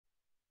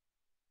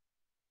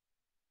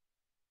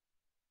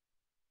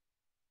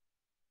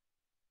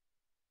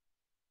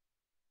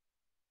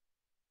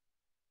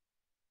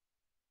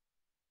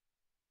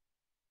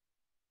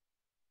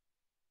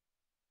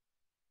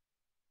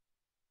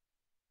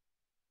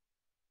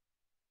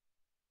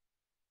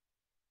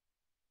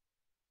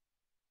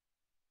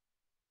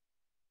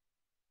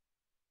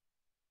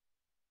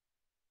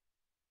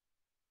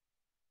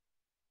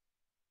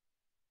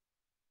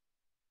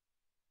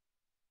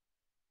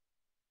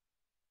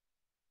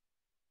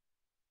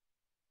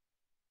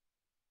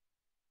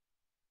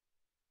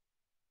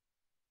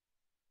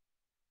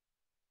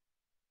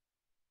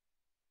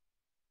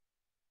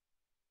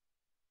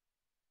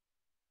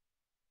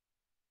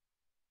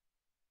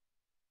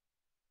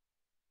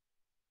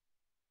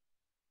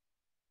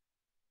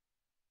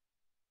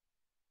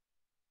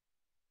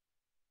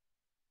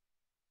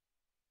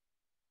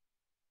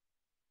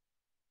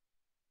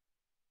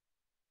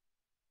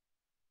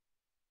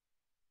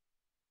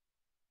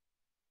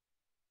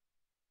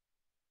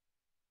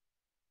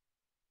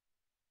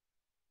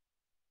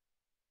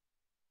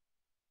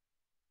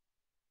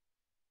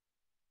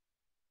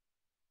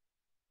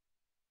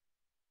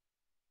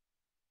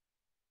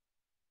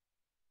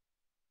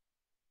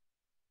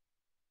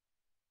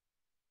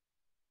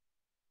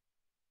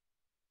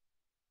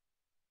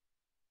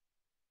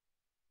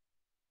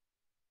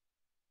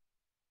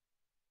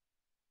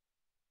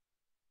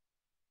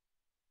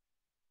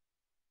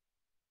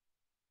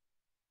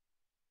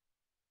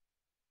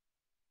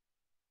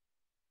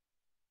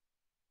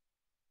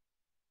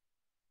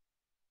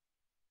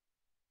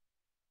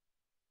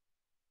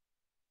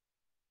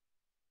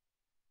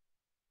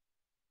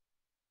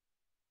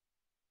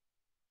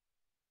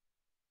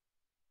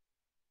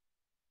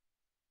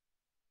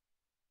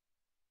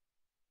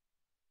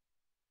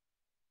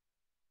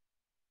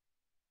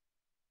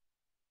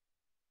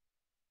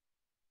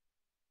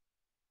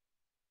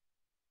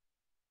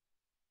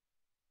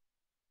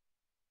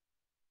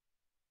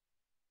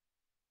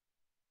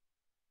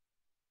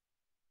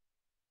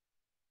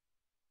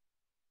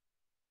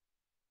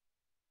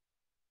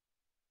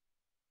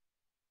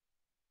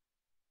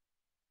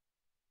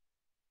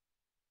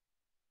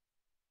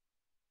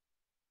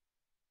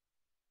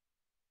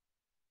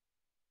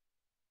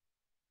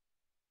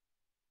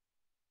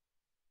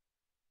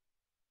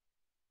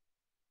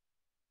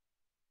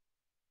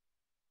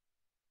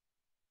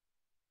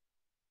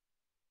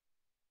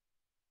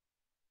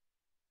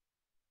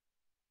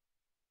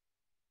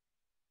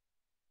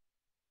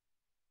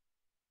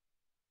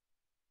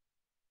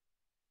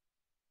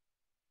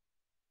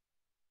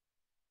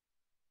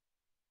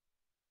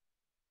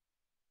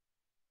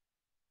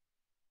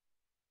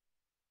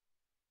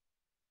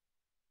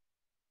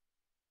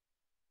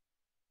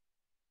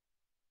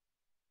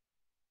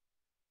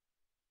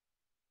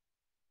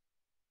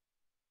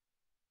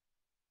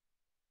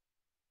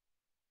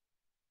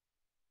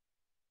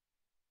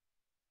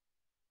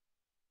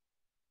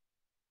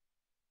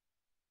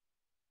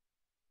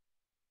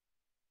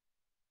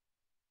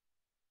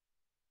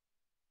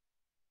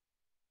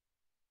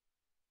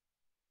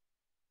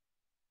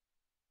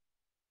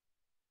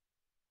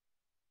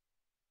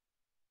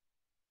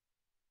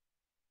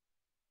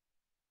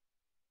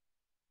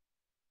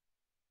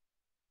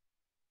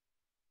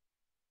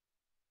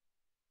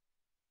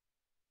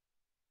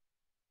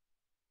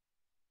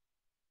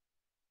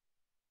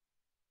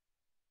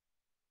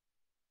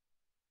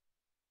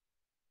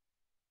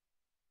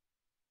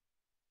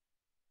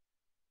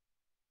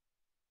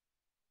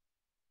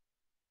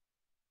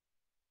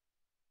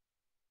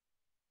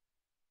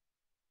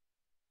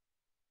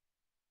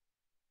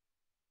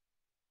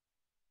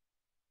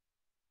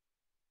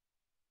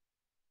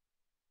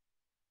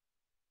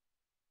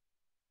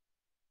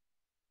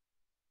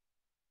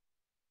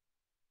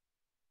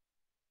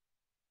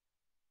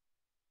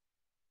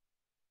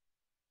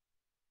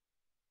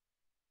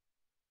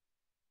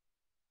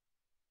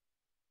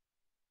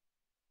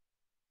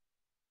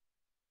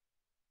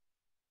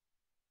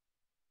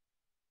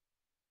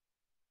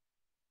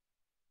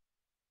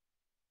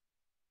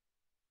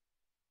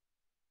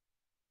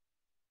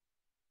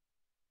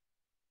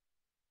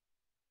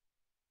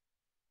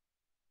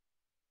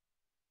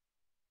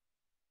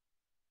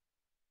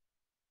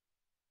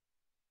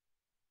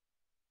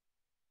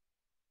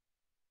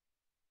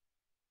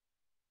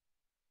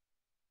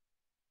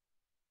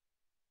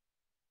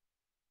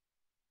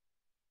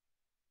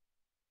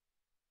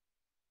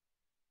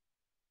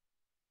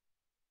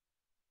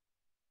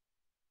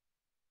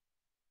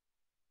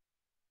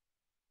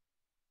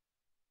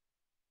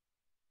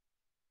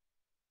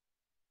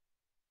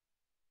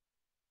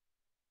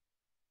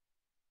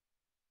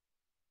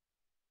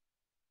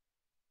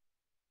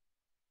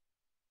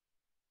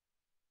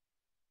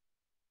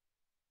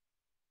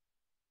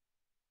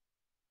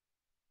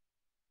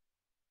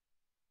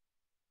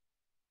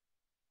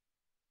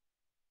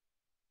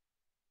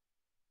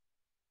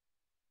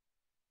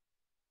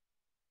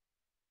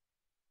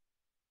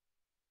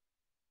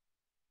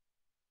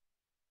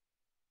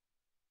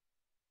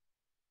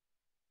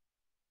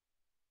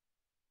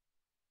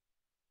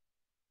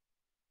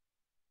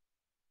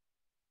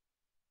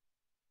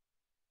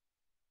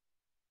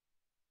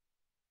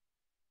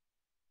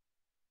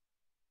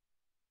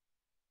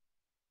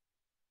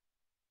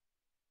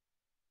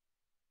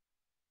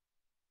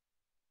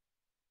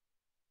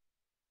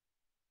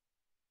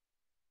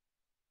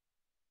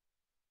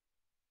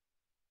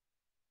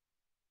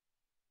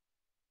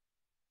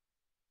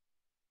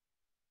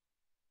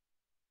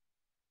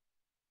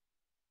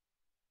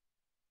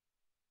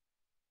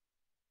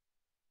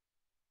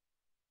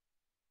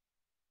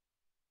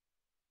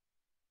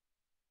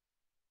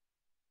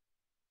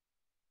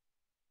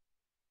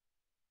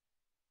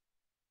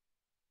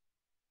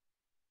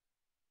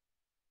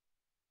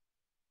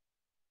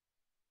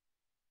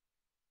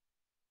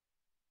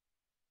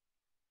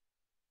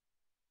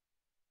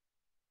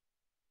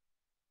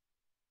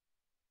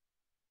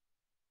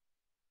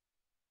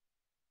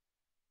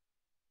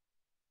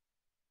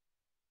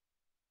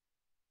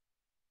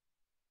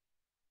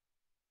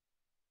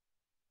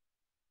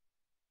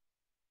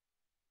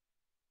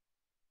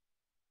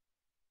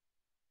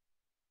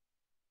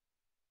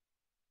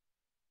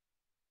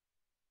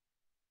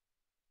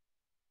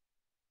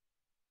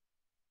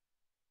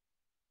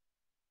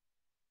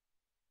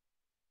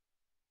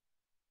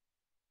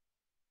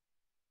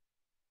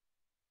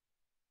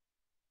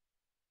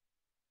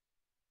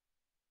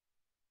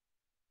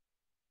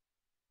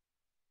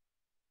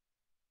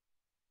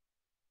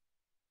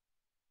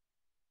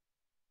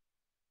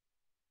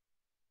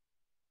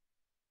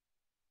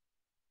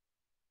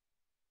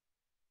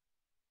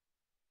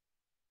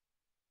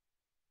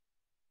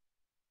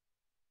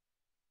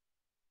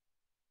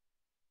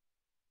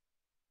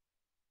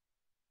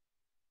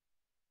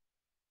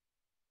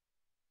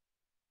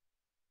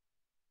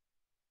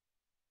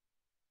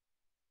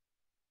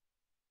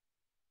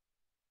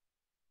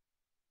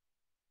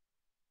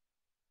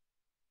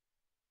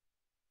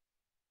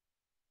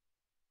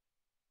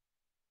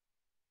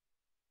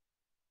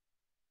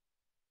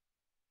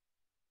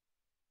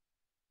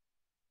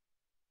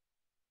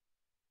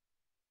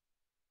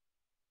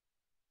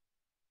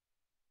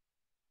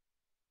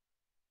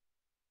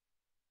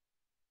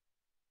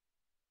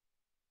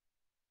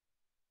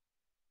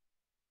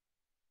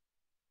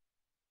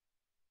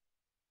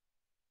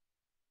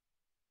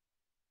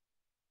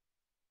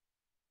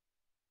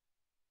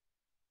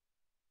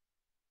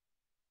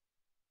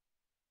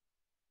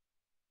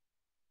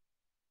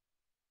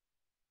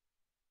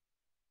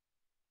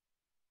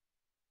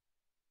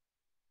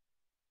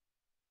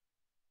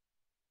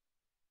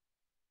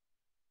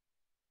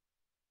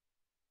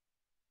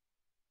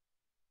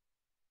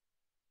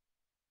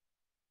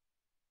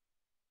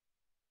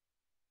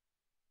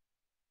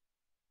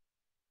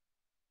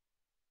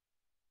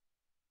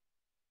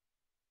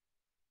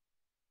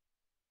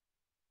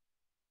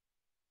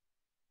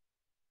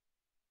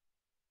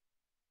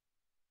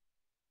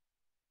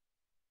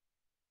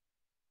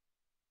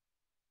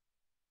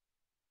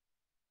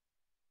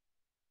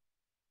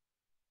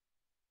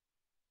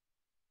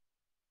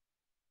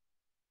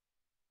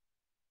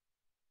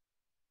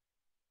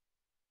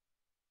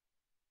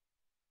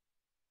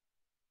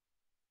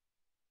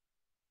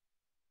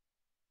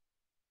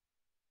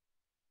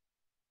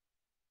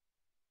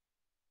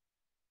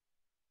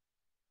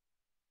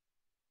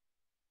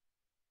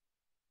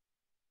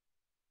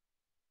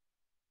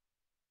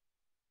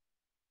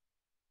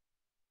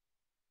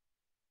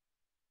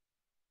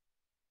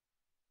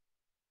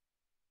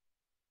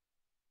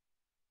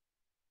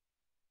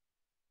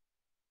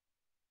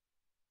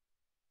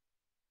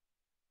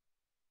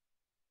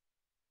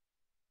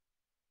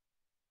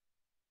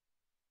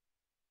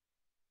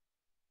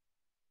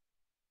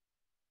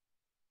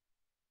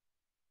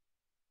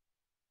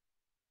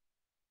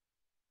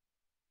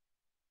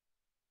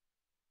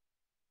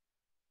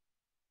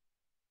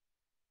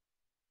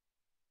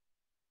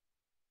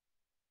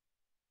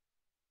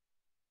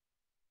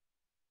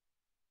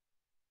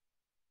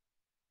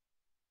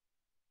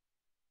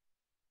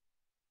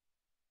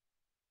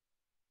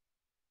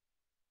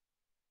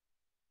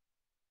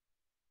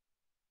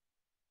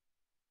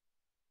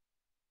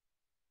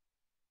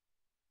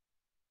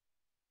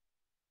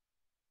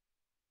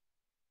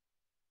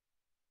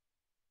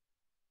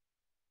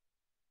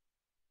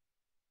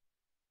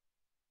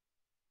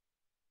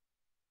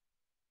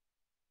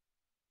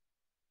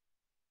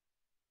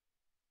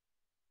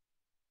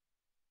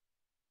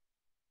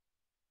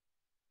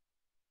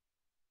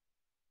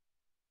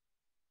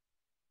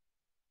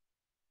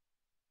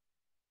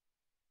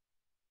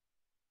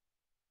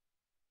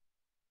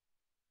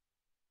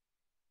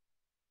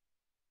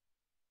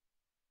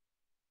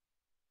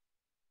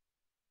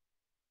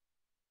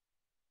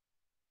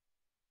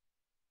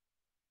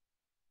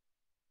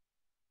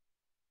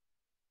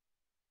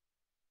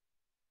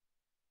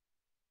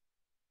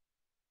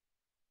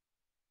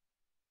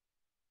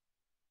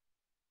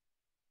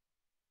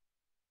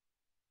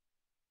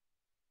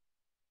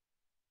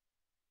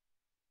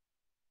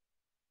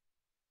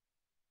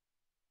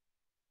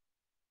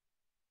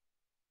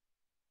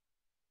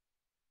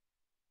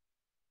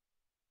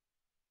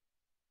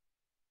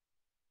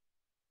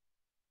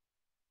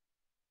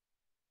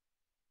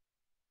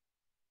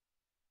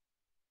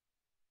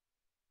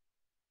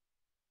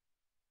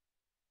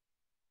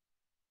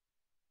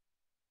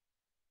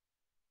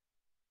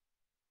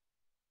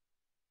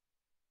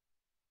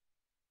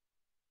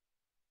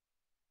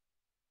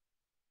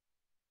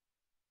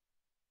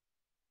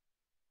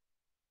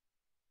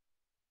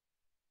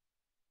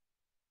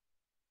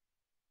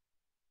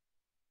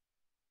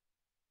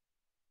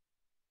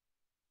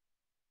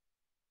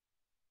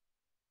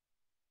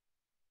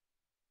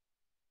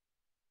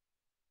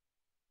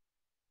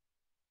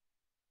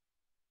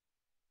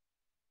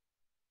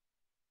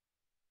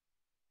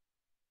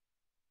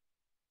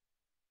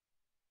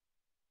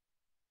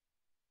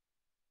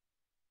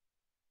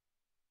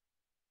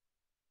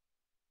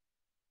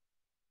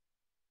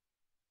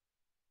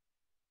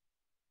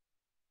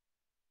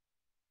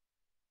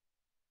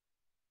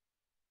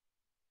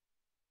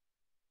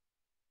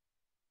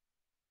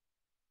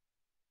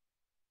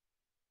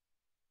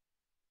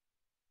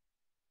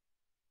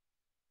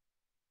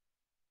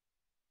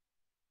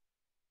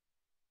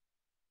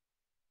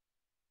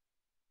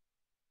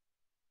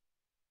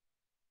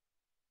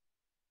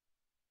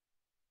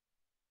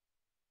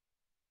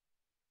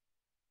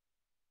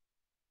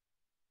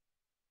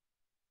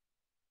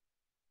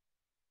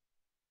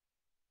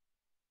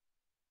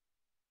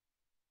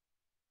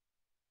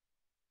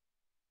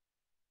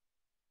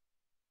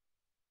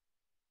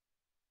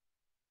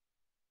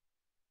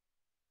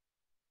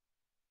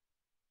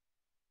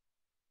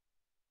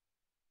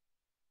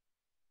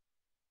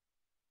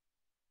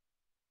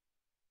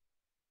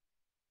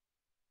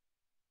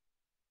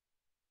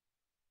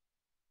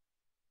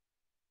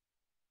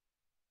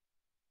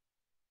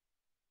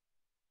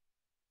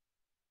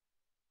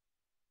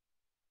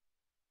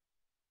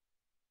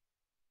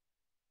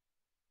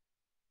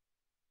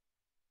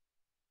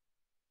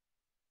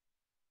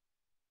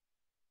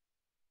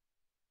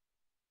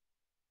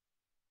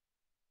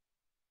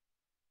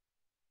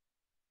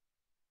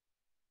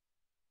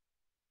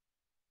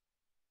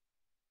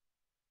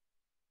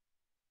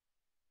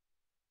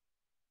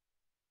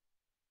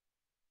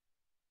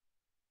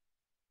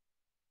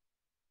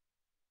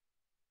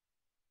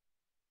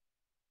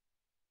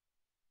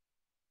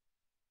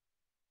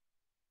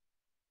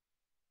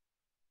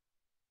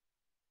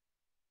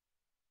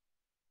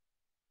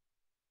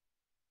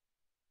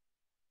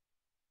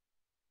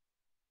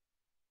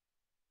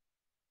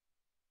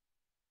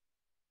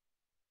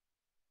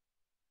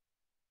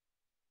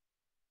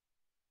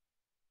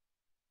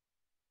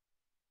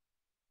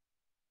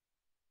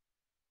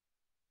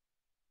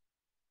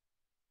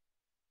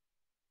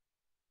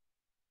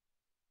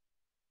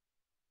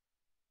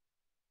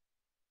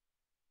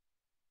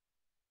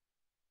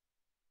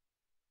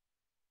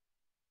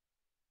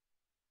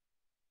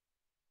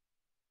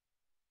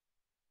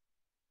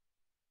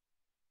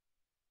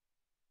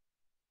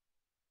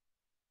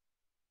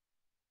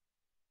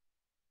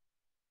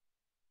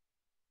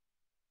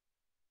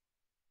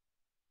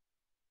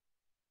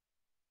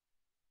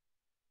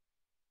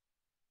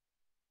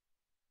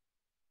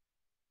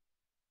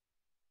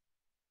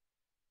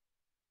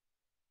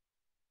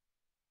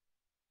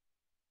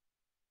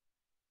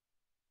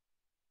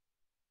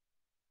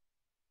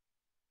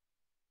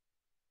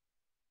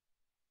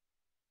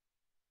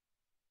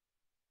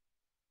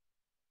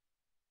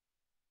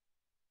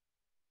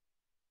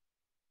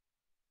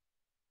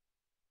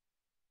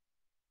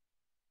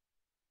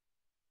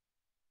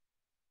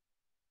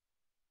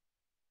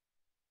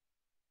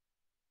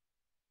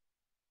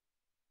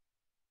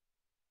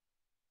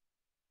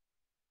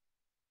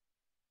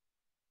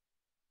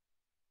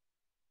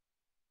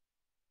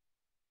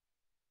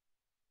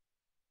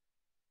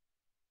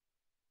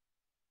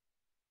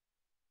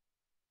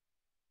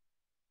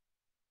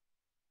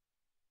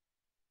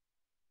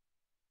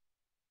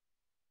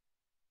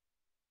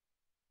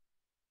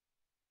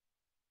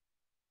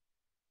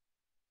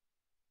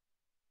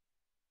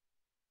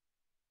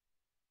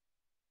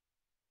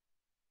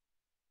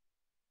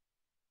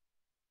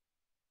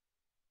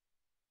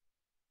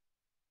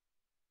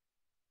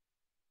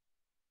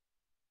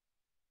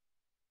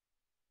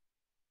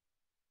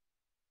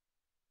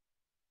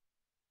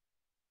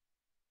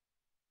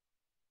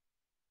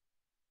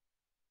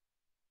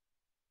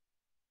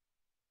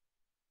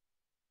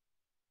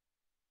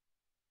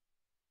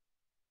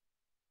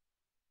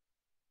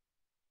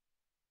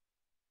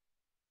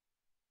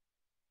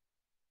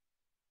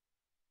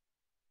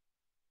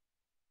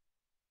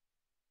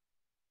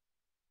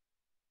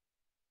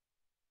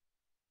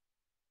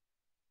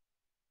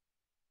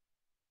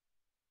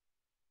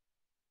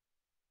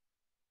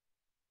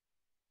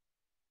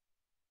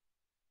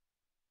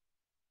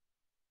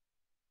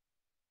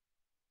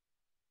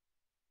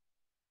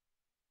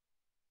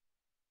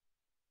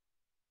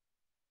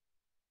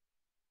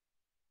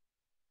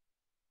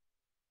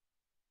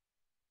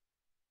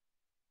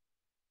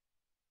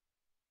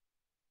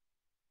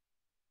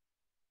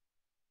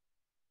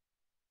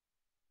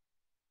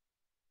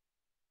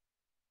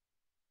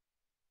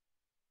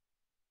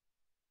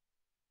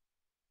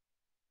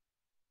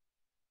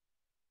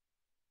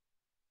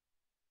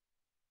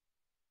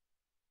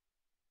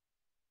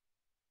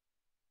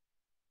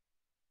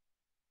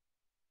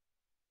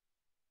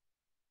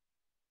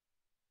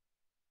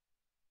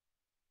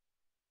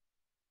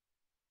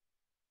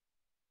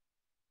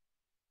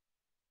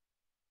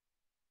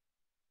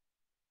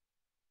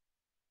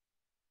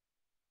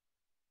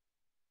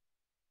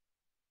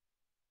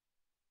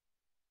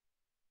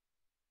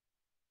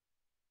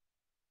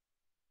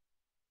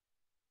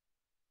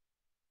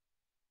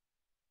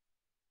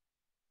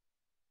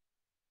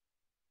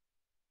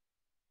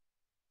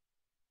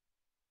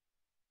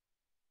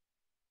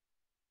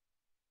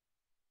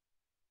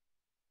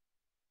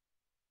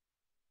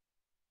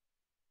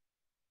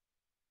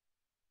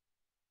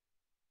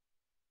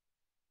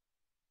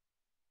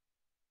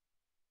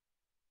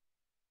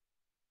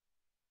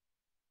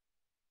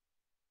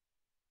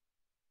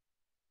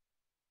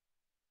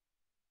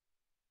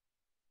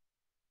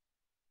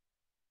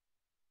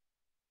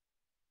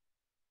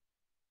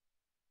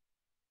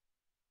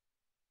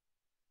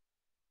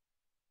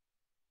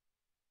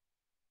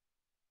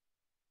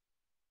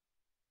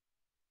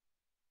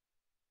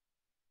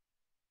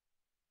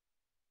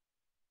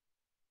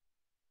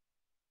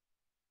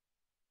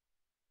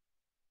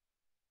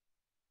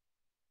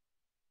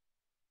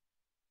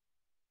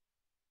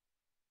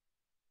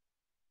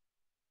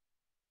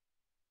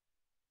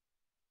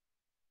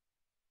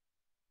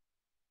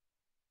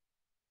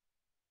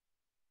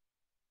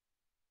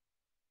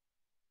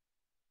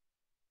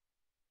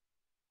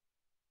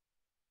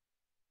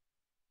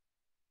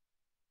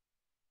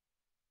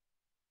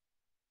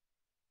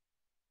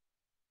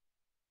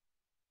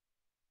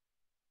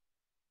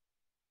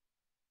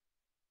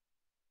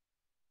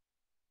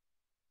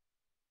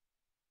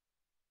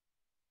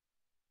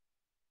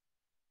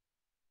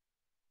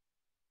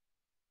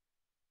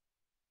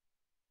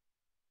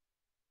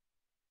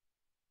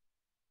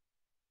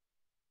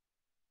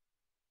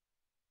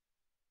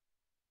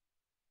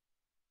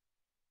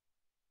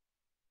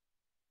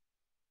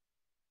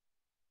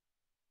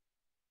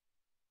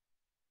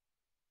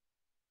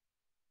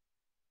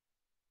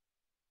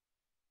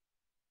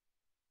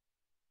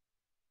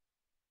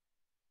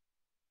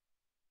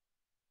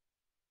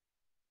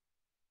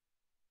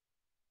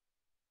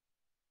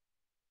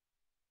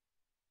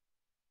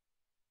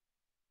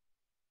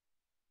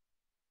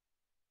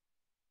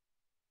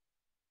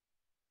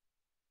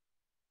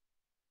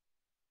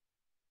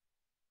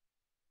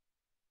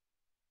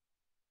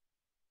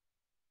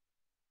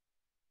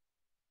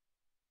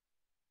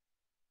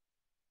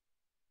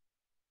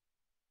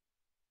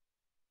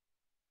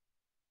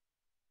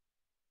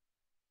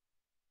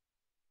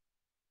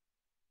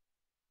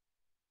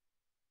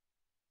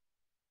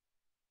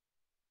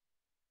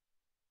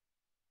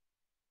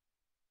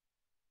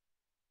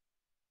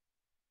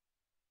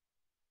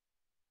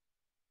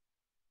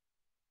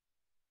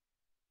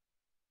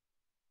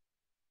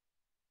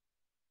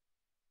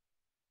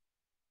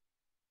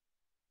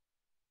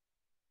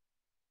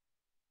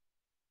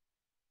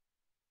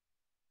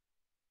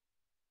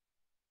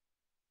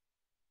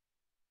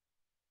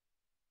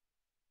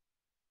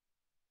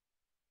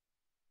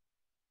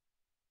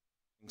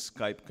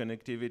Skype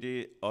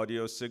connectivity,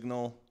 audio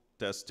signal,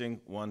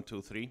 testing, 1,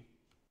 2, 3.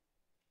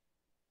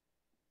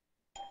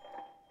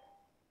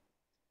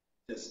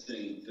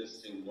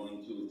 Testing,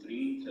 1, 2,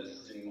 3.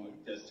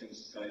 Testing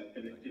Skype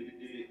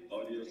connectivity,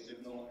 audio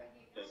signal,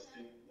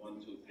 testing,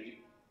 1, 2,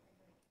 3.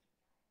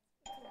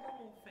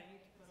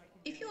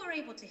 If you are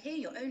able to hear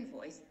your own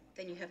voice,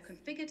 then you have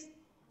configured.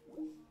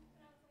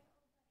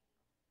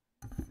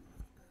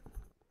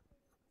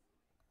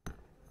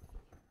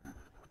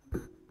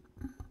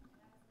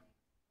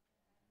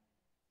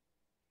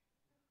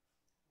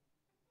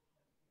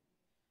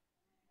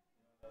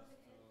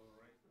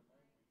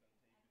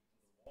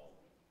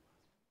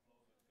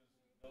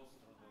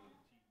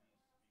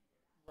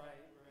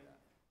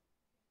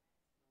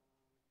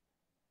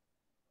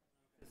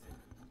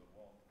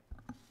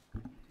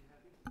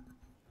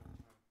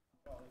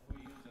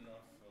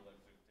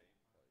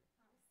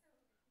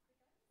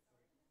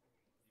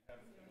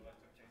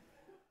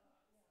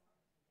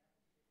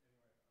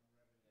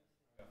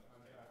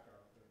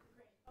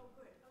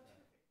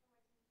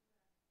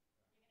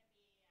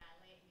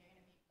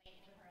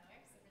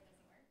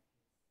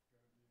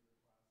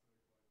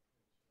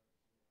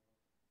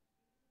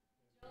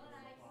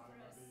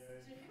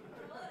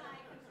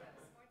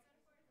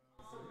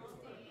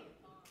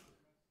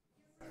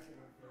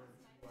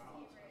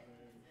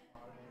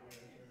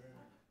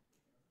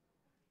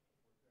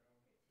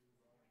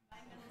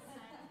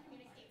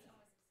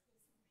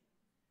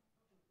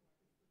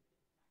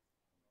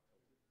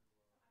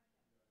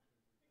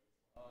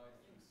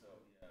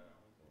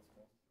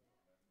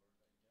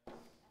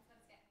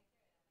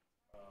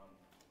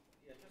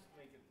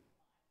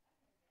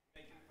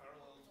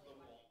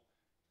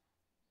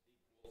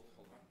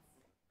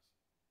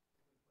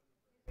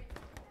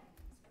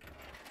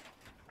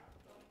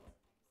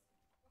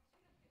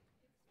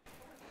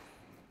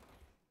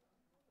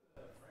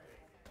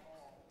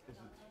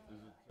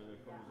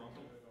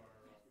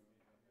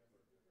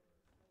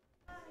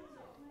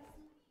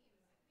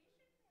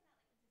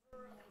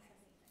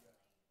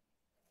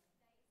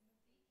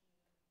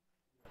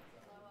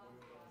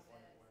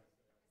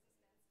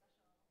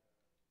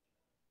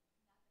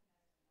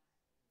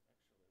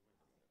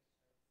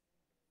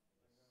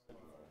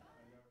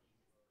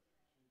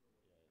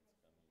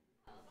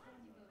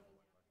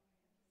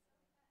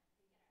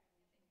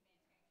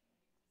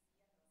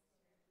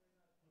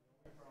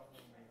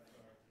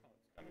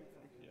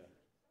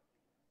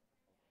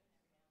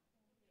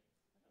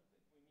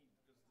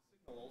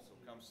 Also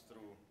comes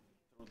through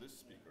this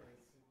speaker.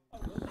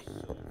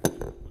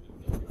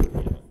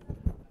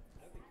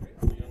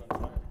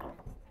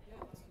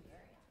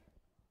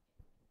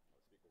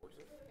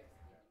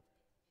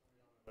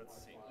 Let's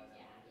see.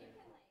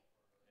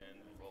 And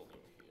volume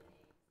here.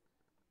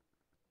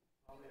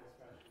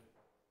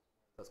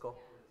 Let's go.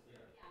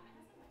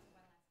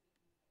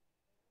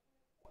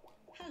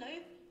 Hello,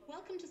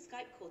 welcome to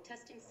Skype call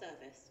testing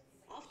service.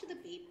 After the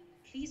beep,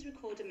 please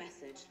record a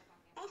message.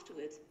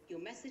 Afterwards, your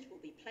message will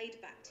be played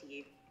back to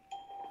you.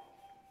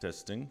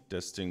 Testing,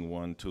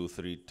 1, 2,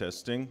 3,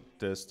 testing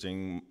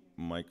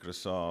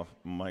Microsoft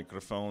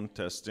microphone,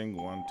 testing,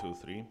 1, 2,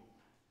 3.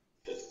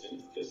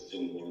 Testing,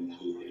 1,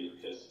 2,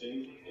 3,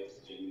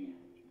 testing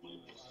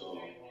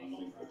Microsoft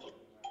microphone.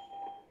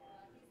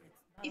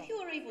 If you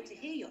are able to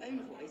hear your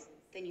own voice,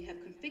 then you have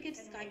configured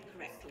Skype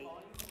correctly.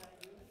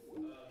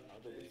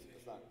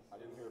 It's not, I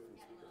didn't hear it from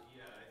the speaker.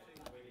 Yeah, I think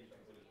we need to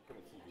put it from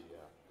the TV,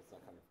 yeah. It's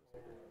not coming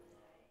from the speaker.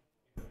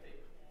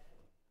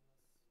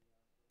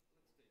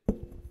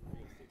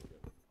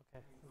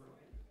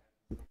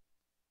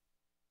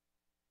 Testing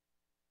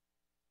service. After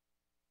the beep,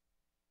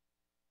 please record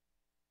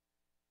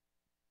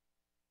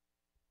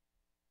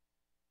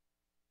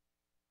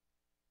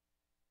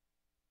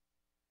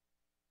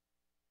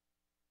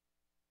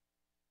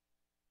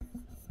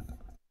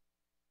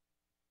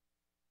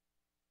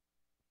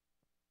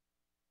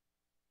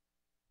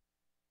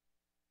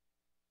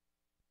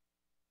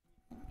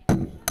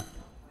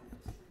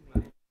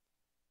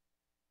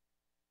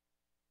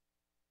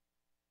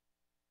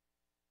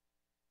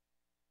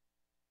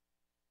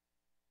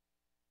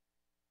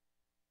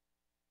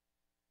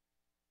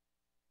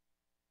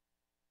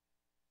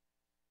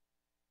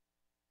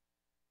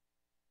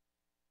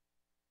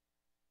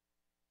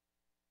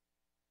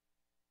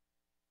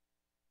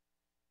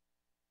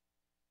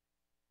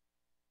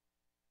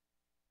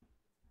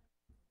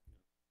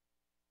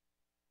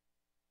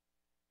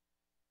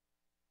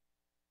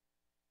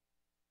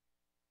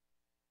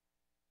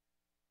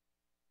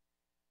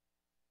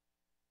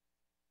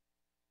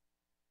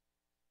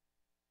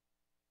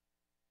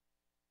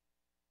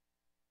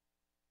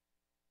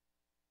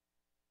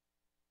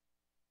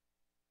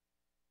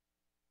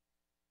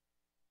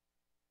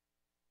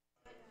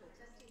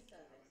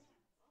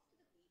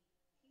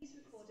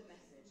a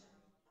message.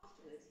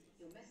 Afterwards,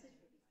 your message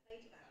will be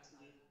played back to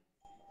you.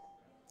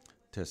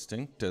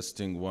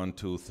 Testing, 1,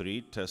 2,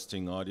 3,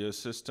 testing audio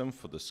system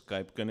for the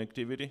Skype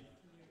connectivity.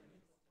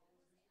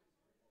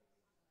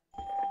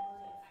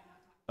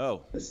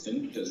 Oh.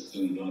 Testing,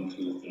 1,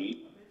 2,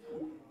 3.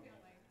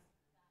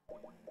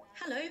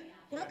 Hello,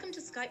 Welcome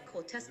to Skype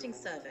call testing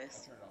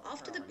service.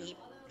 After the beep,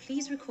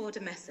 please record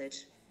a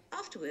message.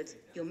 Afterwards,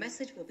 your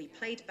message will be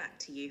played back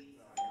to you.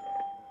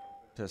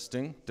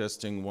 Testing,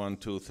 testing 1,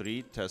 2,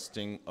 3,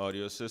 testing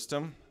audio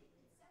system.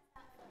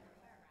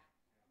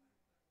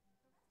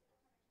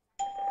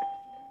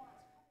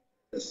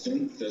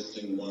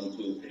 Testing 1,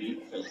 2, 3,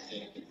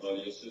 testing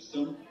audio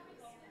system.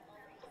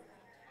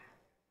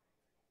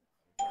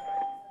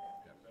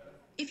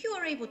 If you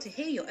are able to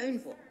hear your own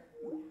voice,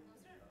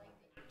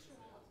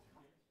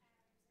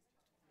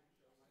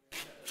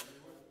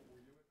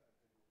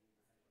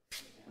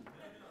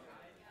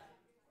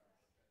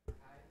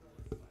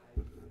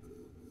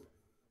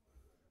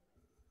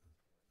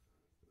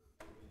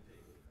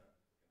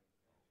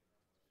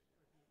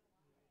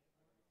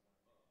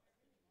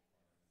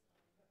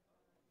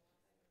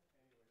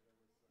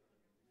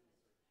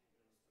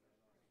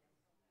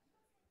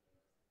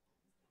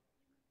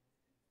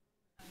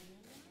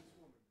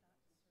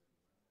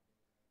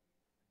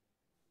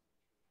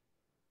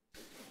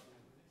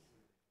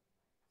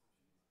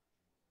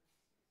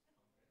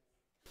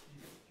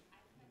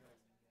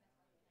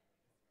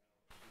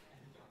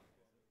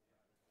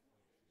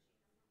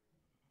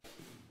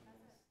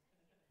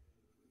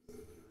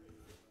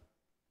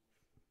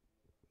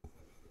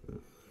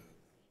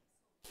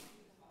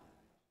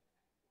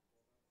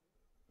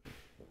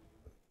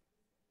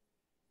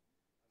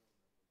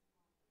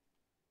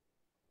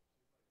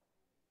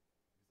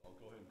 I'll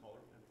go ahead and call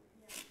her.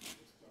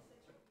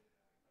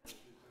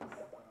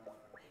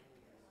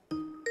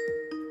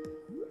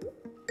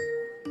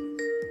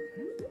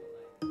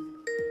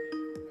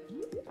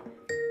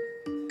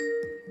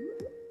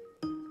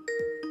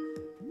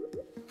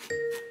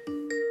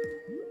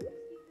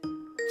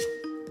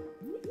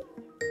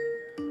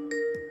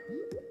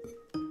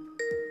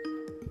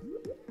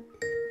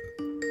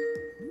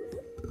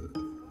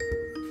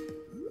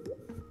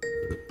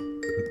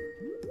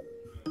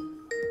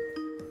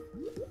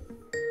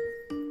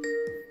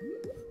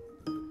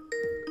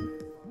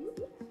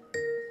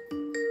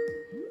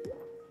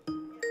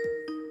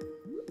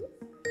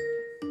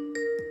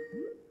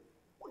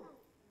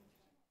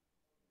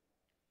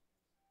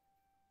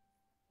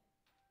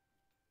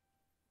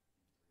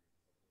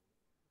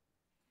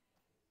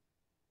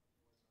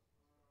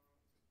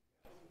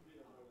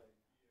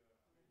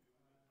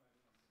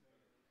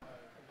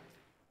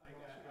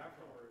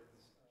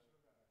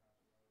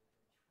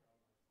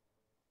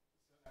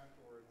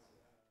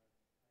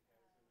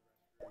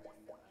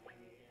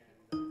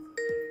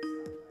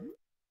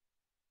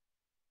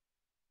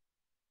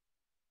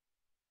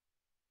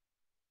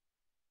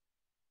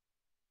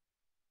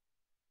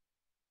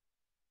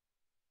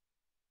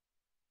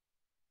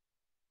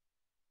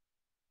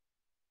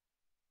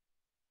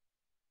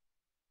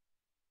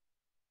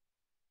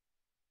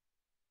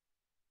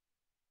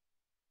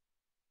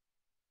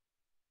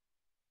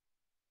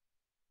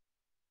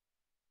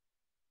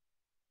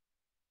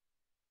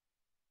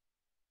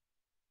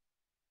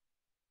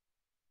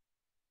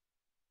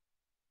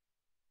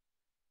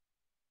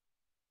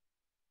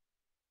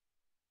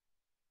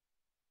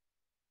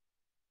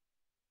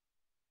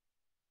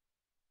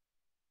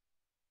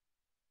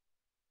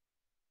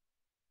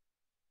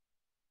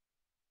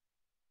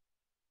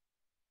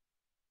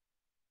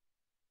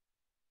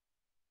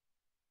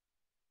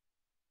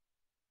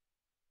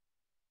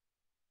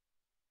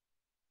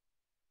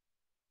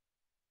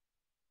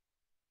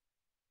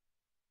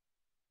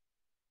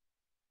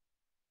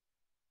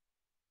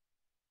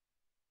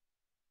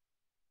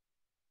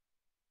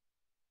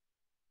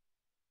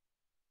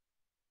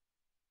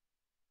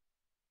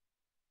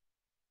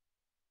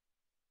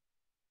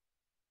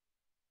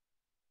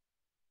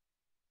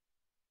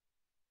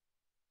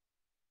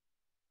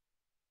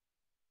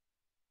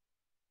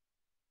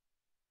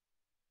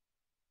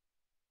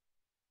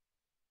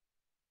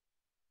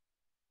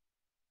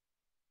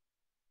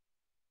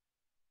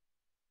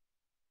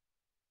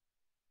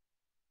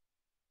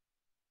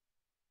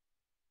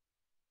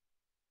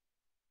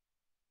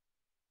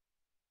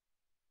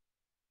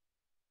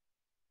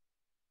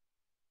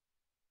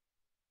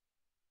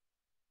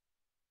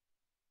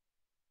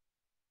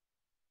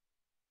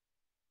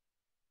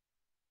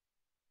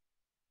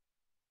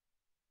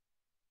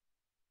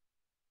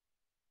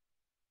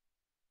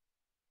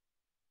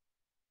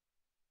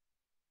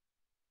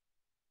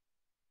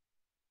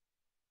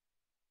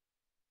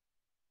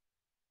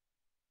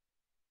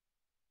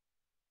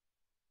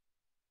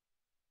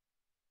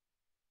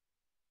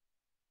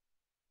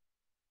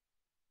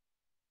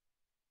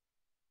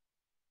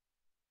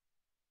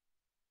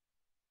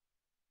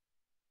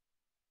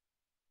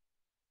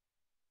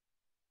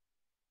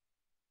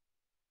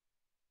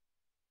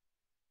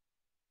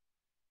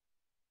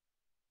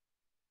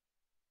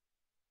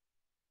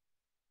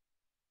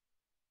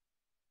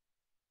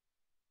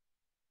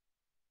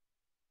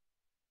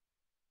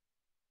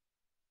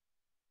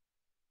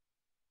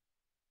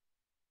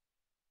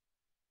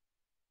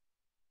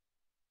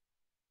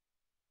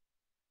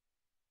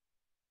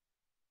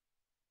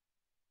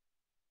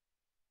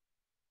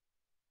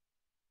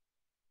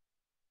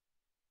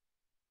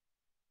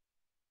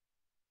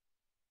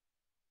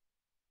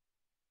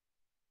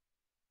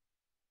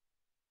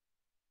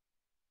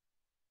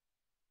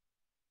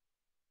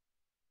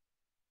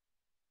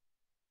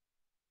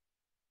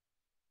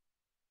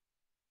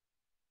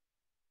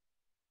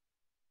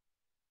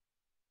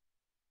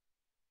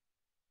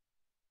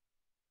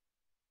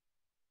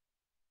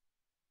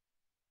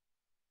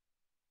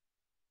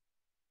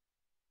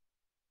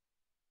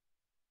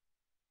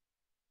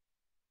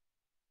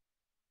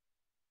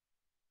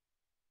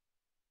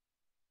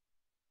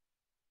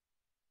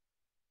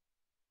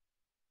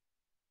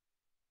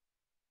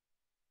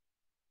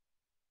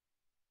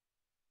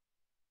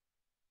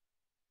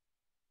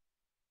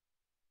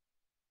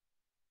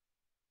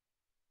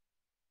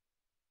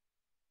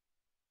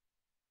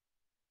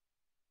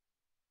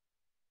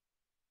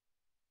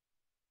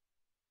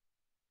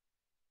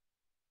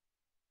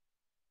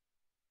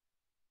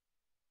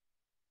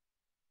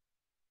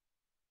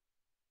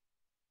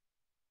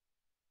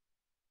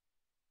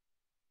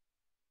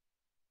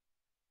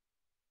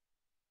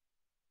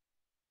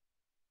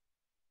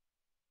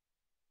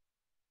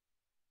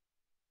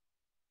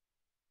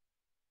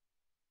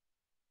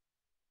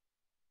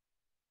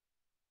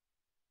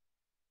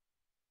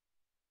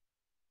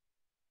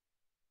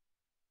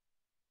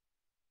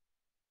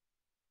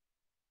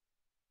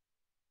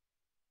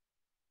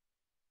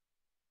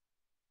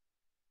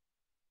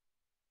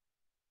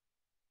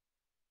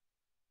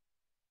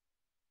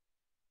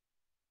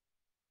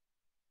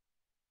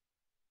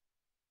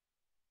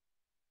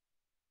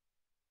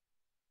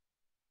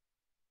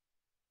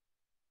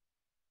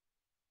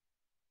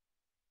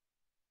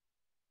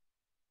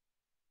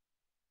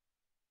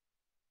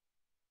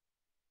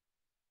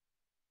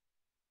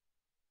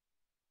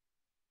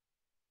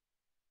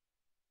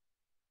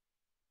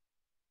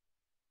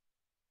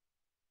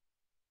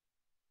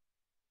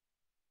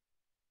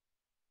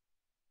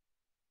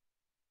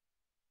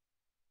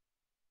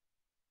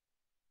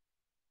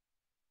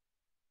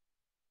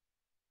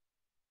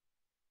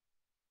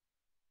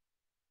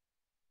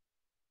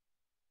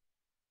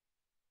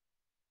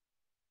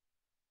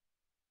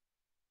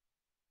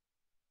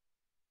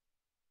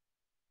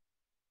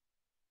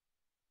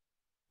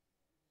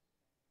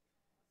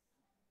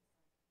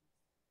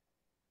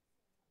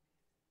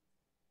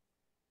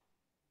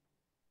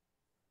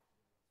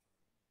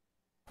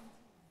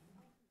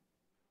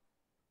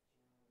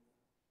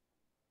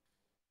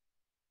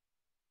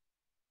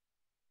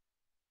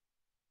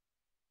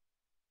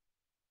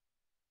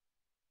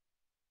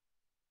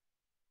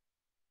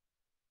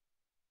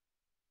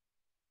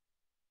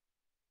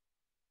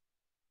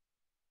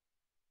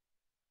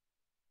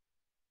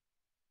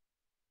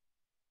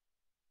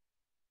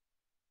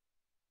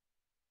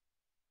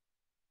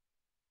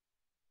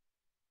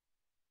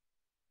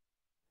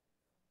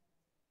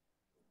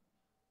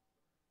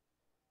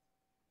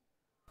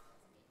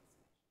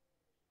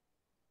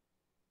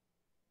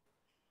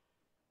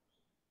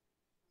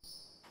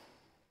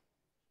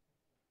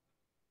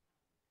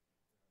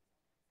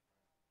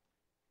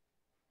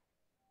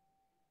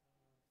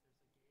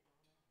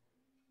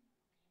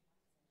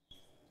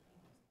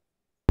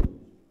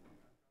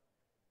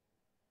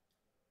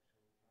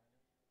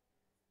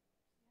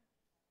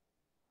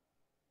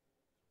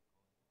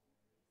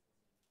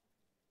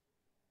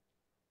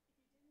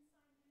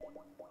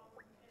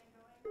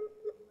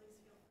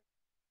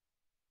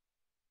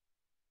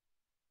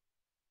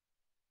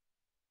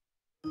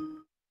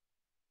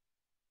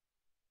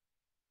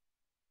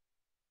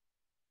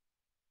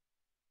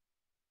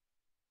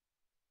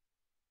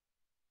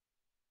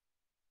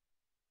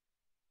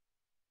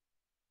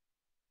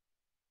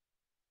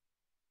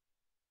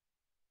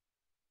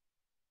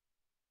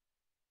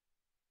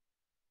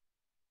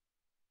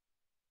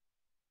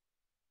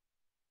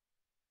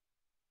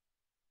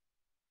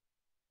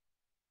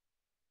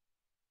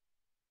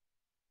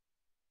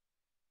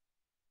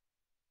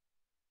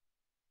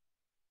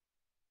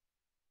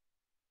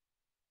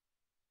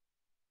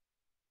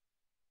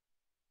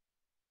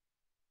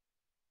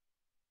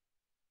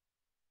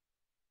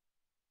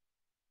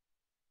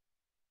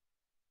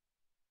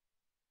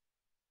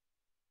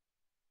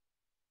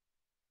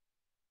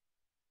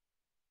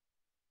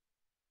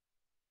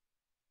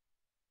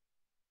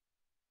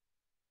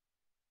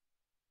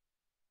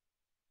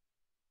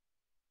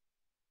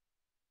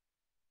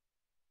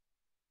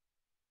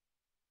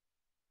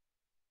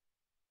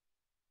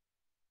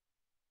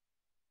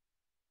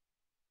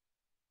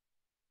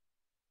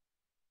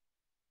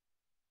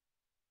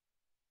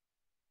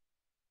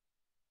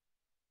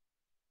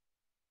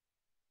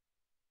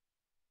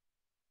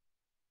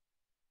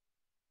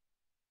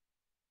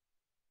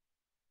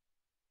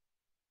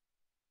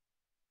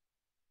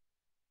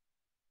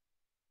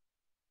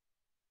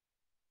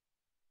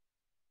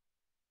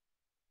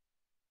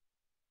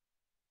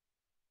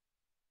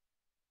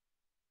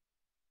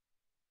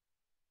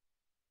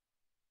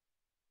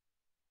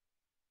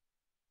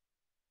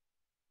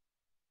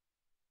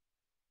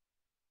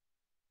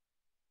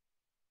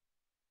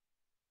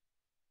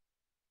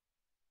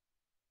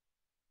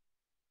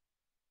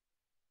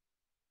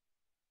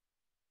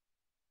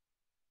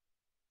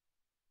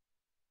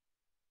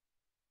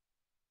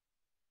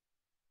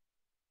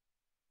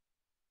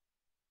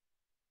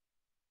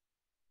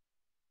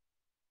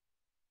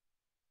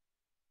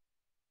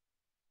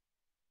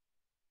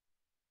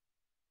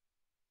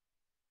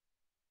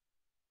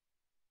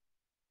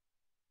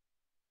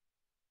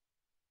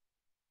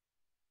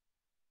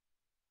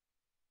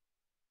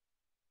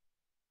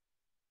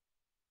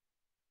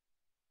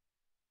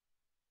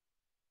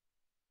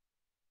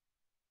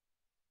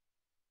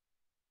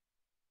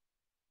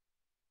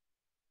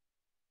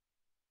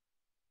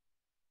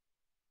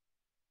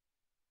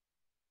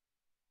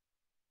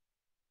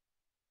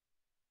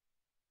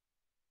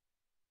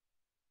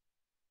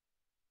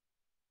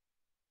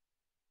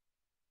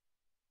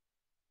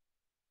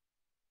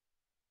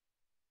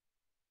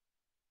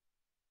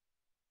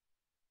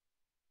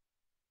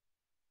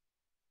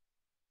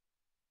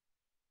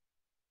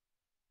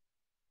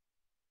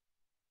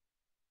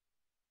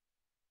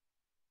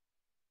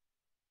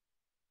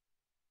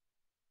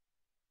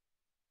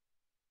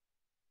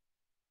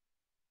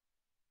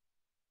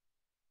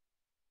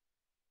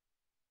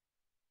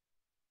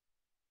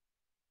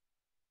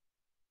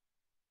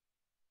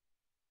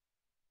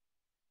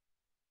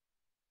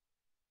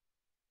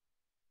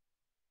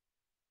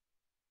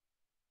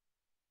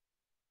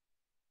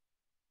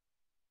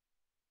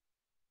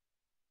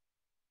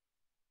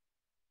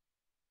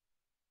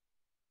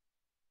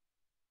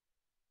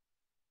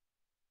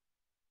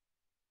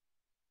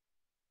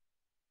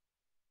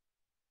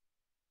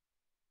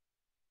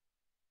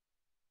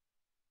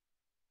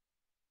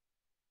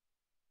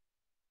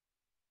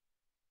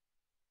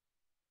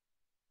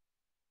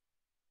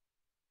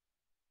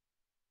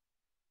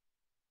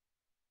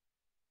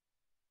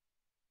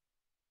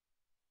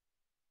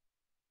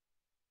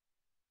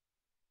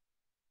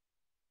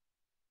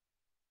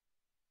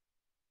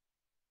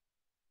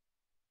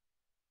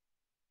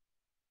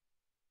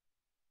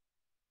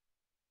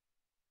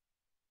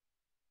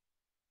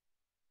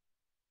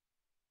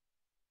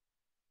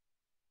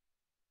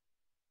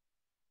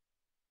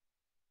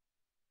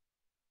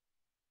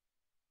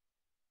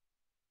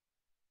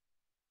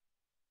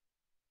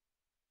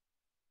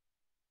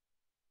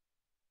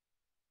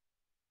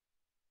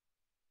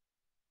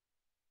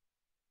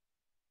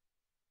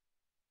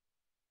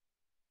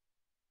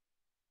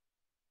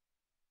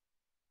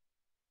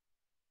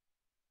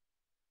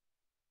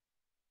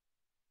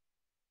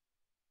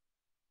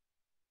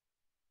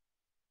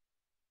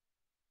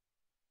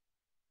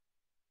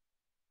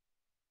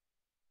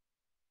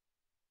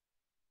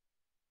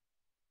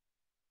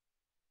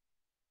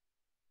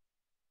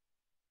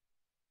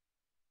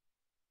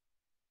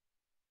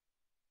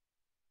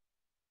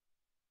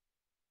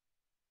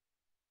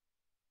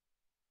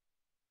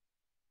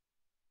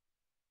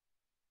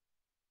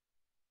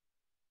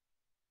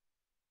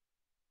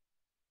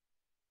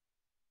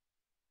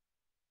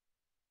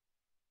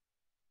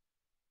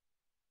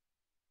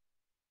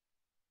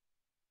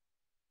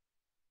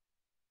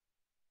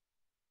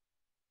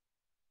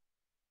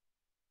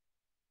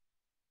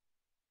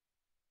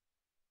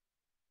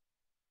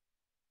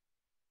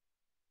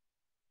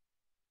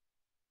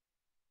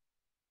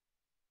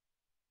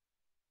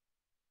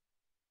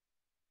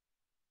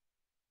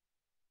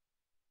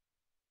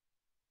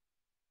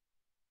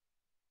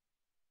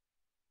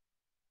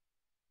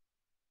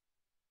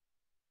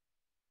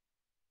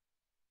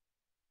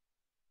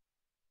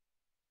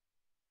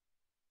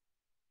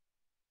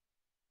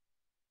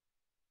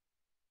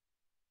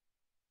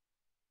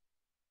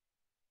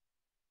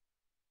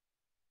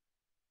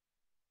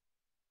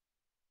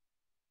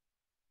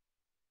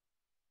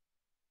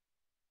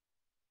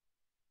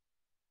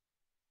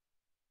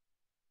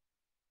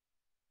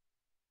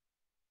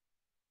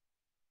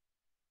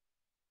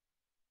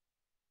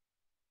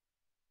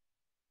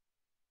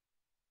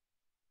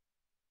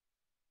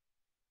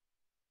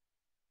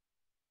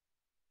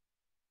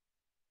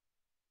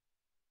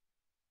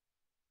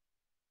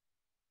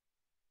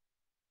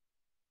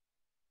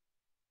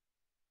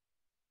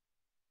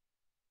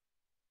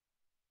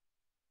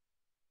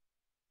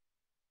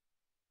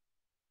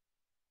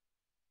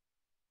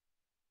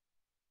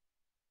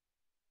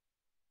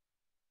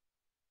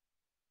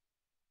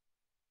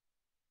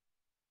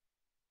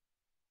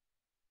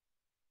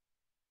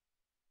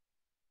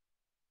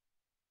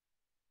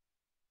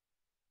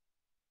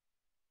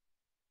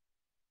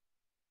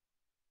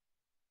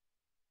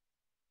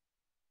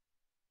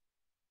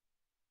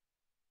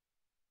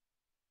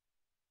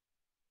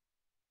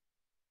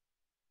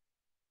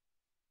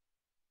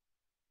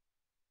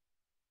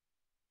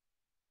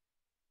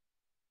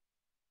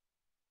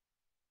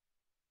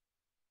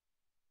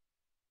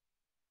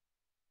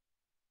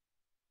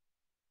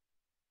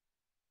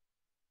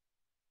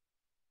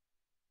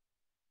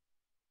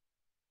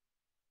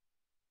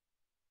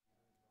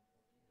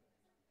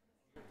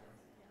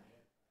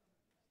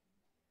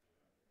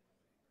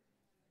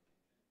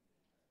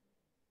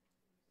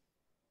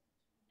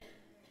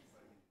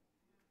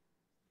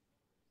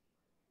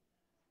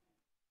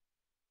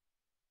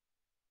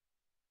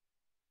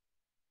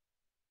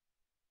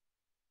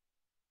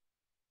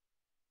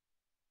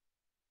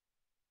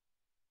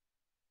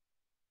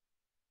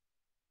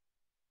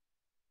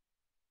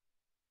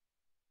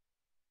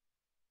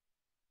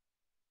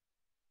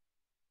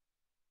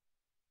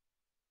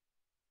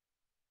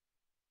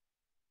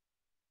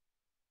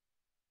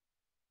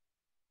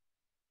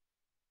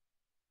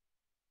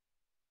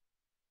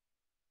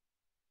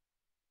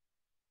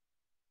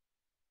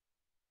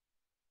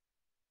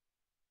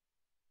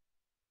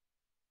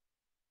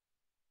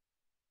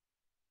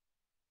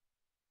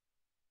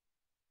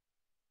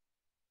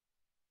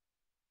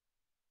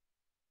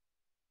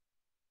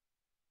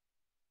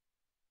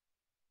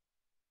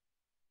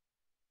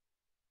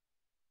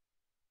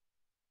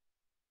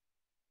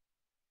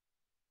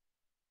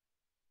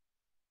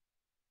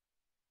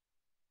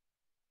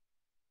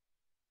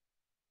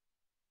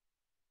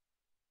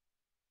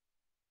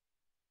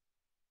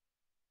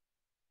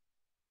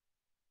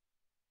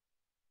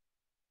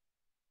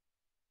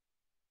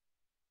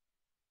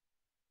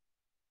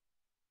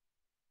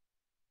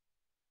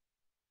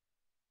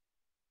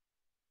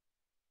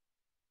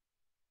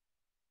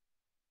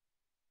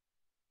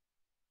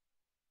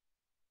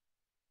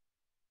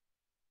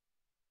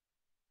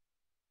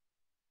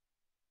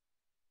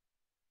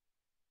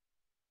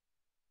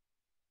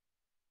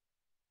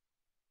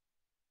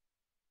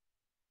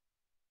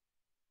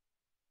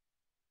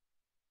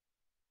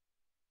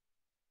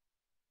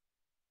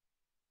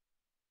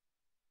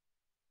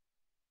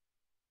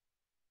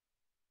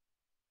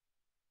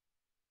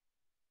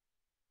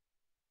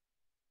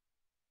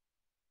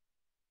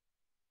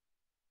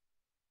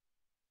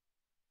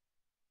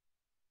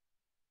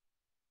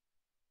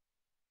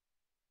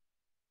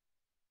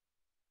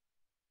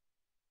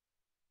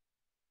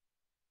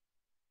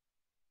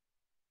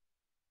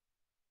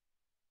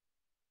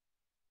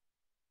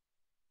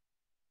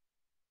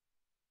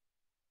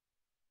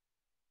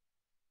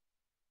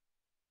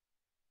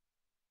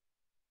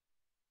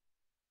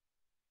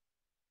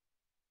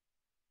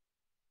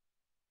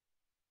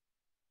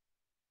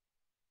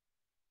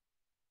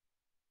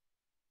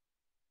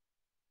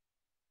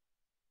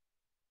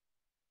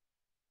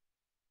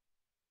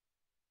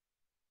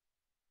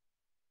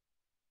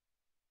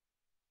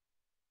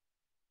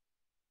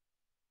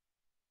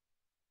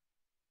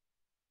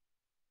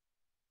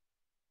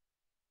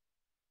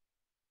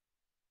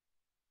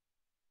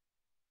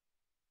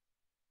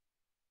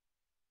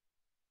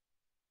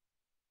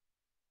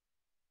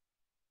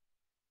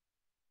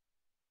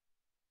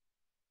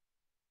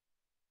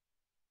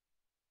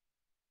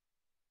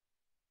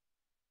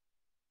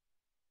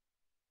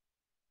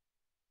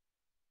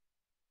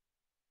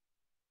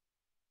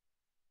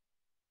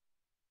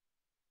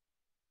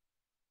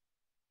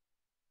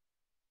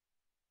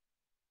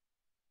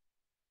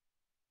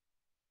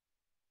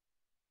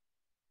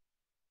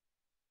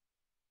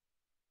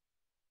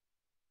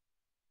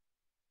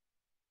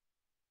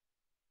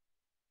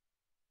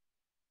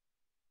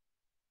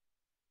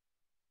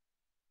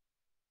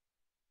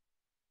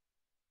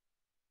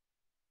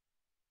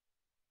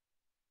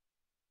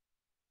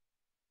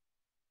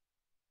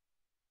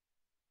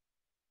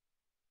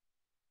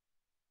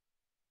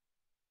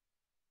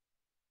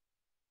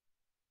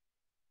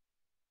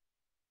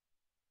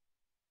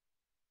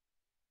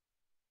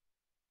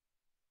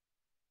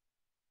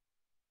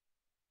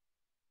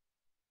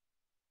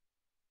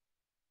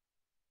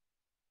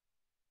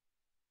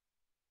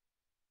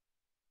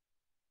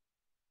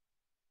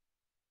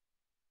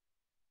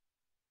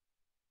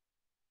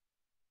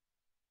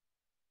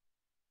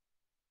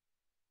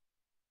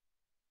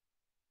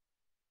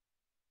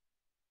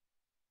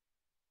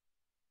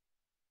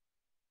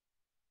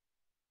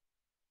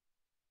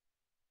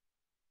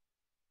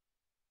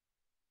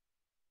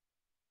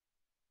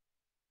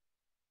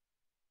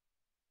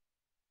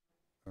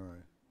 All right.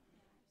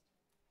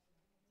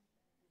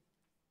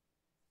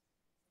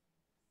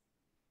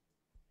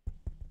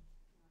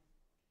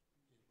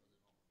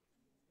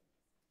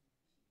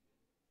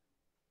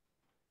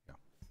 Yeah.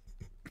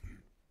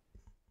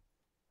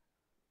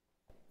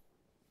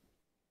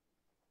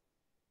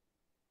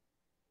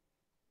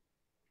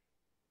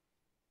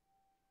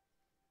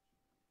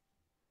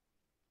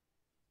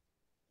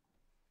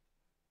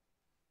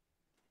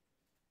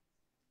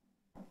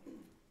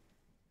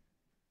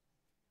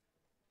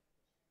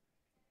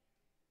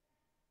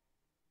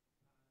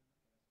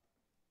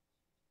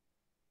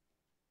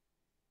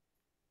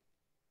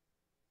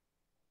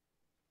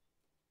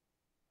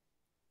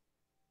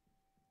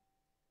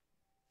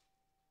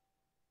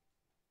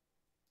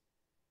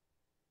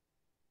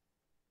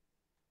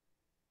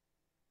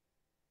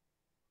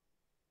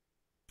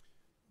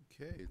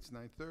 Okay, it's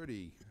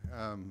 9:30.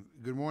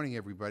 Good morning,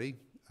 everybody.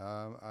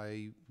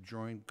 I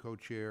joined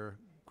co-chair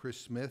Chris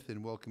Smith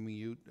in welcoming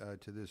you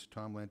to this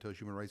Tom Lantos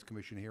Human Rights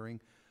Commission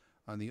hearing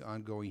on the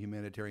ongoing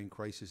humanitarian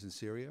crisis in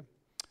Syria.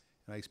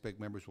 And I expect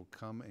members will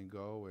come and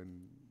go,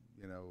 and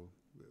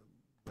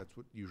that's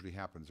what usually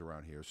happens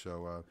around here.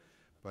 So,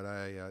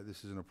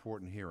 this is an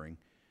important hearing.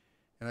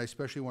 And I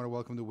especially want to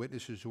welcome the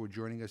witnesses who are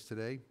joining us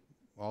today.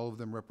 All of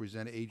them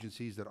represent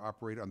agencies that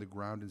operate on the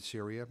ground in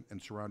Syria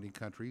and surrounding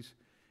countries,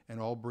 and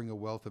all bring a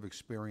wealth of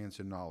experience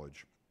and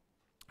knowledge.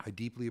 I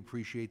deeply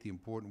appreciate the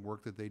important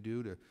work that they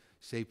do to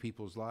save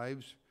people's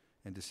lives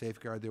and to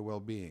safeguard their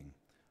well-being,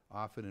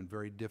 often in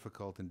very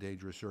difficult and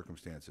dangerous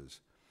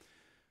circumstances.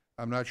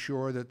 I'm not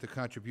sure that the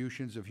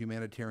contributions of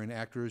humanitarian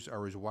actors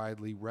are as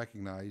widely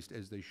recognized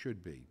as they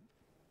should be.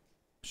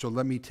 So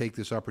let me take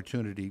this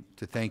opportunity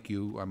to thank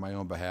you on my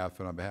own behalf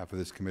and on behalf of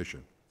this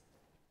commission.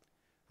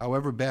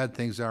 However bad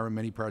things are in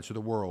many parts of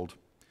the world,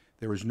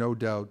 there is no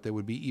doubt they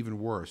would be even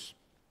worse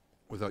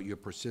without your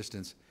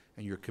persistence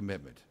and your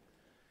commitment.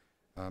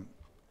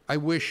 I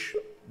wish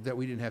that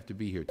we didn't have to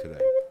be here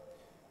today.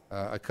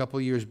 A couple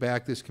of years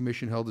back, this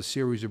commission held a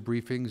series of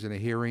briefings and a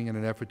hearing in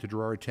an effort to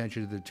draw our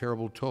attention to the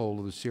terrible toll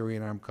of the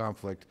Syrian armed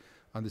conflict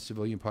on the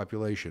civilian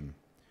population.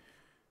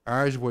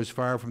 Ours was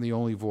far from the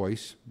only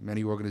voice.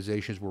 Many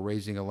organizations were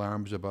raising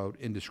alarms about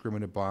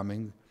indiscriminate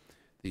bombing,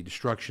 the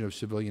destruction of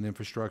civilian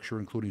infrastructure,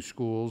 including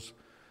schools,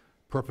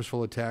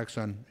 purposeful attacks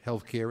on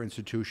healthcare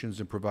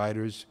institutions and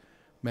providers,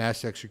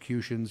 mass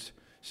executions,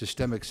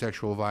 systemic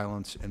sexual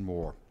violence, and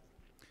more.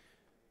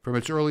 From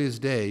its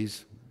earliest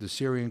days, the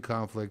Syrian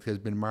conflict has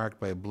been marked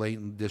by a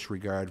blatant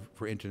disregard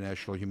for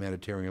international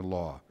humanitarian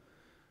law,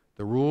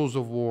 the rules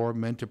of war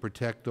meant to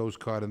protect those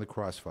caught in the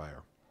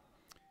crossfire.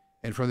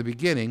 And from the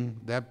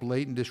beginning, that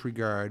blatant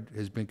disregard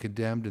has been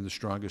condemned in the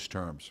strongest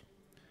terms.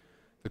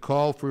 The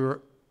call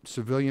for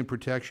civilian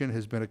protection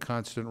has been a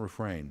constant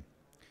refrain.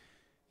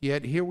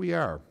 Yet here we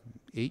are,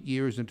 8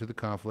 years into the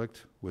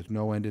conflict, with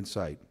no end in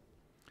sight.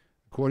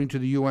 According to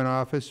the UN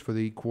Office for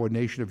the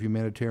Coordination of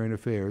Humanitarian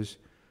Affairs,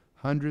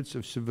 hundreds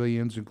of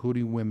civilians,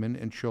 including women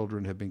and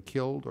children, have been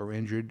killed or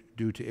injured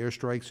due to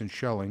airstrikes and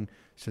shelling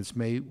since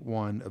May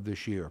 1 of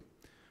this year,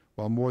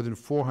 while more than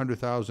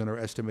 400,000 are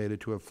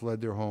estimated to have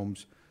fled their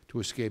homes to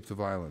escape the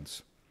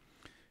violence.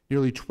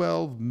 Nearly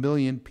 12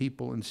 million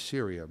people in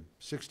Syria,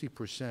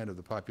 60% of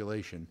the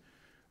population,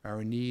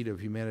 are in need of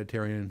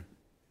humanitarian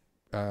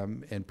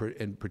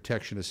and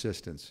protection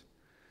assistance.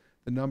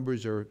 The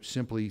numbers are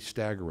simply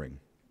staggering.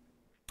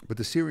 But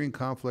the Syrian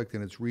conflict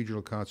and its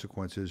regional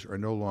consequences are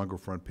no longer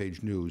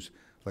front-page news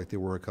like they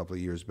were a couple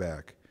of years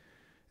back.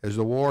 As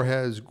the war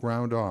has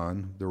ground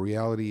on, the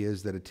reality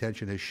is that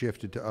attention has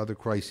shifted to other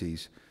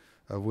crises,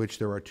 of which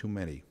there are too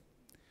many.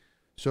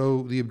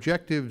 So the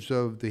objectives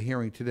of the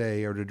hearing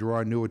today are to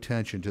draw new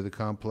attention to the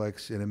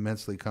complex and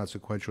immensely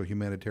consequential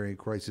humanitarian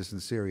crisis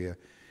in Syria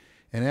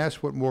and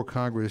ask what more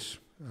Congress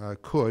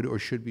could or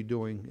should be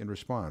doing in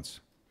response.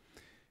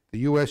 The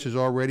U.S. is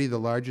already the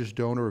largest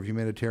donor of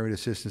humanitarian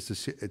assistance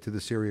to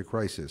the Syria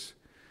crisis.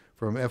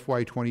 From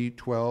FY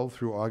 2012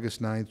 through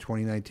August 9,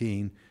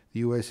 2019,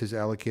 the U.S. has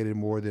allocated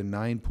more than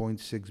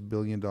 $9.6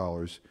 billion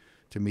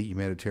to meet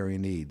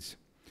humanitarian needs.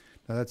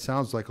 Now that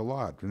sounds like a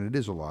lot, and it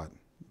is a lot,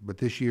 but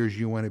this year's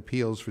UN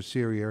appeals for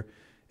Syria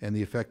and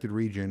the affected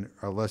region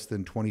are less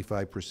than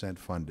 25%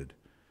 funded.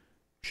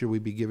 Should we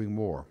be giving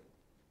more?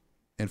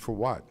 And for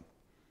what?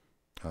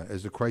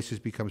 As the crisis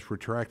becomes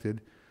protracted,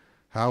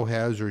 how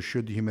has or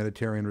should the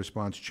humanitarian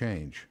response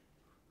change?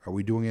 Are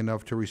we doing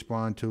enough to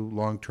respond to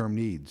long-term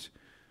needs?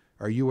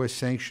 Are U.S.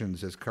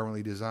 sanctions as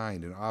currently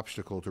designed an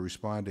obstacle to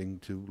responding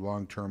to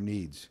long-term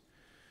needs?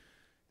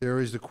 There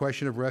is the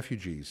question of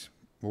refugees.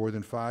 More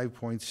than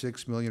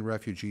 5.6 million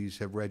refugees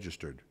have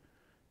registered.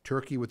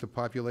 Turkey, with a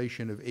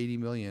population of 80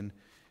 million,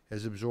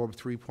 has absorbed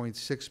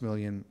 3.6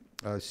 million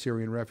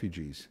Syrian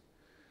refugees.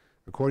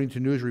 According to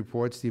news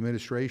reports, the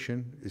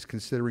administration is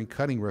considering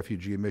cutting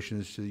refugee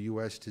admissions to the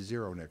U.S. to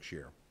zero next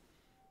year.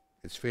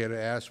 It's fair to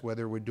ask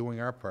whether we're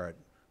doing our part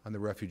on the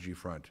refugee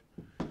front.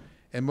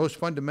 And most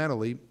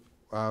fundamentally,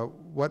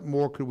 what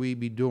more could we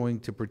be doing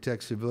to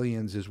protect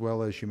civilians as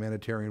well as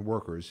humanitarian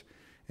workers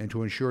and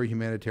to ensure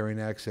humanitarian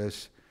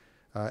access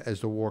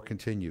as the war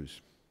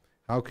continues?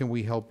 How can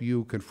we help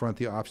you confront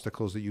the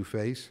obstacles that you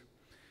face?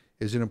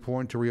 Is it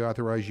important to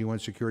reauthorize UN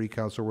Security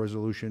Council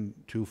Resolution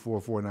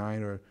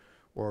 2449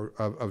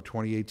 of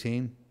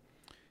 2018?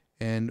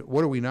 And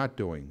what are we not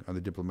doing on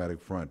the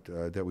diplomatic front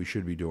that we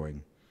should be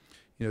doing?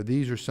 You know,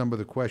 these are some of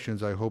the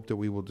questions I hope that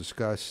we will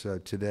discuss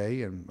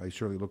today, and I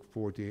certainly look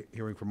forward to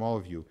hearing from all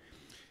of you.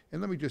 And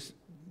let me just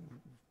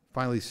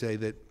finally say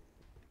that,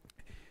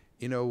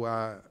 you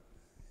know,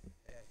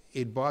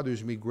 it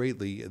bothers me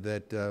greatly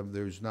that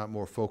there's not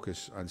more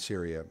focus on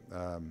Syria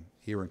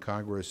here in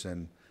Congress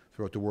and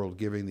throughout the world,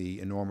 given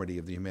the enormity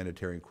of the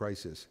humanitarian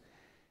crisis.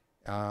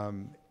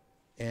 And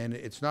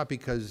it's not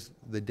because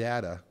the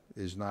data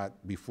is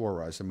not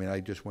before us. I mean, I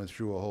just went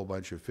through a whole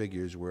bunch of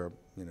figures where,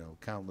 you know,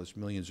 countless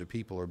millions of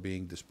people are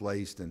being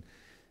displaced and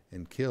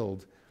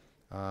killed.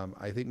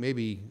 I think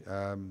maybe,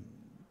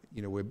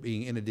 you know, we're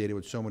being inundated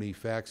with so many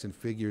facts and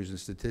figures and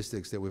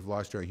statistics that we've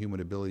lost our human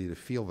ability to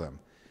feel them.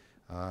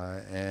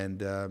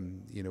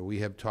 You know, we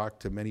have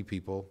talked to many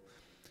people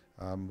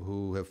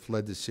who have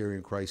fled the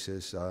Syrian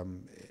crisis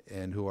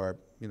and who are,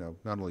 you know,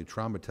 not only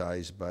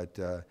traumatized, but,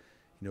 you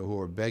know, who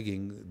are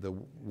begging the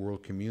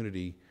world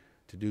community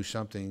to do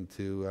something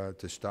to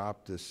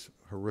stop this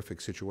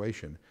horrific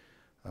situation.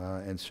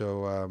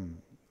 So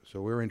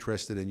we're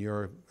interested in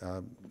your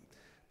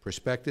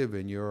perspective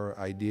and your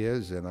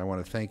ideas, and I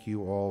want to thank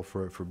you all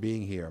for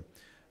being here.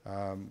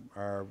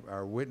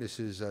 Our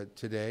witnesses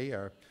today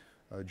are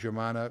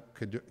Germana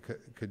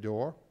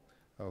Kador,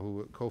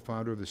 who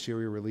co-founder of the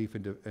Syria Relief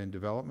and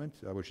Development,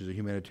 which is a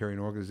humanitarian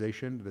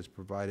organization that has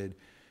provided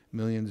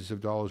millions of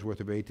dollars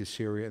worth of aid to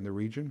Syria and the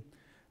region.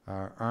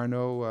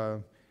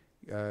 Arno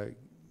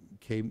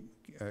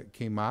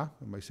Kema,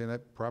 am I saying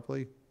that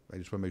properly? I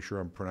just want to make sure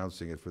I'm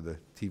pronouncing it for the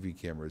TV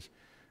cameras,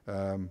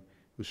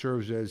 who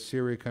serves as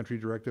Syria Country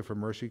Director for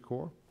Mercy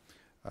Corps.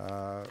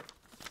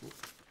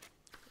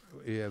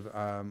 We have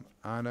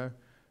Anna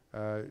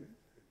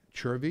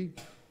Chervi,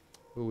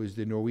 who is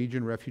the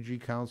Norwegian Refugee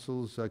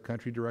Council's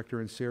Country Director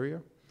in Syria,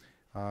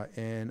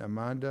 and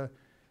Amanda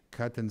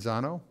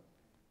Catanzano,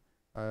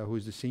 who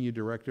is the Senior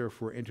Director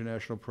for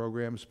International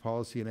Programs,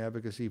 Policy and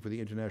Advocacy for the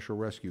International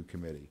Rescue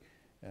Committee.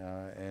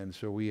 And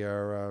so we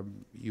are,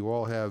 you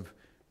all have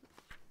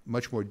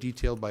much more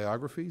detailed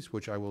biographies,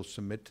 which I will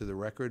submit to the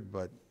record,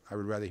 but I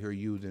would rather hear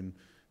you than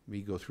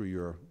me go through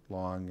your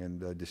long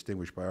and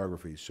distinguished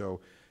biographies. So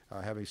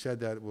having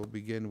said that, we'll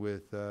begin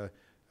with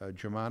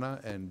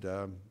Germana, and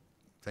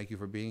thank you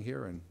for being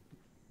here, and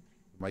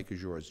the mic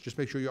is yours. Just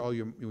make sure all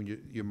your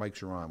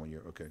mics are on when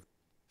you're, okay.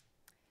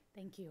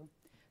 Thank you.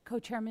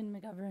 Co-Chairman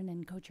McGovern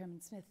and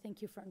Co-Chairman Smith,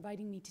 thank you for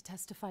inviting me to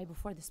testify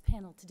before this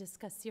panel to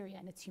discuss Syria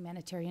and its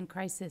humanitarian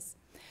crisis.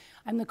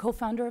 I'm the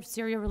co-founder of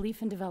Syria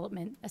Relief and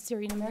Development, a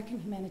Syrian-American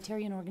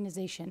humanitarian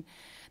organization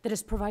that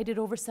has provided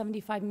over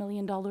 $75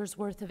 million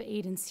worth of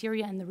aid in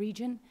Syria and the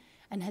region,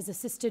 and has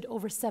assisted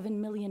over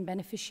 7 million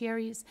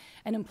beneficiaries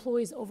and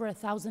employs over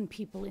 1,000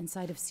 people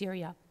inside of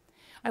Syria.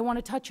 I want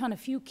to touch on a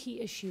few key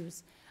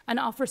issues and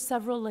offer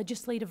several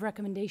legislative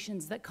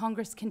recommendations that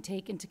Congress can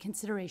take into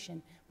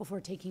consideration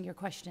before taking your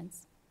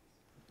questions.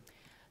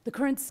 The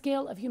current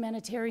scale of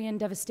humanitarian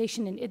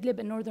devastation in Idlib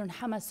and northern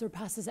Hama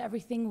surpasses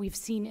everything we've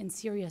seen in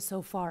Syria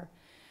so far.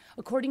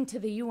 According to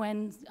the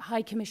UN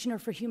High Commissioner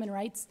for Human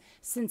Rights,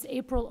 since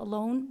April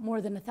alone,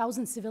 more than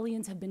 1,000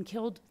 civilians have been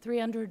killed,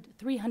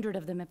 300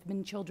 of them have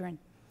been children.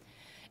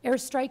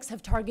 Airstrikes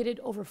have targeted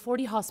over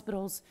 40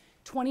 hospitals,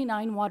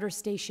 29 water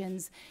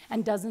stations,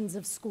 and dozens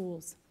of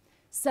schools.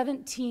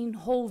 17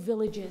 whole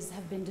villages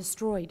have been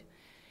destroyed.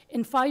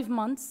 In 5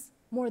 months,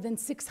 more than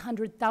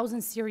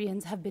 600,000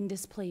 Syrians have been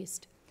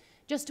displaced.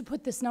 Just to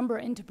put this number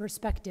into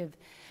perspective,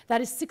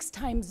 that is 6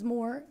 times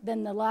more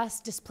than the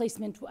last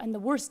displacement and the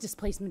worst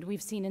displacement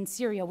we've seen in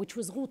Syria, which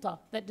was Ghouta,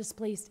 that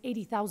displaced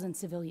 80,000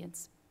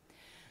 civilians.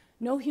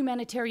 No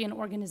humanitarian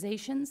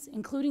organizations,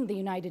 including the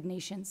United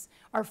Nations,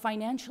 are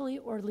financially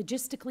or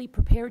logistically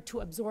prepared to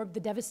absorb the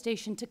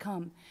devastation to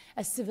come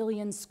as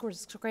civilians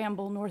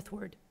scramble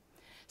northward.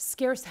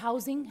 Scarce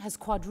housing has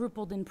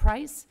quadrupled in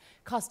price,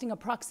 costing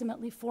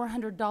approximately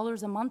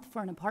 $400 a month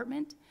for an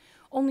apartment.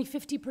 Only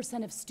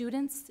 50% of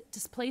students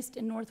displaced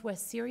in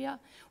northwest Syria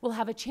will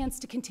have a chance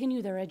to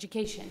continue their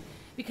education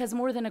because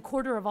more than a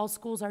quarter of all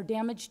schools are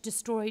damaged,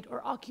 destroyed,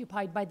 or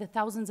occupied by the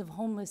thousands of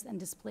homeless and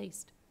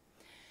displaced.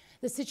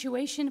 The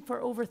situation for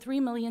over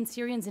 3 million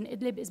Syrians in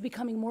Idlib is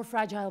becoming more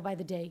fragile by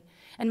the day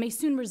and may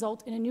soon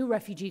result in a new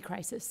refugee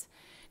crisis.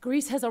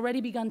 Greece has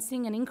already begun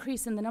seeing an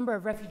increase in the number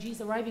of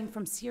refugees arriving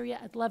from Syria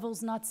at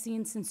levels not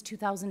seen since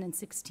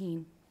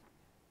 2016.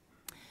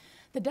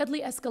 The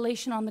deadly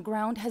escalation on the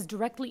ground has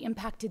directly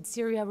impacted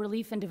Syria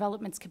Relief and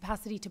Development's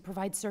capacity to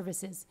provide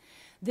services.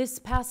 This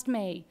past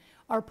May,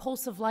 our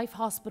Pulse of Life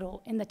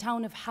hospital in the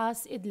town of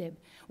Has Idlib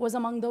was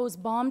among those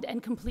bombed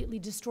and completely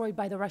destroyed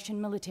by the Russian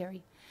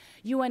military.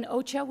 UN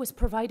OCHA was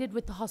provided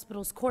with the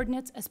hospital's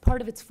coordinates as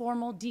part of its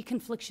formal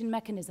deconfliction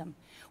mechanism,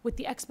 with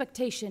the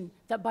expectation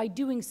that by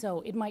doing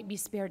so, it might be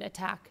spared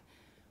attack.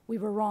 We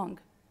were wrong.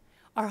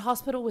 Our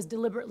hospital was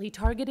deliberately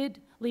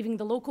targeted, leaving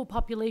the local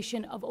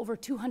population of over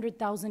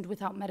 200,000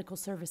 without medical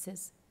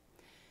services.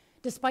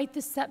 Despite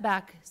this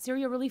setback,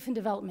 Syria Relief and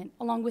Development,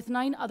 along with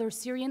 9 other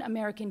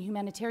Syrian-American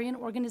humanitarian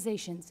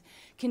organizations,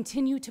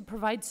 continue to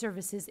provide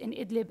services in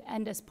Idlib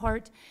and as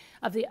part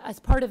of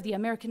the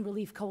American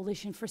Relief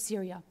Coalition for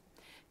Syria.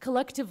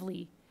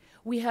 Collectively,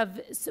 we have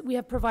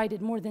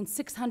provided more than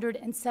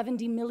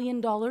 $670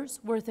 million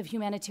worth of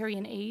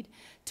humanitarian aid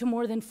to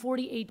more than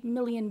 48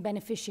 million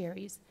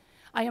beneficiaries.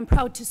 I am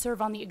proud to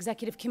serve on the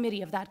executive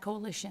committee of that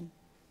coalition.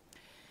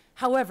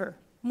 However,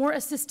 more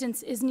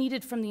assistance is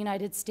needed from the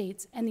United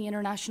States and the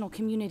international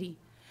community.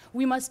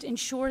 We must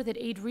ensure that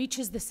aid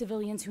reaches the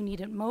civilians who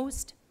need it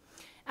most.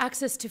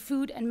 Access to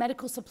food and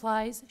medical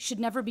supplies should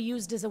never be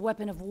used as a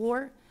weapon of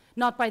war,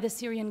 not by the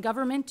Syrian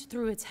government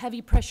through its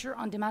heavy pressure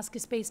on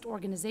Damascus-based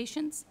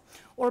organizations,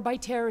 or by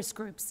terrorist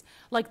groups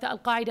like the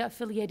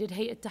Al-Qaeda-affiliated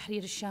Hayat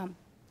Tahrir al-Sham.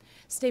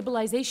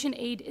 Stabilization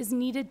aid is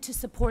needed to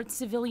support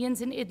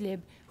civilians in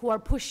Idlib who are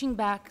pushing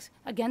back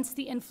against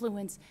the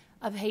influence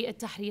of Hayat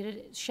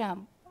Tahrir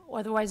al-Sham,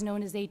 otherwise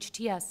known as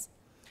HTS.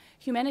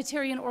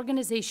 Humanitarian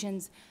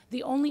organizations,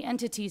 the only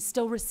entities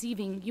still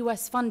receiving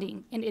US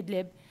funding in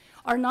Idlib,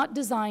 are not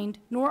designed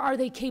nor are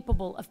they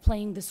capable of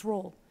playing this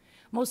role.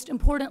 Most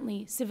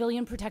importantly,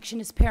 civilian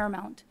protection is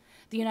paramount.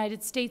 The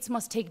United States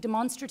must take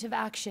demonstrative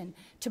action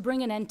to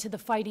bring an end to the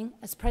fighting,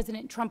 as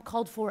President Trump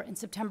called for in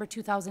September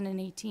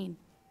 2018.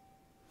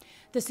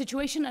 The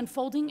situation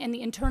unfolding in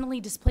the internally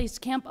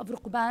displaced camp of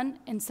Ruqban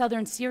in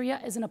southern Syria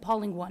is an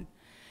appalling one.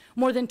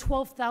 More than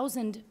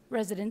 12,000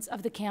 residents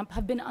of the camp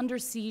have been under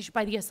siege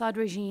by the Assad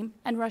regime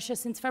and Russia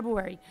since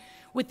February,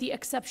 with the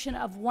exception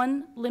of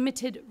one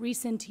limited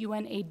recent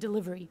UN aid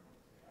delivery.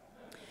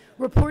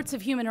 Reports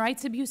of human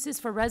rights abuses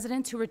for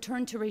residents who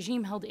return to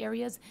regime-held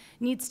areas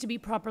needs to be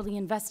properly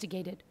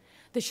investigated.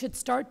 This should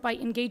start by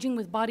engaging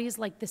with bodies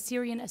like the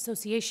Syrian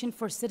Association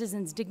for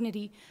Citizens'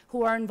 Dignity,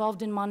 who are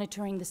involved in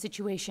monitoring the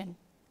situation.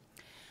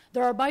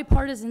 There are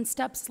bipartisan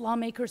steps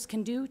lawmakers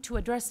can do to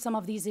address some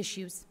of these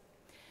issues.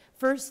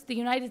 First, the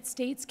United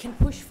States can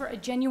push for a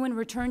genuine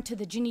return to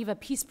the Geneva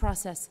peace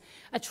process,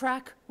 a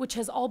track which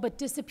has all but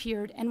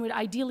disappeared and would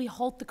ideally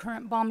halt the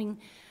current bombing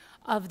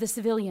of the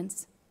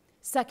civilians.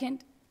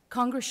 Second,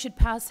 Congress should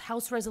pass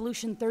House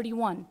Resolution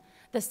 31,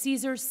 the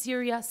Caesar's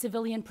Syria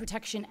Civilian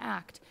Protection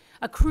Act,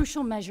 a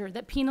crucial measure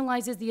that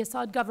penalizes the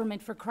Assad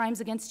government for crimes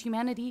against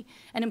humanity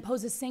and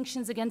imposes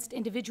sanctions against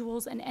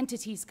individuals and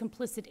entities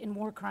complicit in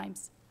war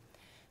crimes.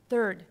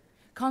 Third,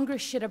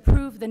 Congress should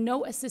approve the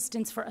No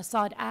Assistance for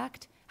Assad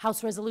Act,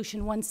 House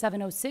Resolution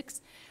 1706,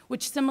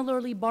 which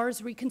similarly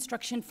bars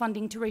reconstruction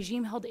funding to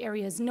regime-held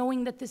areas,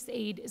 knowing that this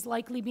aid is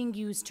likely being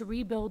used to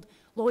rebuild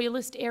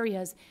loyalist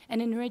areas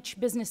and enrich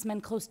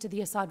businessmen close to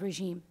the Assad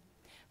regime.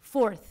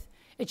 Fourth,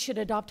 it should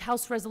adopt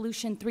House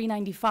Resolution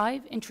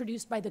 395,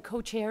 introduced by the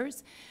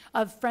co-chairs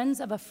of Friends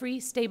of a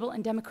Free, Stable,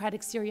 and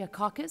Democratic Syria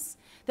caucus,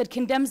 that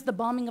condemns the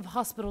bombing of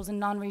hospitals in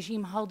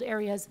non-regime-held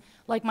areas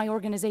like my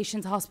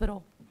organization's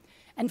hospital.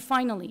 And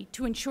finally,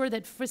 to ensure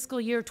that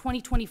fiscal year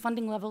 2020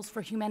 funding levels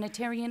for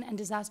humanitarian and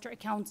disaster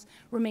accounts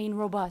remain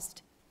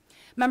robust.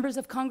 Members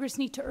of Congress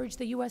need to urge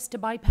the U.S. to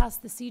bypass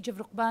the siege of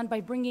Ruqban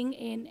by bringing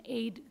in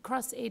aid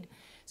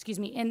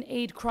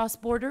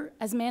cross-border,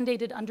 as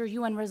mandated under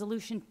UN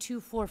Resolution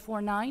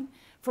 2449,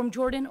 from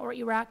Jordan or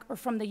Iraq, or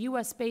from the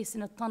U.S. base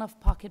in a Tanaf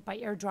pocket by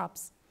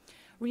airdrops.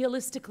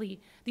 Realistically,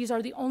 these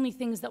are the only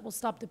things that will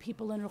stop the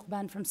people in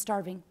Ruqban from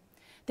starving.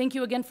 Thank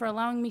you again for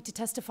allowing me to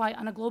testify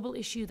on a global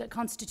issue that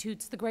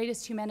constitutes the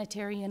greatest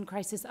humanitarian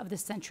crisis of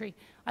this century.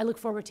 I look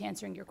forward to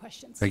answering your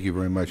questions. Thank you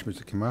very much,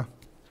 Mr. Kemal.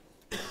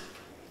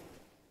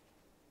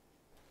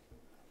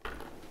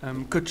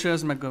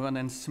 Co-chairs McGovern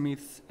and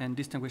Smith and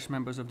distinguished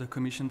members of the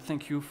Commission,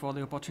 thank you for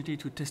the opportunity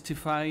to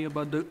testify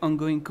about the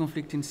ongoing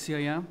conflict in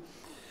Syria.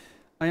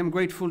 I am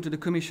grateful to the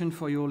Commission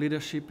for your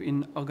leadership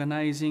in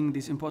organizing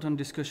this important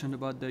discussion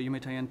about the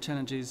humanitarian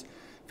challenges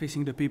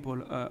facing the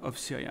people of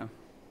Syria.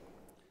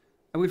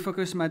 I will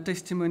focus my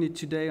testimony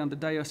today on the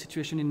dire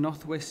situation in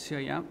northwest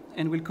Syria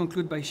and will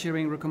conclude by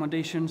sharing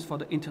recommendations for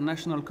the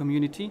international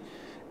community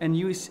and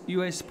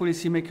US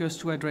policymakers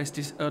to address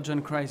this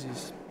urgent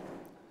crisis.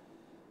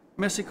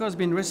 Mercy Corps has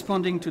been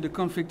responding to the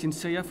conflict in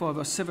Syria for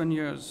over 7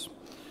 years.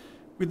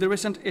 With the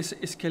recent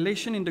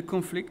escalation in the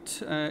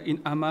conflict in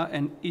Hama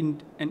and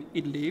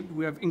Idlib,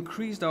 we have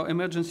increased our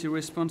emergency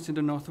response in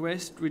the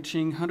northwest,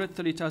 reaching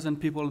 130,000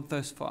 people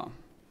thus far.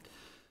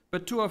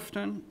 But too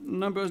often,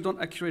 numbers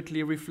don't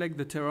accurately reflect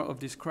the terror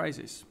of this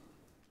crisis.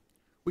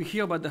 We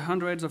hear about the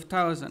hundreds of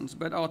thousands,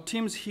 but our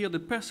teams hear the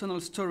personal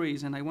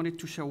stories, and I wanted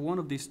to share one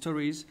of these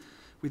stories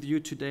with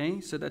you today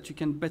so that you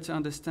can better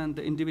understand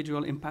the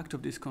individual impact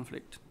of this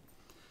conflict.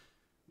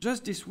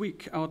 Just this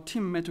week, our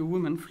team met a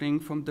woman fleeing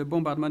from the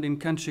bombardment in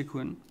Khan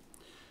Sheikhoun.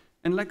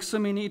 And like so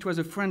many, it was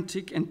a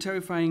frantic and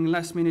terrifying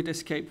last-minute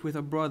escape with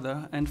her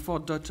brother and 4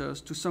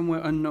 daughters to somewhere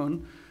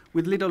unknown,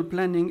 with little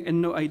planning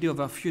and no idea of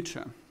her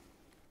future.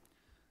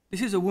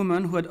 This is a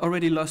woman who had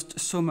already lost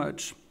so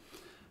much.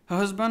 Her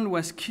husband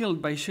was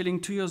killed by shelling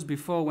 2 years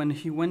before when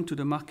he went to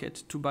the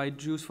market to buy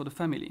juice for the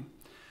family.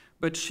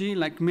 But she,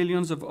 like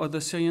millions of other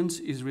Syrians,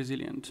 is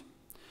resilient.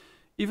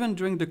 Even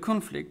during the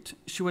conflict,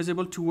 she was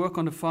able to work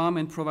on a farm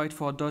and provide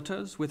for her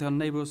daughters with her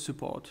neighbors'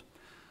 support.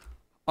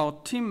 Our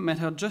team met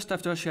her just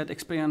after she had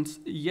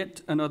experienced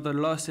yet another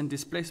loss and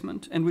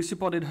displacement, and we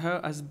supported her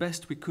as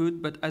best we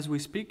could, but as we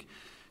speak,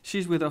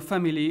 she's with her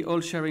family, all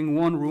sharing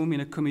one room in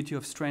a community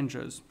of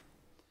strangers.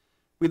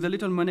 With the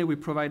little money we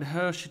provide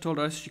her, she told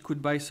us she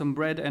could buy some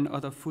bread and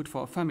other food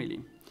for her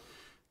family.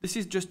 This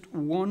is just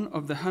one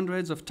of the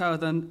hundreds of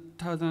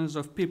thousands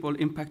of people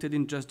impacted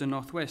in just the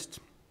Northwest.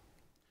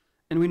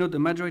 And we know the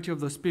majority of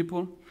those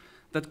people,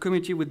 that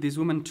community with these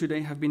women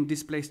today, have been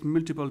displaced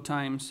multiple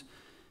times,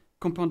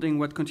 compounding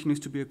what continues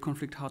to be a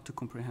conflict hard to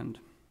comprehend.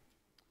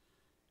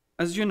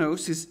 As you know,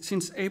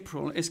 since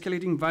April,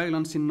 escalating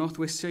violence in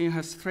northwest Syria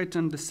has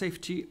threatened the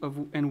safety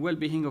and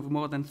well-being of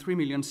more than 3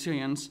 million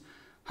Syrians,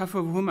 half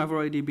of whom have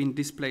already been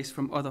displaced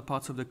from other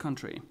parts of the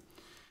country.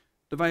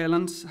 The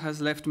violence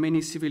has left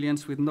many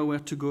civilians with nowhere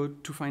to go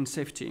to find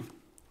safety.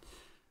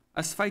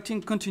 As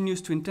fighting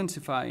continues to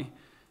intensify,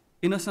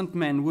 innocent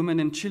men, women,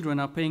 and children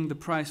are paying the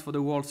price for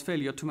the world's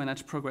failure to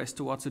manage progress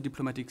towards a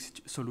diplomatic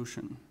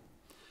solution.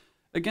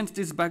 Against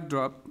this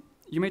backdrop,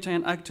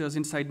 humanitarian actors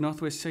inside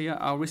northwest Syria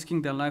are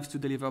risking their lives to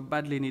deliver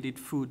badly needed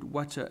food,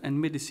 water, and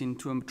medicine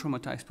to a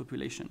traumatized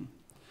population.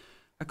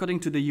 According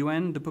to the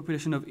UN, the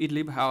population of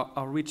Idlib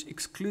are reached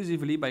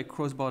exclusively by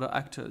cross-border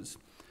actors.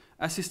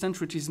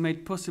 Assistance which is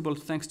made possible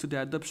thanks to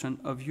the adoption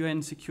of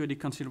UN Security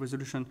Council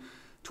Resolution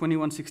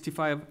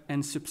 2165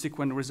 and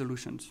subsequent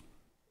resolutions.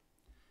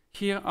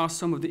 Here are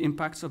some of the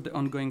impacts of the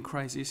ongoing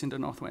crisis in the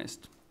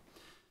Northwest.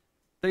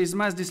 There is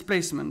mass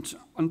displacement.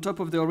 On top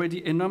of the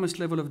already enormous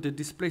level of the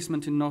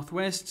displacement in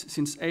Northwest,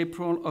 since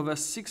April, over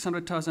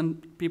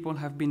 600,000 people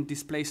have been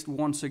displaced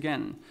once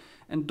again,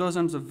 and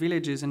dozens of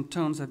villages and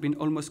towns have been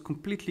almost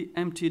completely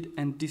emptied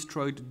and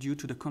destroyed due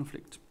to the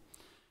conflict.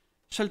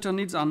 Shelter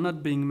needs are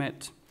not being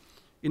met.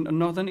 In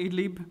northern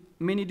Idlib,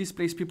 many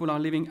displaced people are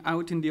living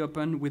out in the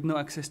open with no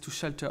access to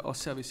shelter or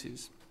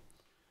services.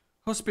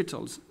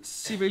 Hospitals,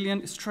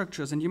 civilian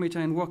structures, and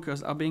humanitarian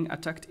workers are being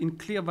attacked in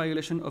clear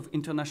violation of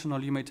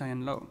international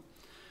humanitarian law.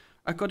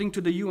 According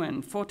to the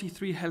UN,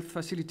 43 health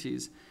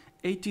facilities,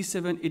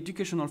 87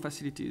 educational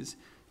facilities,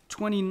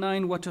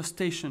 29 water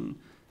stations,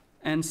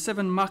 and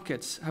 7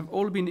 markets have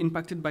all been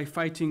impacted by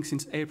fighting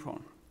since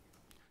April.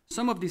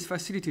 Some of these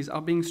facilities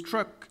are being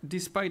struck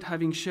despite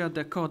having shared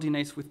their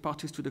coordinates with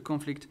parties to the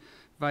conflict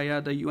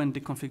via the UN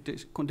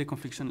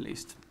deconfliction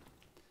list.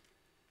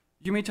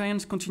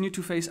 Humanitarians continue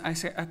to face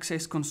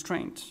access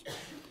constraints.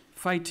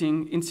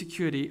 Fighting,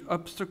 insecurity,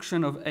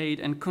 obstruction of aid,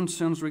 and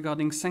concerns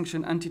regarding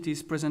sanctioned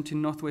entities present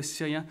in northwest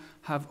Syria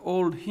have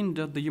all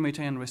hindered the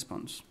humanitarian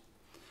response.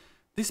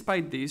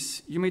 Despite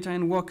this,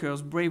 humanitarian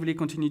workers bravely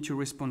continue to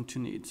respond to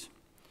needs.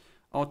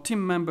 Our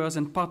team members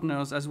and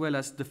partners, as well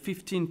as the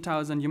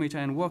 15,000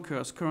 humanitarian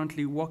workers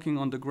currently working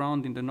on the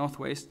ground in the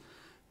Northwest,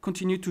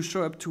 continue to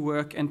show up to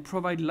work and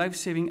provide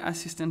life-saving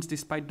assistance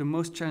despite the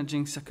most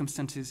challenging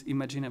circumstances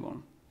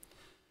imaginable.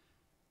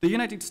 The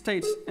United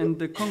States and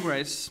the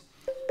Congress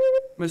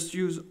must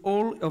use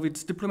all of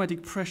its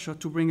diplomatic pressure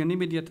to bring an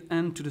immediate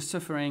end to the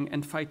suffering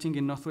and fighting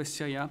in northwest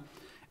Syria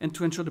and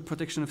to ensure the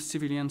protection of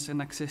civilians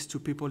and access to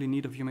people in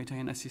need of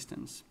humanitarian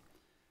assistance.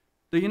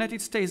 The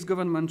United States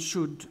government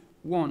should,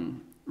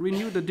 1,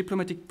 renew the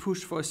diplomatic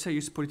push for a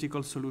serious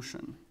political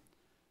solution.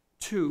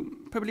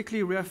 2,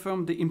 publicly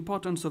reaffirm the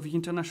importance of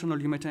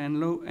international humanitarian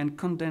law and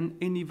condemn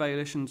any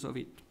violations of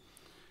it.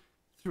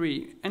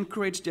 3,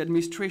 encourage the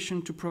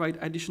administration to provide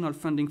additional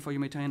funding for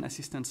humanitarian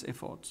assistance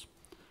efforts.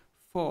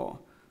 4,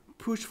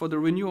 push for the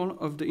renewal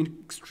of the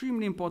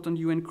extremely important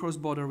UN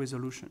cross-border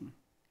resolution.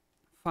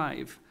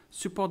 5,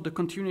 support the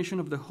continuation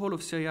of the whole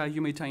of Syria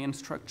humanitarian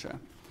structure.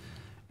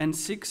 And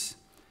 6,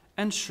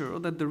 ensure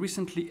that the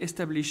recently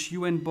established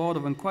UN Board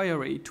of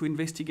Inquiry to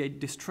investigate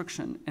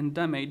destruction and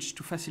damage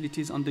to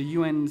facilities on the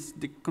UN's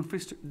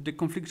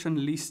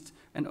deconfliction list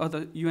and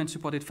other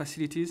UN-supported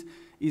facilities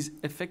is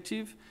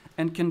effective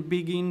and can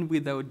begin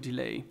without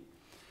delay.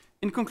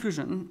 In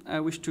conclusion, I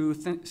wish to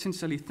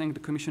sincerely thank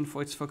the Commission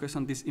for its focus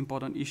on this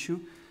important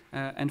issue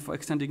and for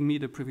extending me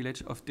the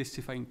privilege of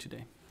testifying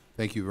today.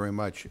 Thank you very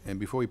much. And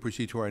before we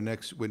proceed to our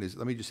next witness,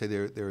 let me just say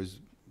there is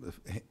a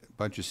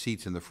bunch of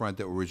seats in the front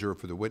that were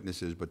reserved for the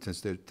witnesses, but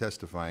since they're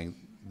testifying,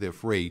 they're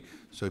free,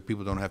 so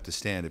people don't have to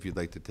stand if you'd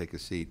like to take a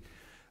seat.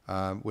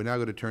 We're now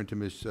going to turn to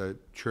Ms.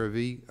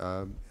 Chervy,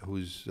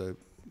 who's,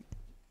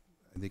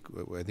 I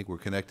think we're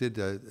connected.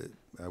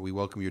 We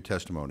welcome your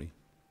testimony.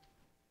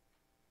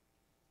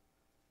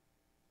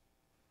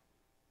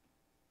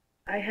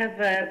 I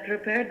have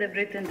prepared a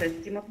written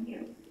testimony,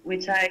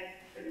 which I,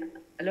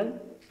 hello?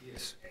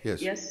 Yes.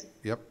 Yes. Yes?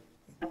 Yep.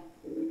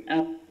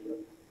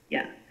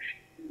 Yeah.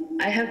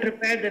 I have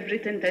prepared a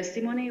written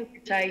testimony,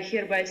 which I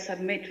hereby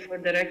submit for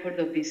the record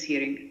of this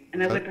hearing,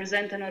 and I will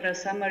present an oral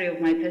summary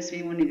of my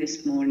testimony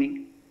this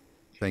morning.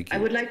 Thank you.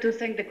 I would like to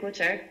thank the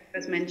co-chair,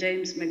 Congressman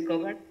James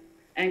McGovern,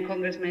 and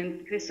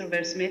Congressman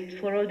Christopher Smith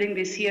for holding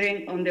this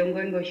hearing on the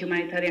ongoing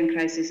humanitarian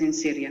crisis in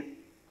Syria.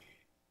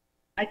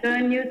 I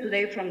join you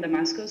today from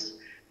Damascus,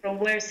 from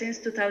where since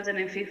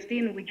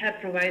 2015 we have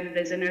provided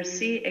as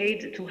NRC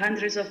aid to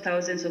hundreds of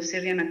thousands of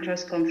Syrians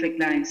across conflict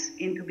lines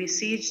into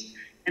besieged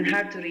and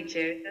hard to reach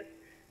areas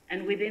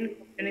and within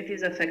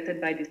communities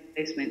affected by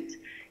displacement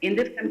in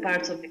different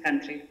parts of the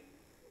country.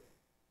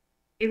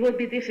 It would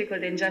be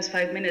difficult in just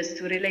 5 minutes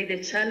to relay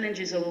the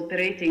challenges of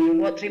operating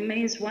in what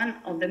remains one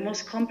of the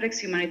most complex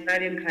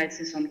humanitarian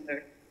crises on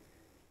earth,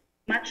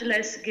 much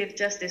less give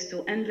justice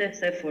to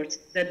endless efforts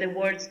that the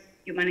words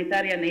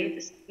humanitarian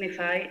aid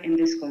signify in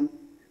this context.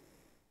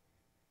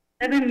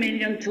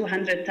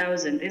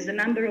 7,200,000 is the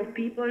number of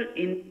people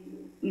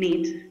in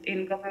need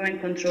in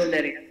government-controlled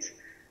areas,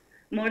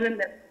 more than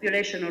the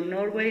population of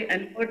Norway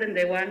and more than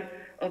the one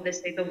of the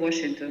state of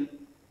Washington.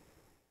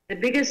 The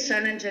biggest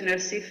challenge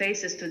NRC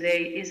faces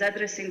today is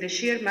addressing the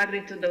sheer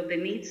magnitude of the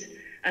needs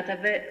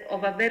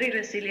of a very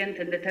resilient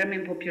and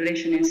determined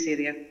population in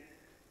Syria,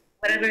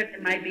 wherever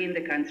it might be in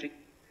the country.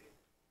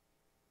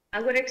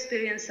 Our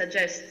experience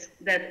suggests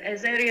that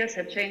as areas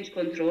have changed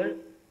control,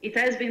 it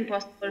has been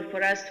possible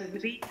for us to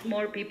reach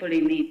more people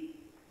in need.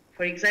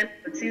 For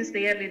example, since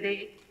the early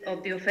days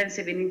of the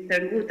offensive in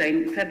Eastern Ghouta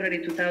in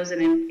February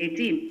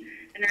 2018,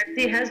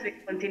 NRC has been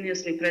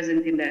continuously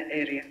present in that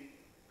area.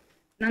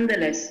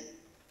 Nonetheless,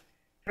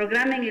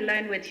 programming in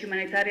line with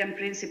humanitarian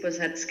principles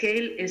at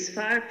scale is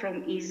far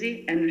from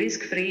easy and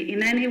risk-free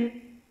in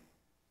any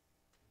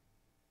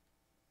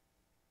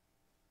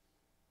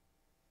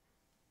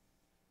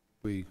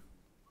way.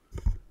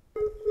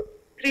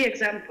 Three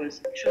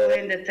examples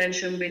showing the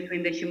tension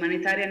between the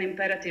humanitarian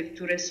imperative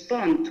to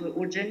respond to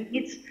urgent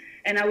needs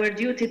and our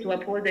duty to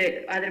uphold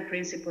the other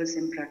principles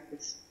in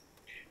practice.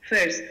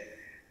 First,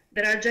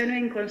 there are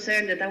genuine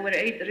concerns that our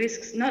aid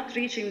risks not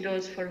reaching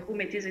those for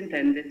whom it is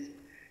intended.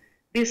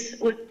 This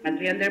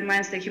ultimately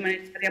undermines the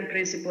humanitarian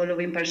principle of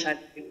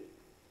impartiality.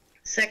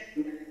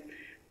 Second,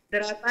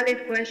 there are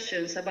valid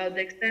questions about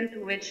the extent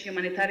to which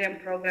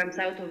humanitarian programs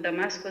out of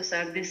Damascus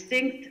are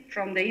distinct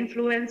from the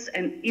influence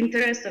and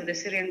interest of the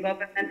Syrian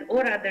government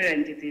or other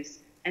entities,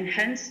 and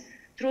hence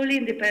truly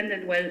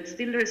independent while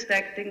still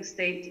respecting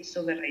state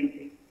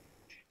sovereignty.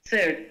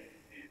 Third,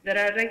 there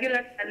are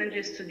regular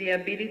challenges to the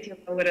ability of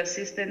our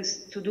assistance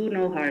to do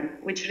no harm,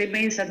 which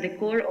remains at the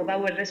core of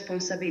our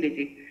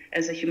responsibility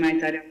as a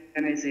humanitarian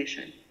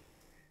organization.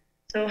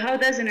 So how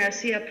does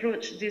NRC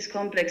approach this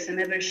complex and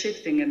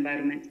ever-shifting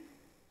environment?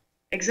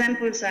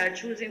 Examples are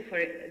choosing, for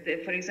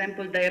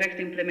example, direct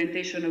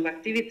implementation of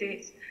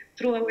activities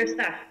through our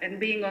staff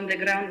and being on the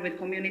ground with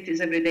communities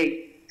every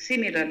day.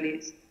 Similarly,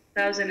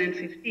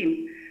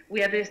 2015, we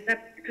have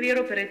established clear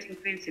operating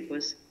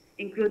principles,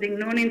 including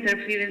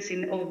non-interference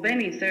of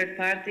any third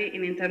party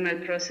in internal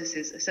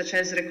processes, such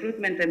as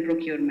recruitment and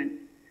procurement.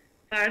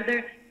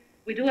 Further,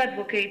 we do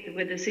advocate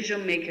with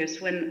decision makers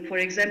when, for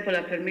example,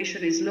 a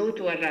permission is slow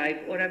to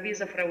arrive or a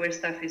visa for our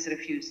staff is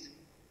refused.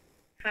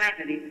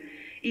 Finally,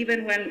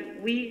 even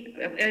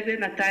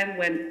a time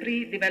when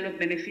pre-developed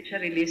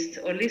beneficiary lists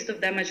or list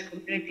of damaged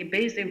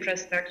community-based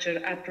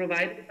infrastructure are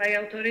provided by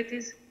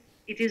authorities,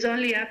 it is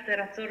only after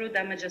a thorough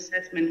damage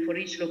assessment for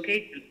each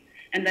location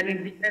and an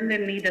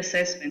independent need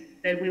assessment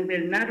that we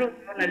will narrow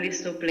down a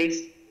list of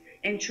places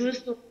and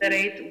choose to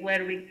operate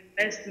where we can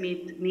best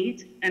meet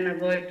needs and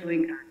avoid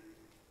doing harm.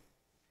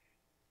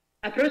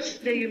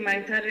 Approaching the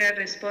humanitarian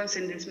response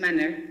in this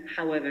manner,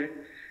 however,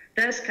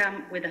 does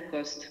come with a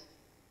cost.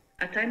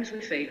 At times we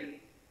fail,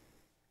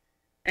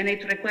 and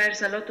it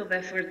requires a lot of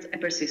effort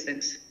and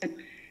persistence.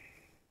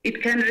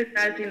 It can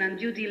result in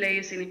undue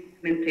delays in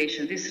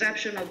implementation,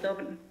 disruption of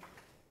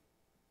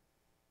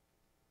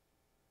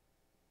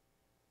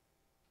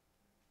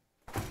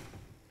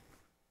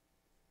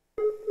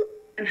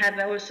and have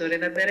also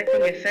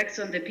reverberating effects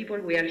on the people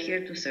we are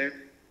here to serve.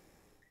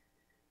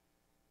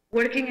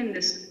 Working in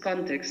this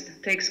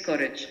context takes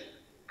courage.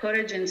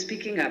 Courage in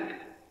speaking up.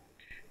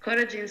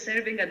 Courage in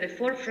serving at the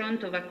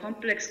forefront of a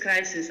complex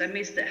crisis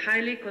amidst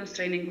highly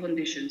constraining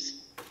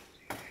conditions.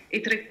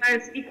 It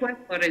requires equal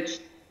courage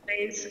to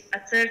face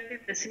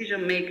assertive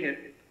decision maker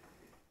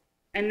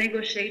and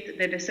negotiate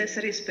the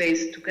necessary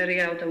space to carry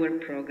out our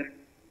program.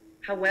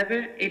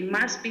 However, it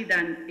must be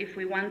done if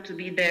we want to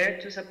be there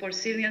to support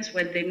Syrians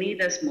when they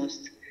need us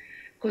most,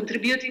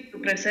 contributing to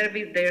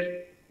preserving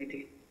their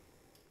dignity.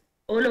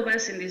 All of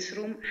us in this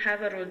room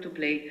have a role to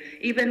play,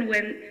 even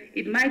when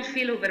it might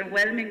feel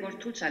overwhelming or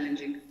too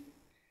challenging.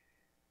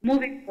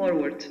 Moving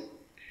forward,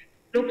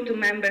 look to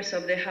members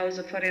of the House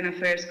of Foreign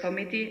Affairs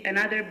Committee and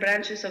other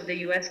branches of the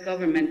US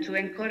government to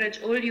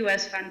encourage all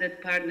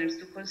US-funded partners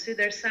to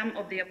consider some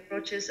of the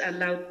approaches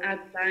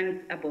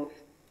outlined above.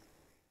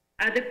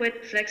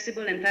 Adequate,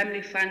 flexible, and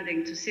timely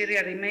funding to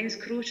Syria remains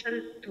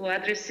crucial to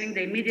addressing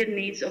the immediate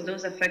needs of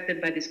those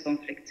affected by this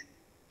conflict.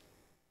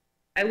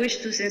 I wish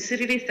to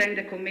sincerely thank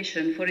the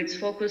Commission for its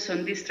focus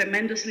on this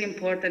tremendously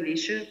important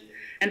issue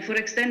and for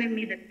extending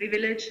me the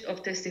privilege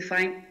of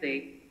testifying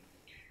today.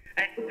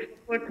 I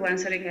look forward to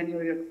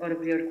answering all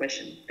of your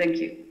questions. Thank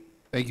you.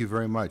 Thank you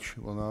very much.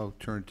 We'll now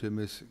turn to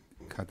Ms.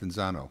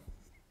 Catanzano.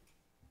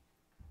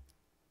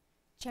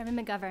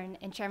 Chairman McGovern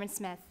and Chairman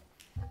Smith,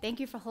 thank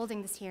you for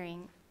holding this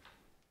hearing.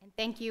 And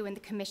thank you and the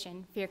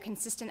Commission for your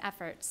consistent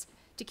efforts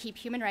to keep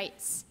human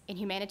rights and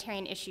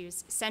humanitarian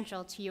issues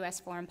central to U.S.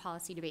 foreign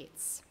policy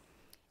debates.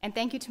 And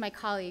thank you to my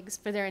colleagues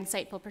for their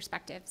insightful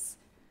perspectives.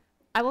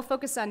 I will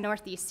focus on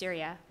Northeast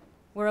Syria,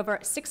 where over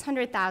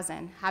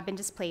 600,000 have been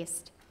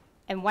displaced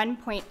and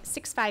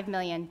 1.65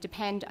 million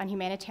depend on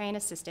humanitarian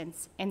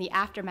assistance in the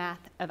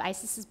aftermath of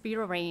ISIS's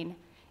brutal reign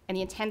and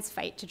the intense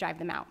fight to drive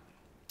them out.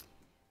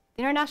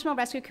 The International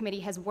Rescue Committee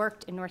has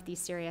worked in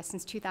Northeast Syria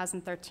since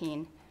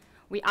 2013.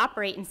 We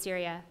operate in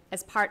Syria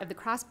as part of the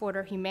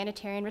cross-border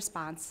humanitarian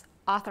response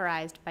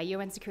authorized by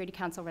UN Security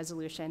Council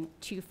Resolution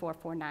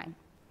 2449.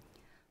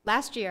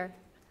 Last year,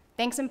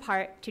 thanks in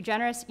part to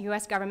generous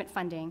US government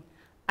funding,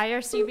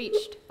 IRC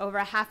reached over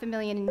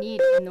 500,000 in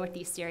need in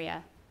Northeast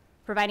Syria,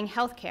 providing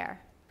health care,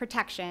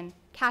 protection,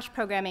 cash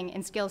programming,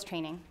 and skills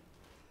training.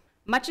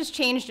 Much has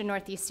changed in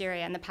Northeast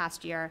Syria in the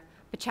past year,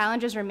 but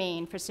challenges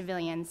remain for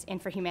civilians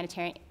and for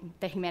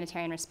the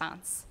humanitarian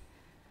response.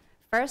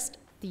 First,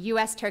 the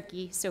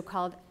US-Turkey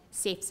so-called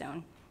safe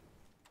zone.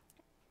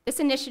 This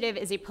initiative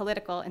is a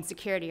political and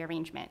security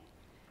arrangement.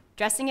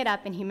 Dressing it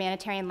up in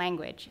humanitarian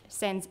language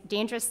sends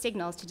dangerous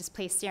signals to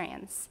displaced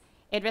Syrians.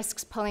 It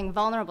risks pulling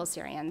vulnerable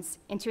Syrians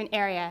into an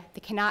area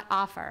that cannot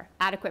offer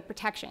adequate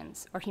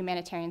protections or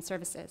humanitarian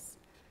services.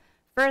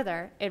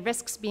 Further, it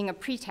risks being a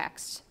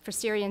pretext for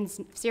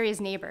Syria's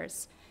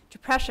neighbors to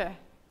pressure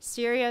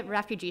Syria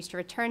refugees to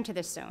return to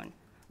this zone,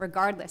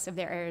 regardless of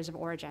their areas of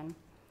origin.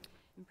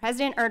 And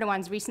President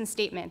Erdogan's recent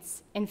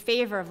statements in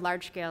favor of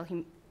large-scale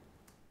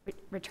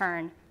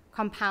return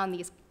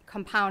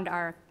compound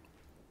our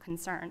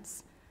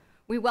concerns.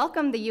 We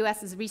welcome the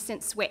U.S.'s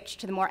recent switch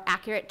to the more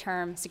accurate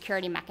term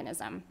security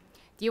mechanism.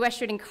 The U.S.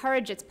 should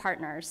encourage its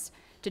partners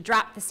to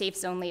drop the safe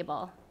zone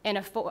label and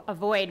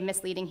avoid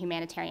misleading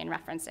humanitarian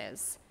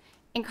references.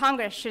 And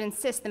Congress should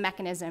insist the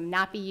mechanism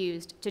not be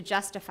used to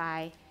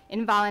justify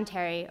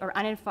involuntary or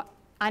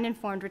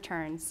uninformed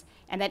returns,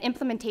 and that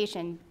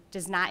implementation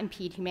does not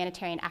impede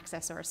humanitarian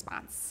access or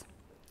response.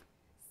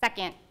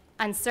 Second,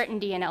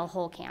 uncertainty in El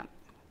Hol camp.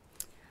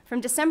 From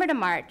December to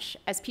March,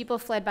 as people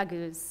fled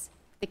Baghouz,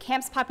 the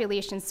camp's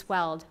population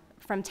swelled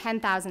from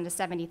 10,000 to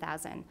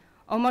 70,000,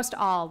 almost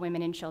all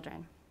women and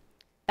children.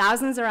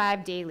 Thousands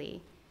arrived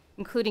daily,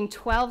 including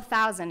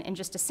 12,000 in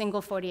just a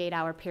single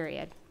 48-hour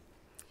period.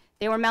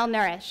 They were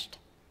malnourished,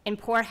 in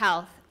poor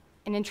health,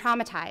 and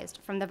traumatized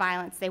from the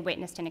violence they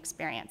witnessed and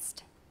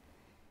experienced.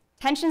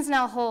 Tensions in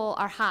El Hol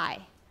are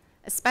high,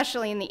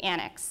 especially in the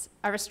Annex,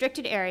 a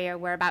restricted area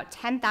where about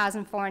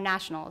 10,000 foreign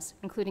nationals,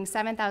 including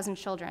 7,000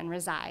 children,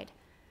 reside.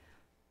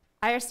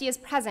 IRC is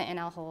present in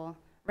El Hol.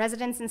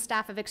 Residents and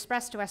staff have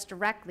expressed to us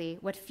directly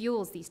what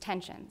fuels these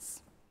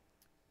tensions.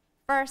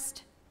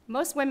 First,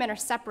 most women are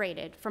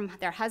separated from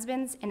their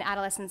husbands and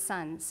adolescent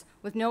sons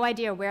with no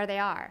idea where they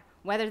are,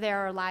 whether they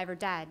are alive or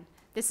dead.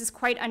 This is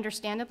quite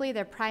understandably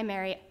their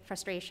primary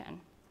frustration.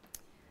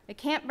 The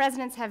camp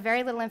residents have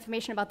very little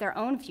information about their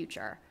own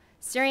future.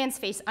 Syrians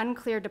face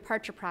unclear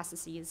departure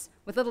processes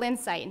with little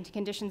insight into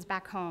conditions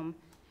back home,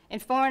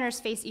 and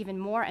foreigners face even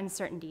more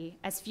uncertainty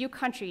as few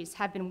countries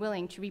have been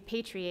willing to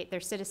repatriate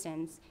their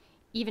citizens,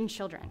 even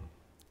children.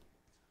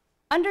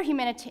 Under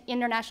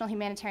international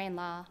humanitarian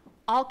law,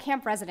 all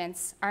camp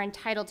residents are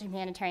entitled to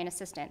humanitarian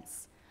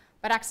assistance,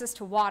 but access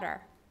to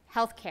water,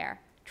 health care,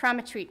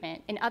 trauma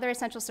treatment, and other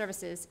essential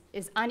services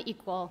is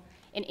unequal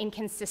and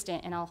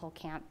inconsistent in El Hol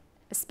camp,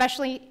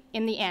 especially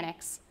in the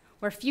Annex,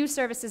 where few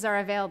services are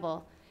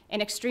available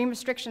and extreme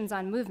restrictions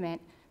on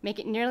movement make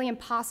it nearly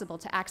impossible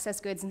to access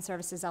goods and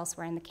services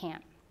elsewhere in the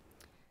camp.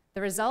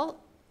 The result?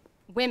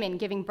 Women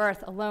giving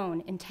birth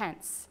alone in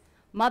tents,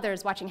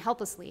 mothers watching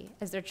helplessly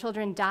as their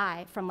children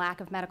die from lack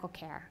of medical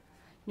care.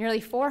 Nearly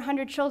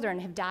 400 children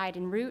have died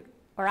en route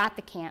or at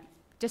the camp,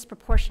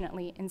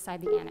 disproportionately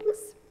inside the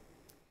Annex.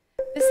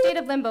 This state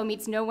of limbo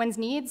meets no one's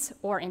needs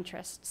or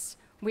interests.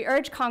 We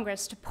urge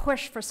Congress to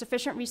push for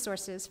sufficient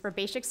resources for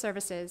basic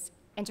services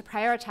and to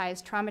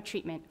prioritize trauma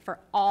treatment for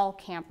all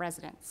camp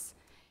residents.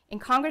 And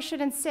Congress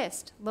should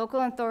insist local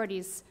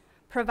authorities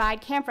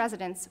provide camp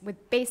residents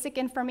with basic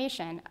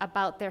information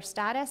about their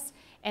status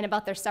and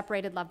about their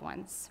separated loved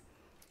ones.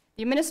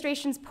 The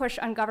administration's push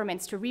on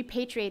governments to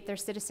repatriate their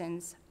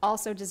citizens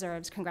also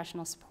deserves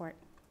congressional support.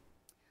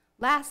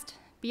 Last,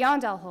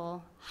 beyond El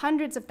Hol,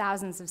 hundreds of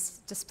thousands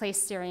of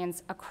displaced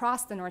Syrians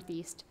across the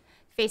Northeast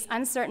face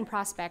uncertain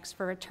prospects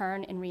for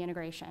return and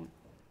reintegration.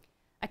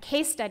 A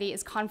case study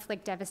is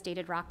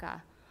conflict-devastated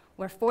Raqqa,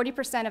 where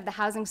 40% of the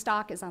housing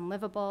stock is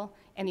unlivable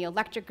and the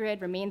electric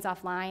grid remains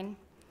offline.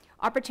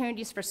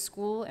 Opportunities for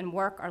school and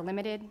work are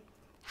limited.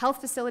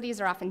 Health facilities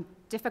are often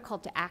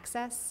difficult to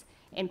access,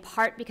 in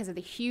part because of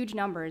the huge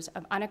numbers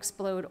of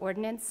unexploded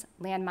ordnance,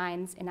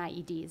 landmines, and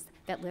IEDs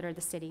that litter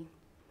the city.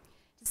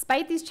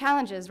 Despite these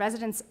challenges,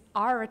 residents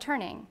are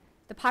returning.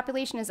 The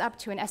population is up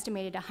to an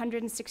estimated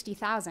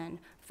 160,000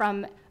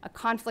 from a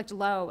conflict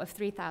low of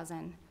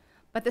 3,000.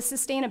 But the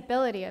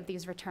sustainability of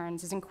these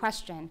returns is in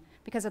question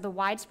because of the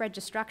widespread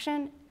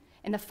destruction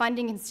and the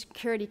funding and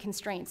security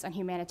constraints on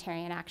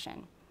humanitarian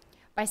action.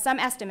 By some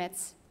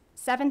estimates,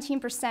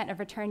 17% of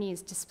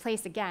returnees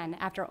displace again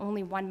after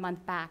only 1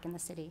 month back in the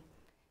city.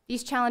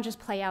 These challenges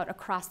play out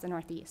across the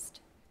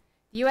Northeast.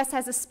 The U.S.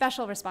 has a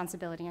special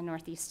responsibility in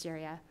Northeast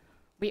Syria.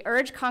 We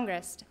urge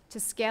Congress to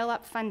scale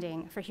up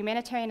funding for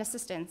humanitarian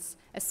assistance,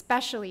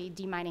 especially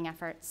demining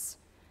efforts.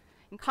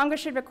 And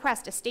Congress should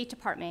request a State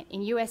Department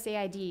and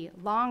USAID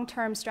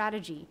long-term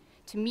strategy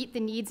to meet the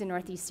needs in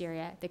Northeast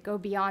Syria that go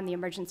beyond the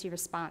emergency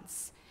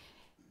response,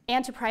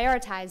 and to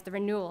prioritize the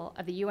renewal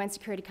of the UN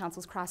Security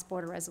Council's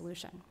cross-border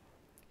resolution.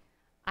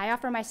 I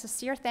offer my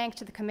sincere thanks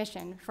to the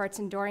Commission for its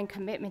enduring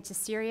commitment to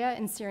Syria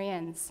and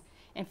Syrians,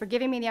 and for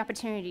giving me the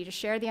opportunity to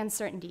share the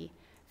uncertainty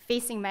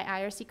facing my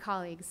IRC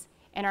colleagues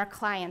and our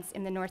clients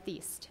in the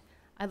Northeast.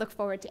 I look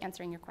forward to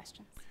answering your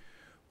questions.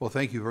 Well,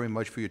 thank you very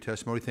much for your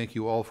testimony. Thank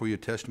you all for your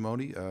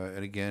testimony.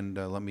 And again,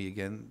 let me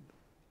again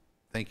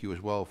thank you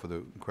as well for the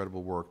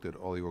incredible work that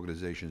all the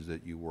organizations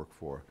that you work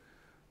for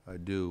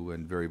do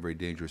in very, very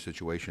dangerous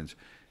situations.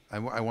 I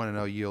want to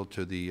now yield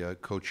to the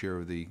co-chair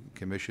of the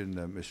commission,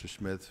 Mr.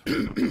 Smith.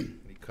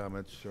 Any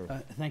comments? Or?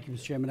 Thank you,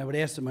 Mr. Chairman. I would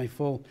ask that my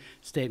full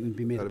statement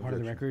be made a part of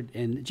the record,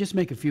 and just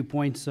make a few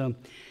points, and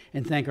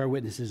thank our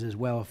witnesses as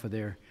well for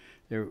their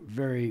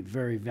very,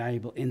 very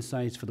valuable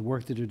insights, for the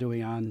work that they're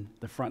doing on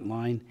the front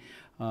line,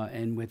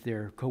 and with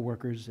their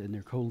co-workers and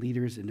their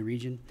co-leaders in the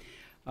region.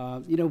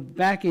 You know,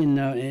 back in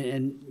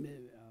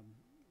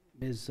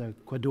Ms.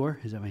 Quador,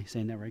 am I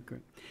saying that right?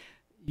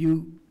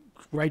 You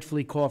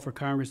rightfully call for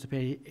Congress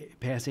to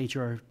pass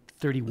H.R.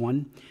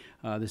 31,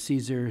 the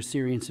Caesar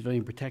Syrian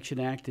Civilian Protection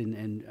Act,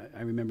 and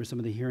I remember some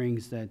of the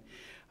hearings that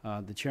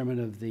the chairman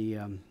of the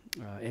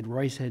Ed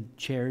Royce had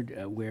chaired,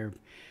 where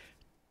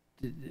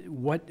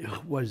what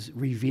was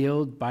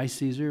revealed by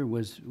Caesar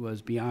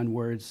was beyond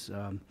words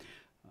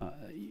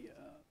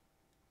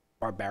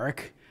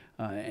barbaric,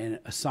 and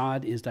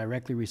Assad is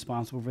directly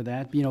responsible for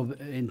that. You know,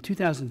 in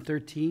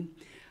 2013,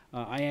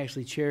 I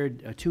actually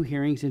chaired 2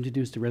 hearings,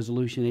 introduced a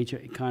resolution,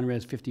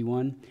 Conres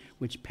 51,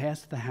 which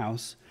passed the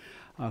House,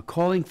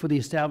 calling for the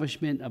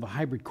establishment of a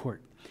hybrid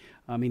court.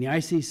 I mean, the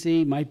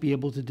ICC might be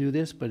able to do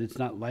this, but it's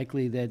not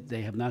likely that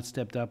they have not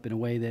stepped up in a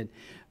way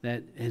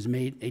that has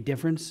made a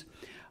difference.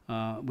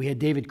 We had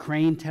David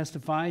Crane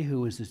testify,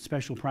 who was the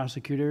special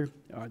prosecutor,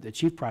 the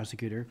chief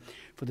prosecutor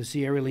for the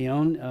Sierra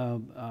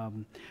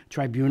Leone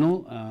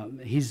tribunal.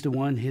 He's the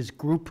one, his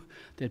group,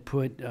 that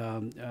put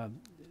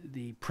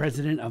the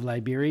president of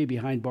Liberia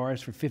behind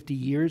bars for 50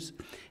 years,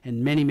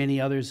 and many, many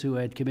others who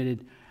had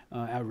committed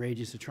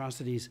outrageous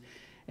atrocities.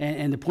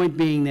 And the point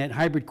being that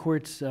hybrid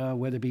courts,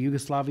 whether it be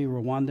Yugoslavia,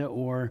 Rwanda,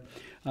 or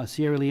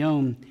Sierra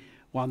Leone,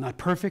 while not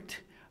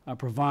perfect,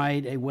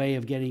 provide a way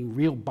of getting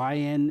real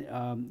buy-in,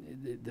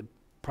 the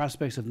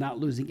prospects of not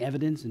losing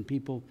evidence, and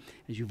people,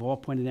 as you've all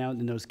pointed out,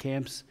 in those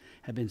camps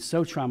have been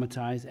so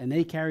traumatized, and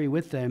they carry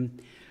with them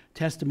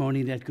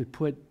testimony that could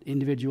put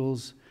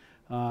individuals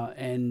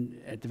and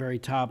at the very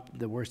top,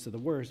 the worst of the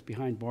worst,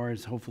 behind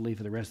bars, hopefully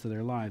for the rest of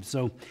their lives.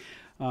 So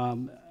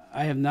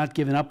I have not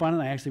given up on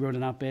it. I actually wrote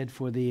an op-ed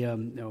for the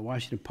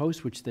Washington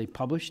Post, which they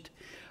published.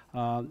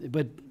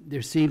 But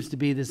there seems to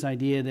be this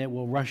idea that,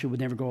 well, Russia would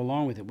never go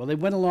along with it. Well, they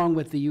went along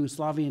with the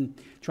Yugoslavian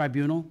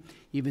tribunal,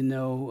 even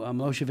though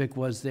Milosevic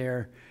was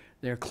their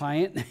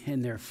client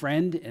and their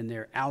friend and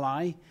their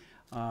ally.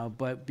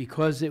 But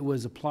because it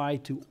was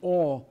applied to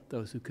all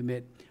those who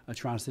commit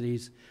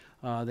atrocities,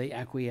 they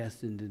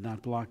acquiesced and did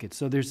not block it.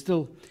 So there's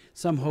still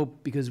some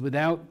hope, because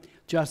without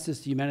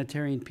justice, the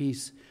humanitarian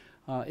peace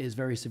is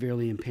very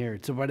severely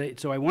impaired.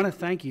 So I want to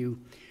thank you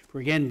for,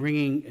 again,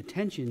 bringing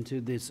attention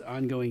to this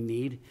ongoing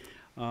need.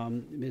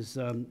 Ms.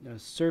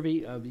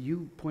 Servi,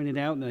 you pointed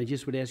out, and I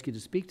just would ask you to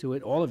speak to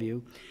it, all of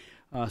you,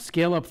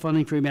 scale up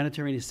funding for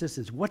humanitarian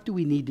assistance. What do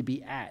we need to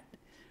be at?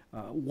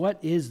 What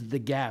is the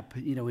gap,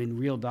 you know, in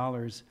real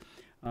dollars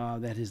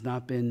that has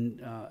not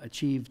been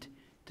achieved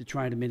to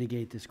try to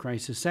mitigate this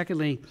crisis?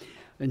 Secondly,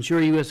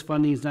 ensure U.S.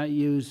 funding is not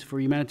used for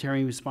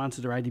humanitarian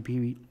responses or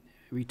IDP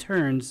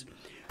returns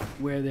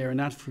where they are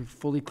not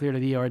fully cleared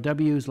of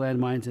ERWs,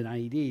 landmines, and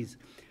IEDs.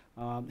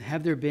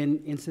 Have there been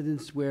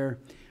incidents where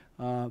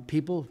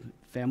people,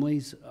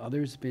 families,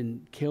 others,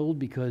 been killed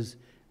because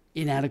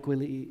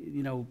inadequately,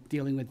 you know,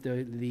 dealing with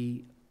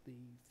the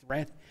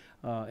threat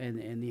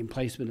and the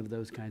emplacement of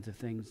those kinds of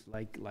things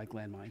like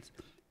landmines?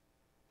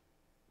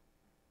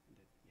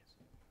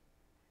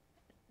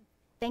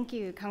 Thank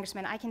you,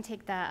 Congressman. I can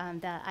take the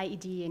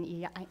IED and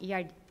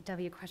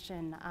ERW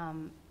question.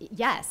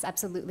 Yes,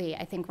 absolutely.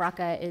 I think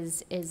Raqqa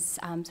is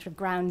sort of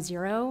ground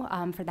zero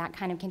for that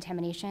kind of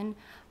contamination,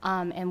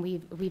 and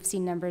we've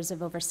seen numbers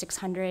of over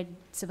 600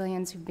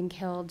 civilians who've been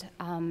killed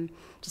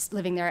just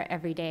living their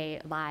everyday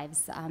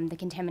lives. The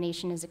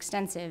contamination is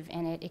extensive,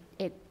 and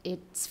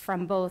it's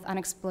from both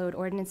unexploded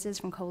ordinances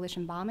from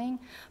coalition bombing,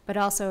 but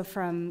also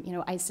from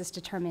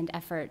ISIS-determined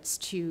efforts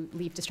to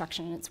leave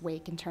destruction in its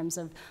wake in terms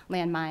of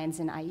landmines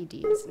and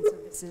IEDs. And so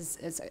this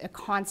is a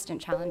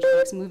constant challenge.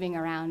 It's moving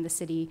around the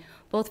city,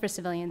 both for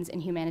civilians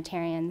and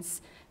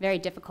humanitarians, very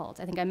difficult.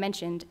 I think I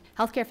mentioned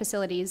healthcare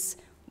facilities.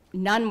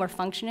 None were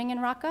functioning in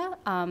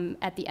Raqqa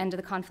at the end of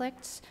the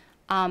conflict.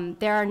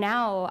 There are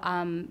now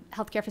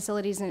healthcare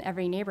facilities in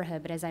every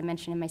neighborhood, but as I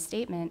mentioned in my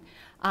statement,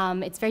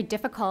 it's very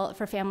difficult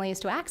for families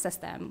to access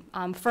them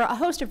for a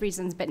host of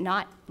reasons, but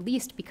not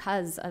least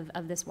because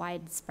of this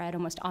widespread,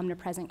 almost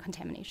omnipresent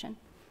contamination.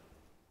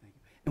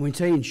 And when you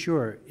say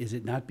ensure, is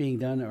it not being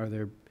done? Are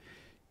there,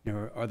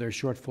 are there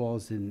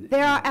shortfalls in?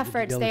 There are the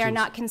efforts. They are diligence?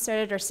 not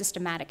concerted or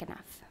systematic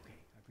enough. Okay,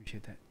 I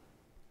appreciate that.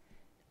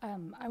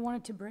 I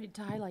wanted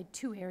to highlight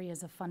two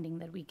areas of funding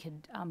that we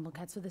could look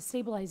at. So the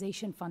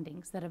stabilization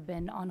fundings that have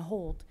been on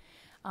hold.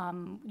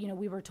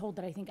 We were told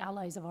that I think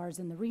allies of ours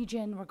in the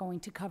region were going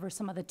to cover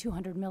some of the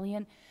 200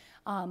 million.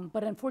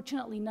 But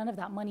unfortunately, none of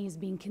that money is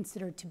being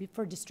considered to be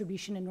for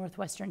distribution in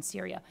northwestern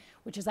Syria,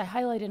 which, as I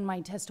highlighted in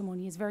my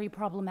testimony, is very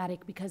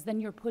problematic because then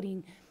you're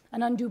putting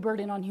an undue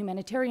burden on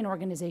humanitarian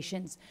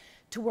organizations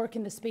to work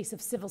in the space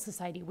of civil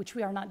society, which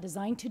we are not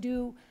designed to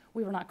do.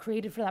 We were not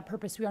created for that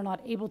purpose. We are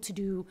not able to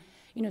do,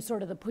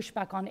 sort of the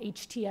pushback on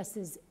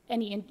HTS's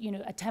any,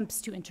 attempts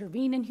to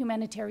intervene in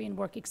humanitarian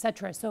work, et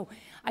cetera. So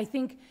I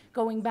think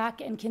going back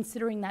and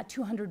considering that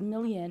 200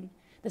 million,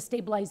 the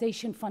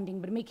stabilization funding,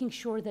 but making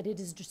sure that it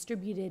is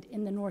distributed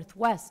in the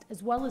Northwest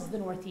as well as the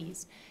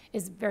Northeast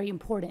is very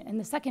important. And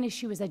the second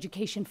issue is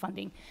education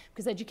funding,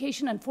 because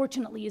education,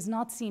 unfortunately, is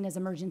not seen as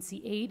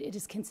emergency aid. It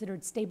is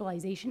considered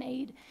stabilization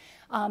aid.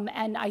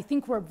 And I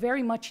think we're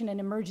very much in an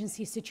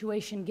emergency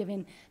situation,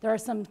 given there are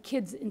some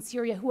kids in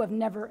Syria who have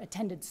never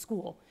attended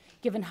school,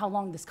 given how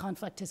long this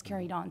conflict has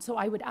carried on. So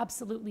I would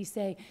absolutely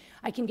say,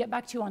 I can get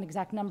back to you on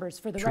exact numbers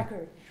for the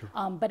record,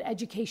 but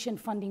education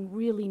funding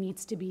really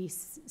needs to be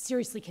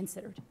seriously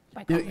considered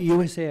by Congress.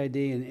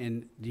 USAID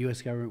and the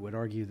U.S. government would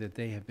argue that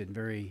they have been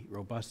very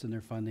robust in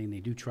their funding.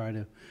 They do try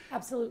to.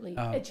 Absolutely.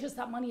 It's just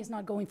that money is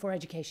not going for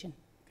education.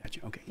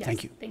 Gotcha. Okay. Yes,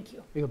 Thank you. Thank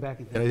you. We go back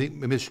And I think,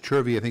 Ms.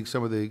 Chervy, I think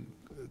some of the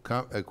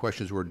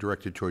questions were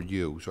directed toward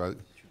you, so I'll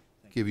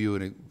give you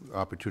an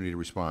opportunity to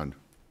respond.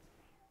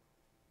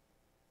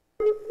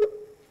 I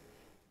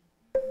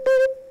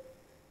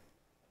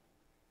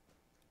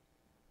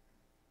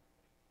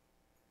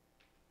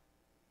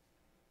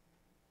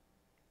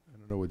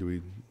don't know whether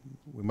we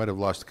might have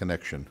lost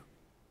connection.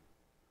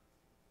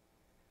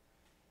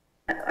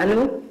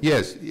 Hello?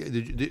 Yes,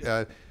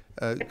 yeah.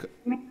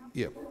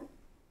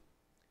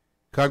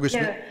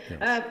 Congressman?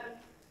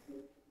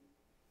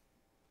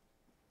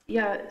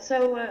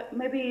 So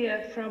maybe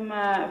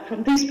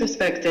from this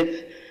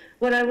perspective,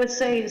 what I would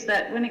say is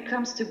that when it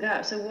comes to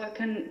gaps, so what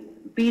can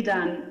be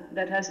done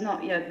that has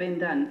not yet been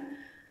done,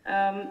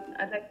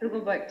 I'd like to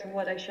go back to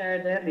what I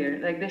shared earlier,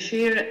 like the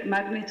sheer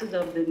magnitude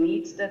of the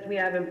needs that we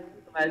have in front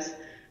of us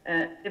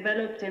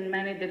developed in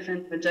many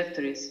different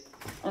trajectories.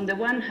 On the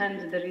one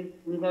hand, there is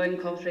ongoing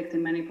conflict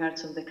in many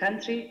parts of the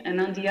country,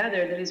 and on the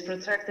other, there is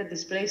protracted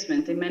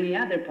displacement in many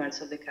other parts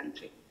of the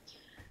country.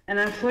 And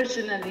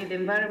unfortunately, the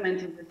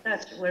environment is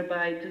such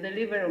whereby to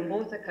deliver on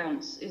both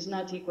accounts is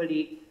not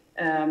equally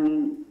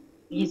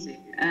easy,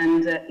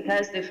 and it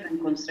has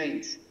different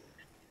constraints.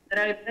 There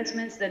are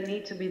investments that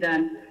need to be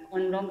done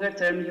on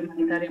longer-term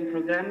humanitarian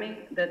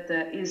programming that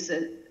is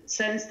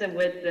sensed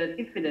with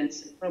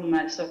diffidence from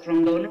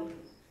donors,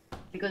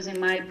 because it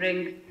might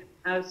bring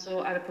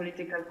also a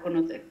political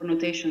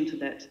connotation to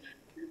that.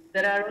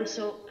 There are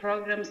also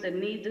programs that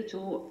need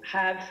to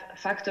have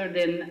factored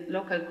in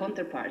local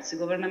counterparts,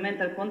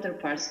 governmental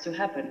counterparts to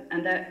happen,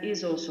 and that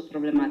is also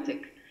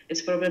problematic.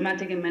 It's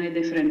problematic in many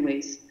different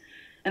ways.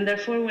 And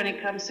therefore, when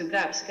it comes to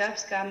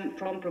gaps come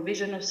from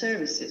provision of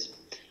services.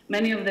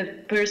 Many of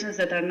the persons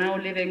that are now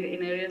living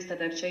in areas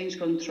that are change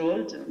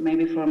controlled,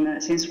 maybe from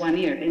since 1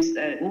 year,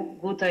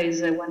 Ghouta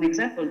is one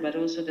example, but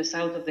also the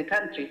south of the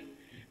country,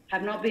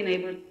 have not been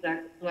able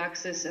to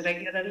access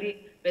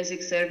regularly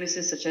basic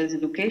services such as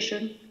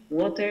education,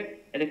 water,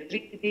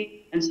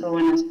 electricity, and so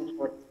on and so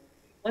forth.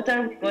 What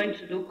are we going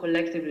to do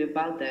collectively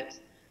about that?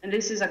 And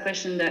this is a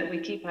question that we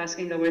keep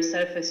asking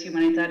ourselves as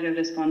humanitarian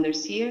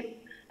responders here,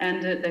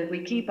 and that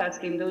we keep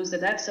asking those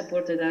that have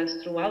supported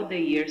us throughout the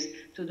years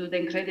to do the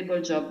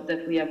incredible job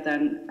that we have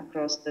done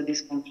across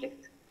this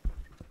conflict.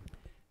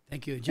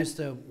 Thank you. Just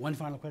one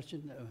final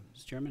question,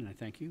 Mr. Chairman, and I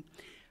thank you.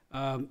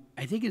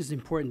 I think it's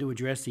important to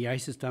address the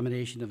ISIS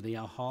domination of the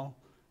Al-Hol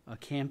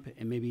camp,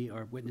 and maybe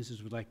our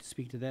witnesses would like to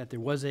speak to that.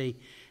 There was a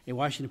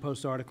Washington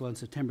Post article on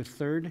September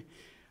 3rd,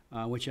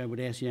 which I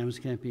would ask unanimous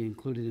consent be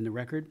included in the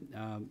record.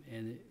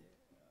 And it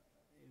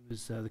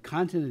was the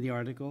content of the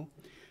article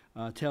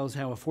tells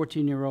how a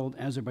 14-year-old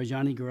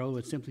Azerbaijani girl who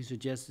had simply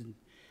suggested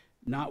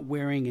not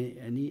wearing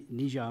a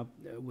hijab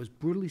was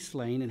brutally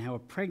slain, and how a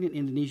pregnant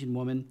Indonesian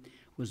woman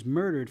was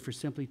murdered for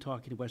simply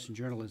talking to Western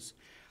journalists.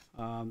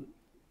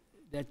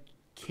 That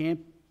camp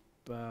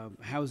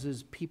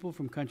houses people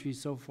from countries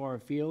so far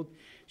afield,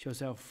 shows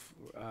how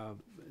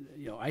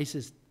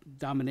ISIS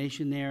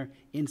domination there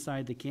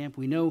inside the camp.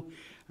 We know,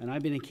 and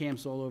I've been in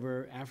camps all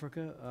over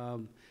Africa,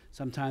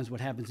 sometimes what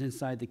happens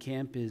inside the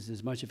camp is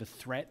as much of a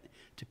threat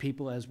to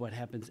people as what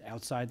happens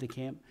outside the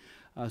camp.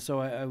 So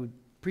I would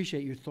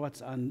appreciate your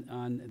thoughts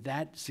on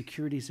that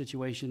security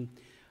situation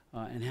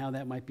and how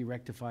that might be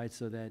rectified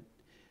so that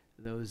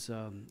those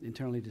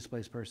internally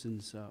displaced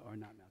persons are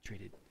not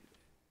maltreated.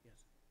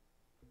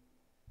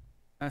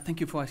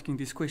 Thank you for asking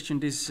this question.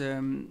 This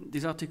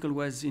article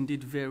was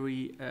indeed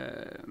very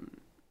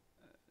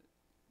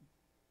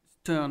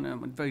stern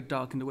and very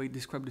dark in the way it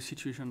described the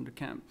situation in the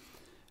camp.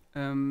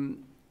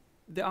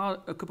 There are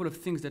a couple of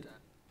things that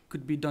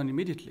could be done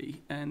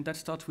immediately, and that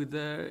starts with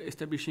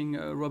establishing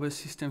robust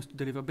systems to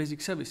deliver basic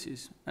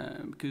services,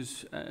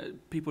 because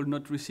people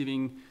not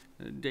receiving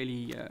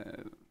daily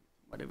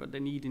whatever they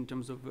need in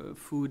terms of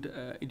food,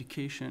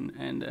 education,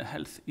 and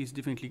health is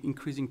definitely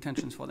increasing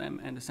tensions for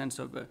them and a sense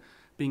of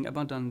being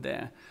abandoned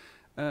there.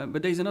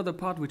 But there is another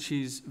part which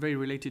is very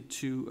related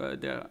to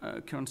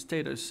their current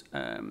status,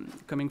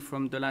 coming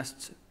from the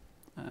last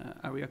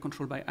area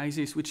controlled by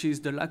ISIS, which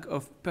is the lack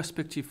of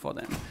perspective for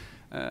them.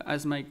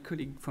 As my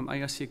colleague from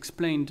IRC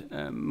explained,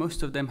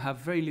 most of them have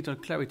very little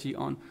clarity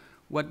on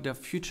what their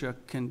future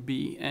can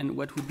be and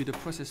what would be the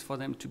process for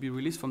them to be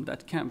released from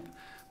that camp,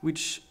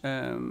 which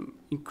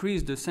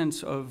increase the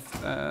sense of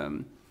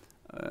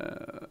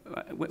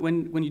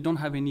when you don't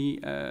have any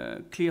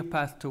clear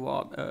path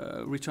toward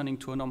returning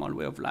to a normal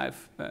way of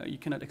life, you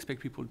cannot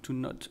expect people to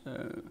not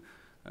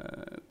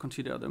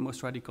consider the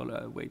most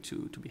radical way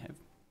to behave.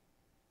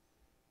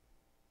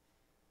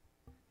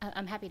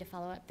 I'm happy to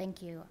follow up.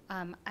 Thank you.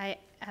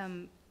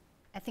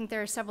 I think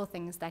there are several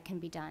things that can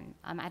be done.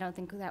 I don't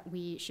think that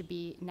we should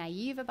be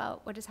naive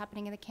about what is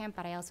happening in the camp,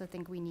 but I also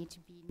think we need to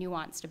be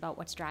nuanced about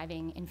what's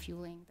driving and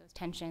fueling those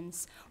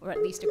tensions, or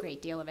at least a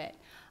great deal of it.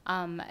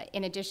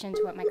 In addition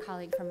to what my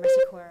colleague from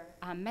Mercy Corps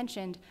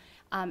mentioned,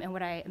 and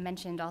what I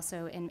mentioned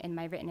also in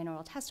my written and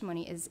oral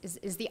testimony is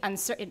the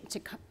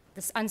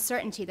this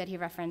uncertainty that he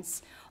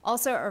referenced,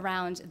 also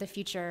around the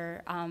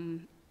future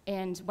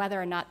and whether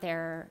or not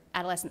their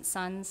adolescent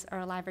sons are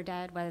alive or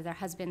dead, whether their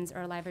husbands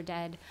are alive or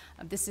dead.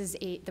 This is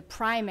the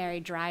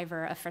primary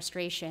driver of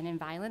frustration and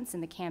violence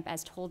in the camp,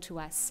 as told to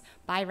us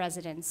by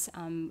residents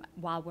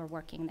while we're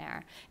working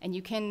there. And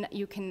you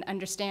can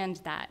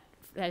understand that.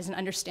 That is an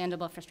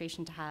understandable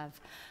frustration to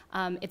have.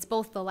 It's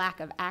both the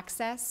lack of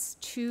access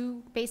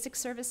to basic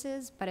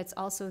services, but it's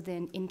also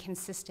the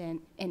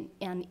inconsistent and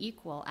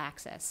unequal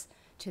access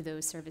to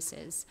those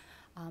services.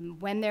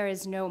 When there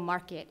is no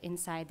market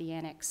inside the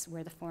annex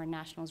where the foreign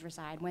nationals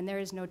reside, when there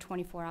is no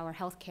 24-hour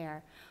health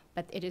care,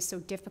 but it is so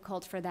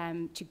difficult for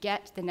them to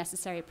get the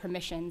necessary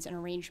permissions and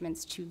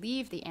arrangements to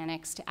leave the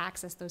annex to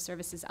access those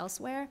services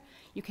elsewhere,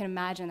 you can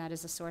imagine that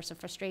is a source of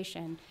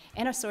frustration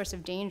and a source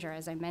of danger.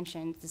 As I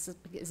mentioned, this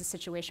is a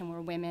situation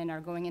where women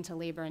are going into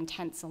labor in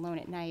tents alone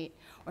at night,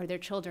 or their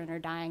children are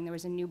dying. There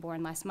was a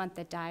newborn last month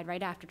that died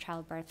right after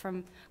childbirth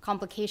from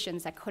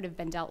complications that could have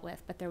been dealt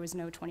with, but there was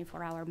no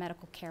 24-hour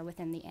medical care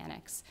within the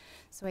annex.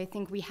 So I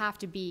think we have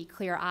to be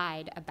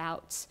clear-eyed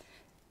about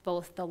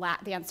both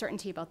the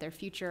uncertainty about their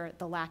future,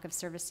 the lack of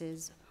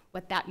services,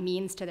 what that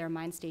means to their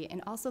mind state,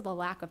 and also the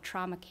lack of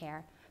trauma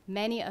care.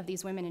 Many of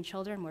these women and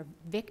children were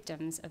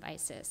victims of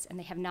ISIS, and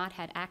they have not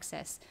had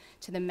access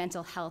to the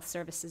mental health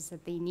services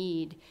that they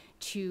need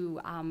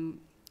to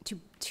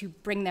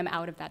bring them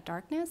out of that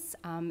darkness.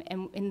 And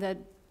in the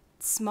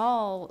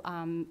small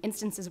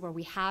instances where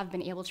we have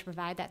been able to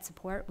provide that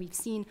support, we've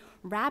seen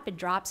rapid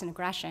drops in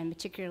aggression,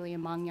 particularly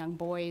among young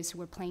boys who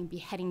were playing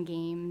beheading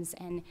games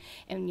and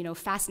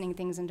fastening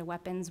things into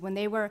weapons. When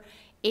they were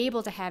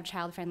able to have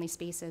child-friendly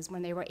spaces,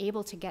 when they were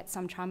able to get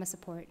some trauma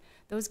support,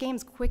 those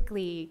games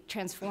quickly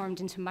transformed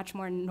into much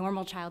more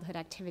normal childhood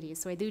activities.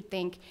 So I do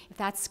think if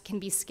that can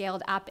be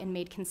scaled up and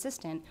made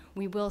consistent,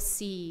 we will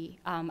see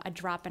a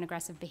drop in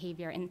aggressive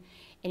behavior. And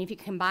if you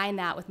combine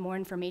that with more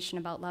information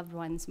about loved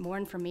ones, more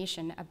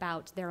information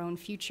about their own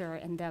future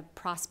and the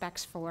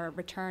prospects for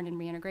return and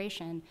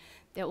reintegration,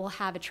 that will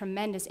have a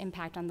tremendous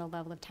impact on the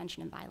level of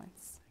tension and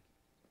violence.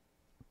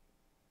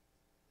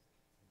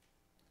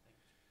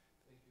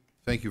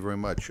 Thank you very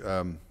much.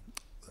 I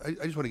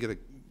just want to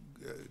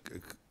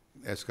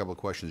ask a couple of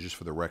questions just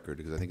for the record,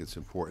 because I think it's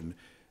important.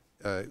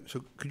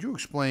 So could you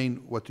explain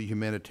what the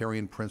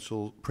humanitarian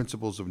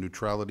principles of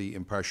neutrality,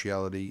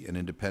 impartiality, and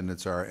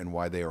independence are, and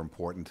why they are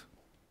important?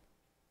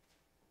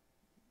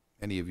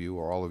 Any of you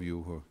or all of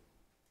you who...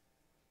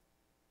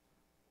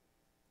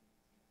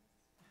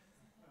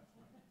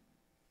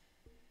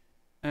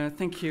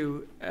 Thank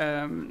you.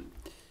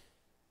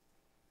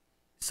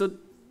 So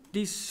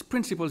these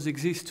principles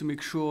exist to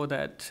make sure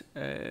that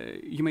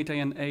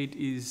humanitarian aid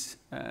is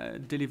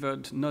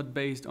delivered not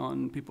based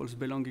on people's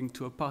belonging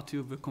to a party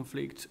of the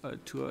conflict,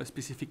 to a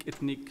specific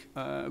ethnic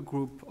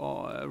group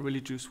or a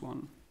religious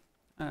one.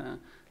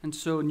 And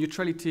so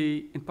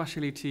neutrality,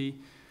 impartiality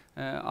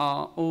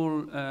are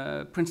all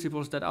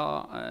principles that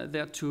are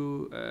there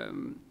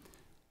to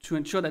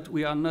ensure that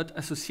we are not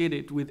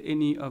associated with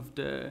any of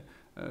the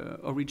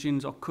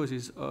origins or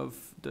causes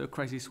of the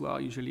crisis we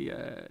are usually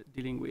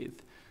dealing with.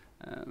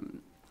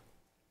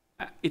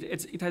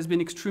 It has been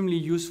extremely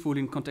useful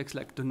in contexts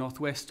like the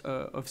northwest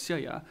of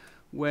Syria,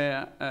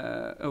 where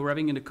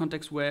arriving in a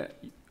context where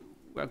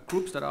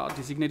groups that are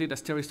designated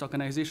as terrorist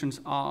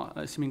organizations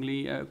are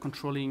seemingly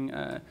controlling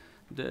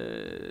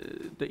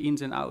the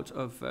ins and outs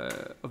of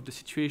the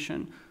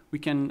situation. We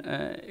can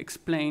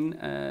explain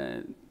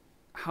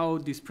how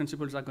these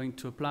principles are going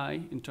to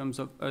apply in terms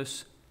of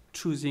us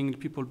choosing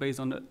people based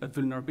on a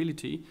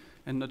vulnerability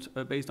and not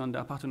based on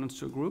their appartenance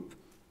to a group,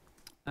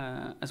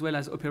 as well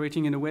as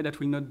operating in a way that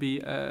will not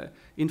be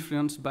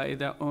influenced by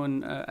their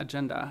own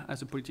agenda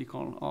as a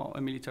political or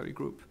a military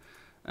group.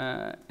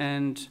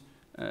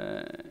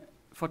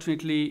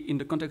 Fortunately, in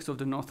the context of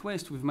the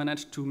Northwest, we've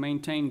managed to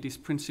maintain this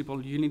principle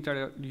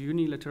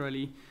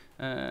unilaterally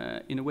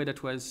in a way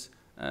that was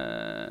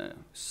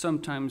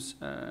sometimes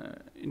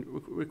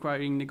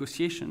requiring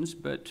negotiations,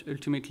 but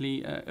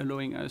ultimately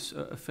allowing us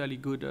a fairly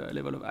good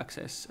level of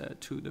access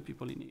to the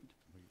people in need.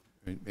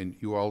 And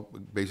you all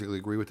basically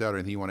agree with that, or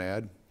anything you want to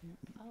add?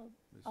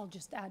 I'll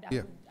just add,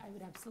 Yeah. I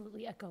would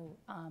absolutely echo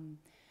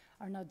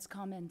Arnaud's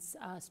comments.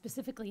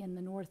 Specifically in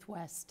the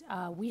Northwest,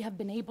 we have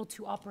been able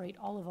to operate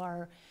all of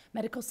our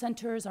medical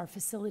centers, our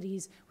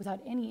facilities,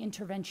 without any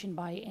intervention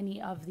by any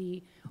of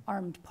the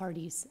armed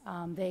parties.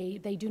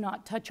 They do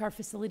not touch our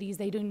facilities.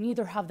 They do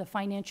neither have the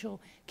financial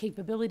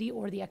capability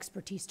or the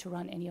expertise to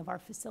run any of our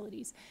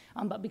facilities.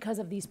 But because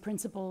of these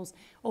principles,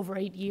 over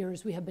 8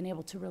 years, we have been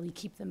able to really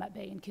keep them at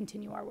bay and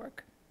continue our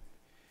work.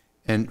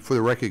 And for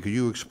the record, could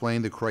you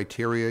explain the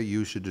criteria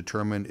used to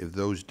determine if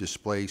those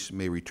displaced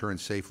may return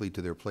safely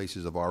to their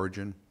places of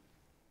origin?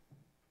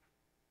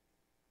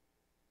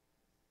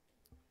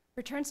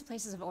 Returns to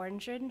places of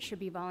origin should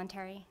be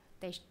voluntary.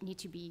 They need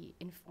to be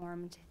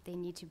informed. They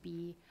need to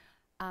be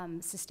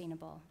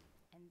sustainable.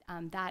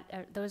 And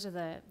those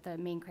are the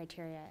main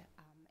criteria.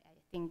 I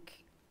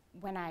think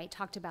when I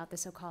talked about the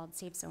so-called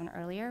safe zone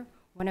earlier,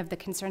 one of the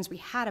concerns we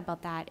had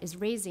about that is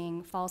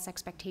raising false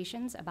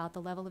expectations about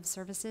the level of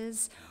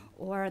services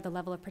or the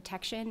level of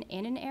protection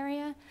in an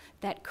area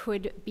that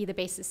could be the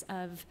basis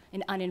of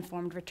an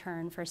uninformed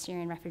return for a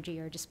Syrian refugee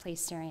or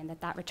displaced Syrian,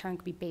 that return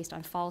could be based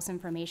on false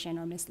information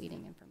or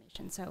misleading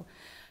information. So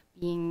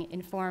being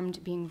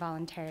informed, being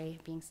voluntary,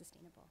 being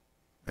sustainable.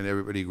 And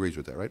everybody agrees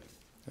with that, right?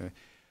 Okay.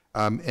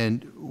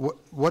 And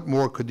what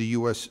more could the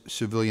U.S.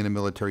 civilian and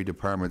military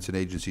departments and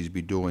agencies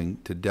be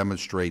doing to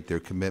demonstrate their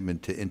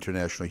commitment to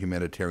international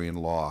humanitarian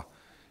law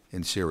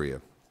in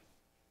Syria?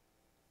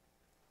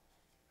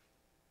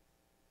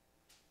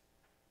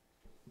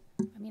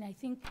 I mean, I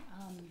think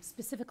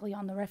specifically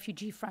on the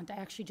refugee front, I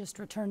actually just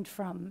returned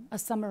from a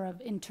summer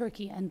in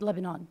Turkey and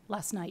Lebanon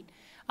last night.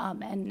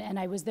 And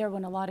I was there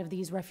when a lot of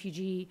these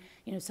refugee,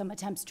 some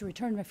attempts to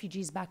return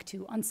refugees back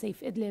to unsafe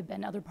Idlib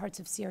and other parts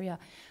of Syria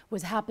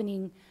was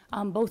happening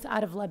both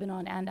out of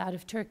Lebanon and out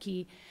of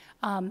Turkey.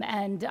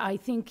 And I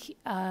think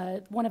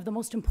one of the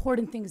most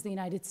important things the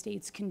United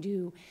States can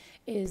do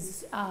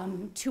is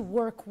to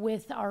work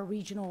with our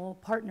regional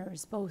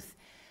partners, both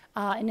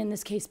and in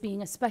this case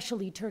being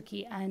especially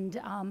Turkey and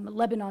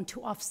Lebanon,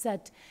 to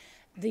offset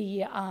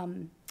the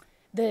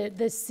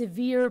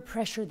severe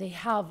pressure they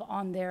have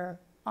on their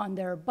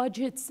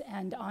budgets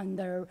and on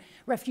their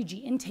refugee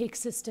intake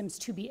systems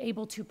to be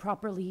able to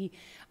properly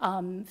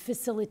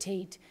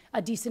facilitate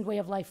a decent way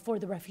of life for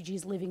the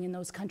refugees living in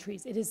those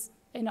countries. It is,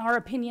 in our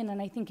opinion, and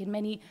I think in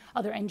many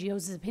other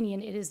NGOs'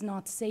 opinion, it is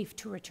not safe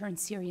to return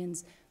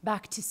Syrians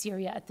back to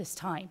Syria at this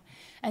time.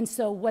 And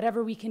so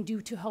whatever we can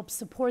do to help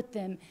support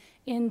them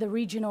in the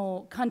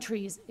regional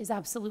countries is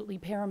absolutely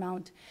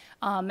paramount.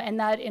 And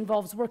that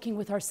involves working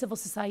with our civil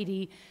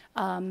society,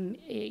 allies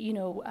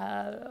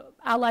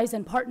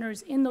and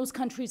partners in those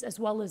countries, as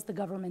well as the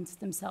governments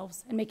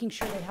themselves, and making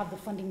sure they have the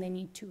funding they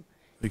need to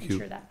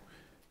ensure that.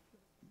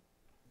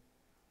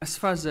 As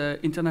far as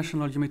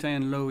international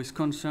humanitarian law is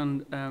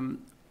concerned,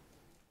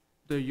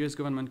 the US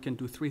government can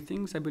do three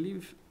things, I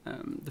believe.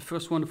 The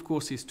first one, of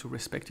course, is to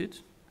respect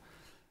it.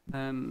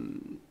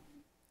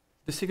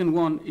 The second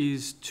one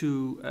is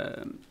to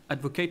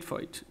advocate for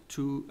it,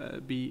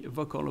 to be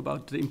vocal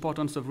about the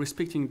importance of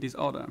respecting this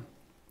order.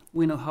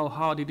 We know how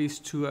hard it is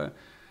to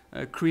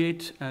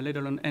create, let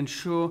alone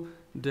ensure,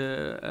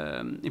 the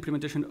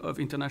implementation of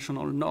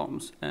international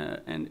norms.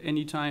 And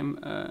anytime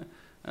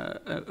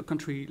a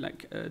country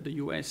like the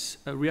US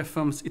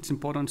reaffirms its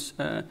importance,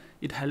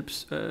 it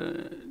helps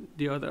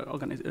the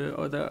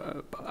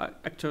other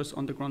actors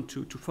on the ground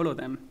to follow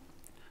them.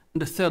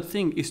 And the third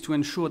thing is to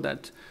ensure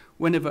that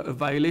whenever a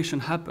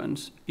violation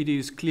happens, it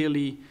is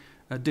clearly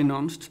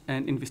denounced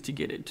and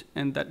investigated,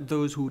 and that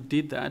those who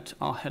did that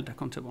are held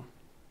accountable.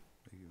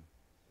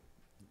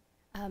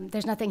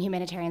 There's nothing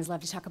humanitarians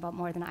love to talk about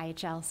more than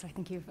IHL, so I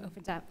think you've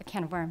opened up a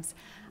can of worms.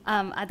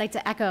 I'd like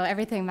to echo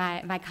everything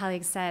my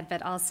colleagues said,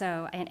 but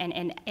also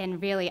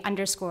and really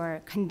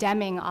underscore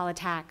condemning all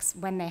attacks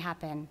when they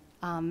happen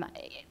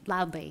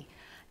loudly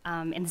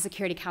in the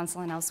Security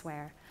Council and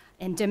elsewhere,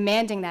 and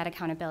demanding that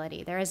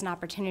accountability. There is an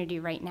opportunity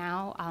right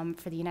now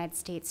for the United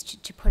States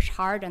to push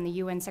hard on the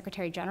UN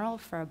Secretary General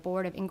for a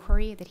board of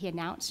inquiry that he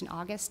announced in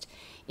August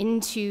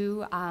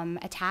into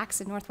attacks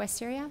in northwest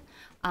Syria.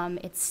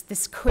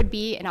 This could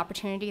be an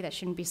opportunity that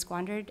shouldn't be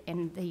squandered,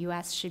 and the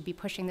US should be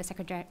pushing the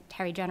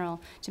Secretary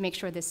General to make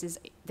sure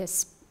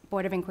this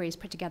board of inquiry is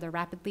put together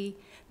rapidly,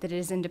 that it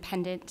is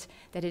independent,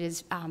 that it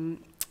is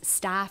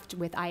staffed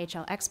with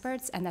IHL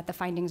experts, and that the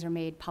findings are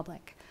made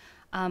public.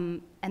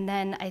 And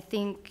then I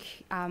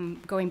think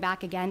going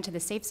back again to the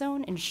safe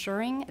zone,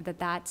 ensuring that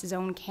that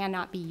zone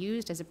cannot be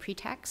used as a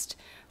pretext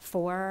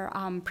for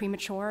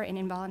premature and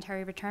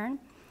involuntary return.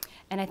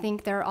 And I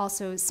think there are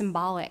also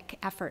symbolic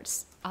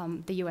efforts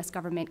the US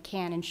government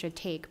can and should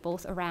take,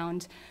 both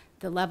around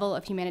the level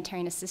of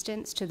humanitarian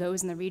assistance to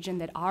those in the region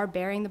that are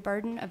bearing the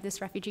burden of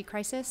this refugee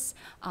crisis,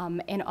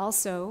 and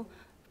also,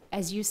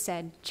 as you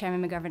said,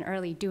 Chairman McGovern,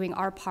 early, doing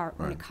our part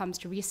when it comes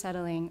to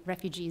resettling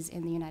refugees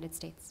in the United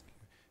States.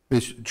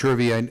 Ms.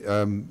 Chervy,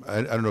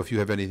 I don't know if you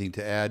have anything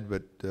to add,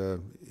 but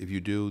if you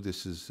do,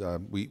 this is,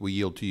 we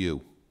yield to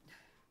you.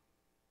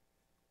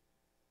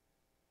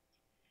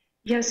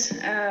 Yes,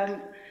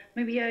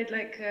 maybe I'd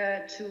like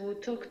to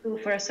talk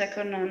for a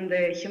second on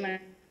the human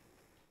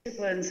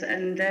principles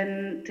and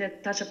then to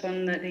touch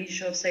upon the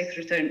issue of safe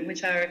return,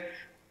 which are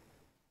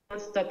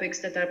both topics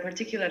that are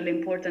particularly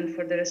important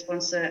for the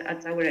response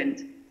at our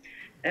end.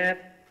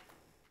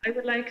 I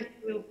would like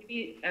to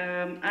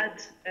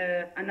add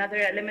another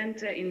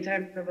element in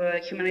terms of a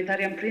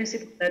humanitarian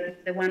principle, that is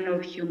the one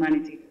of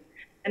humanity.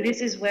 And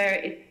this is where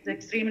it's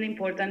extremely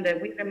important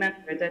that we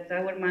remember that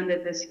our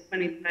mandate as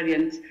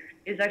humanitarians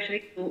is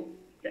actually to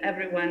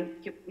everyone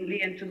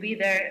humanly and to be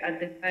there at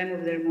the time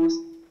of their most,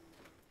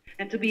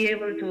 and to be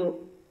able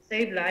to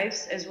save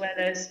lives as well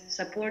as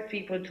support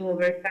people to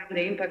overcome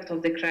the impact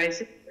of the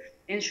crisis,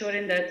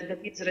 ensuring that the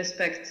kids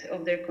respect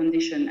of their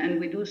condition, and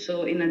we do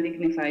so in a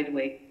dignified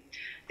way.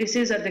 This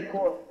is at the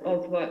core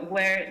of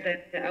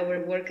where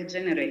our work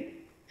generates.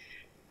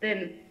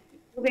 Then,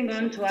 moving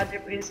on to other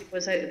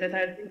principles that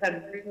I think are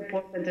very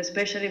important,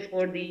 especially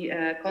for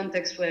the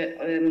context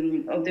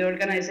of the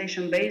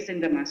organization based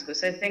in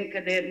Damascus. I think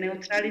the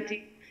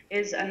neutrality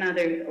is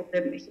another of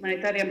the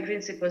humanitarian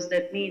principles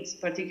that needs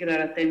particular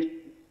attention.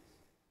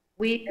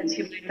 We as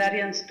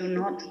humanitarians do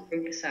not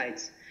take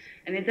sides.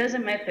 And it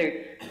doesn't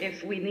matter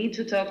if we need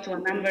to talk to a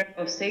number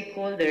of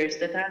stakeholders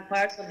that are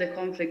parts of the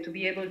conflict to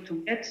be able to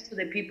get to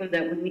the people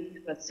that we need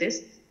to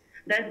assist.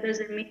 That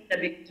doesn't mean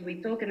that because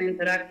we talk and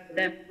interact with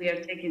them, we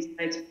are taking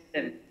sides with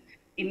them.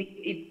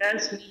 It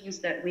does mean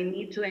that we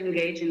need to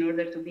engage in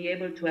order to be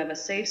able to have a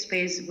safe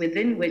space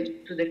within which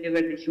to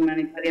deliver the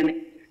humanitarian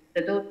aid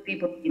that those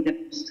people need the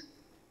most.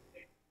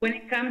 When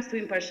it comes to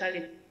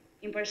impartiality,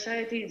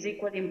 impartiality is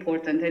equally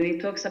important, and it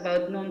talks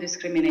about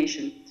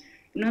non-discrimination.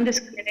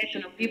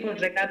 Non-discrimination of people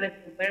regardless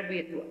of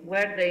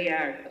where they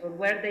are or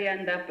where they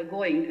end up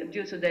going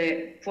due to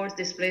the forced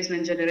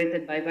displacement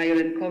generated by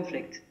violent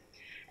conflict.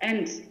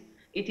 And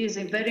it is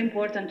very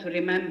important to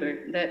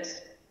remember that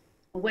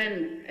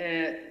when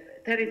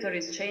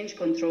territories change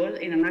control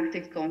in an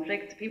active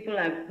conflict, people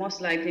are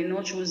most likely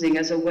not choosing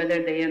as to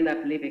whether they end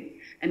up living.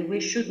 And we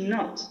should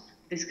not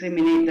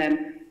discriminate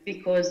them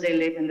because they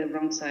live on the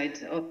wrong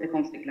side of the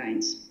conflict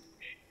lines.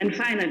 And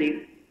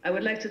finally, I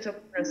would like to talk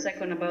for a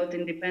second about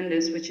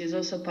independence, which is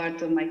also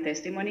part of my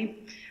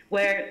testimony,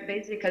 where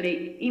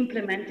basically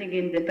implementing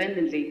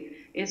independently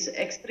is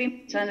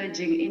extremely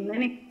challenging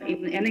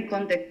in any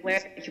context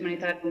where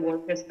humanitarian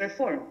workers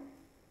perform,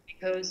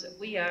 because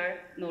we are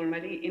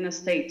normally in a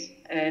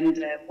state,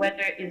 and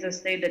whether it's a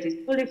state that is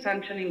fully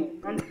functioning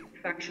or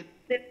non-functioning,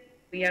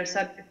 we are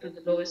subject to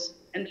the laws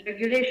and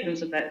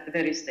regulations of that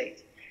very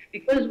state.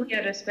 Because we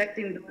are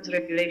respecting those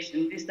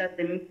regulations, this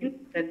doesn't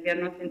mean that we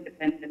are not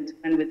independent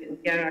and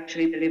we are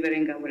actually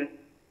delivering our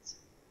needs.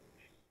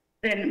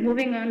 Then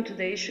moving on to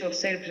the issue of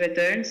safe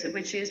returns,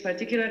 which is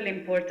particularly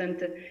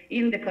important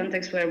in the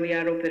context where we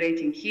are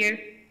operating here.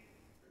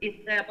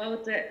 It's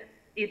about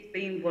it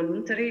being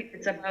voluntary,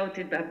 it's about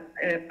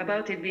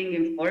it being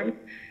informed,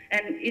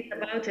 and it's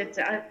about it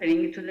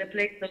happening to the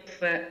place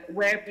of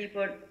where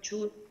people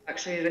choose to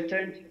actually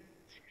return to,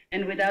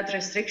 and without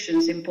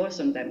restrictions imposed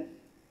on them.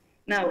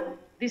 Now,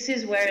 this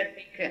is where I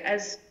think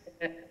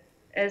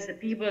as the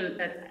people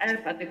that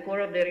have at the core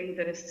of their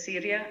interest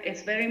Syria,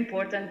 it's very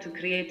important to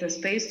create a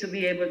space to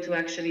be able to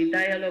actually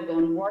dialogue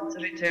on what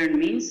return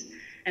means,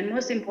 and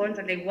most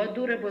importantly, what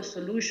durable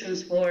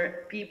solutions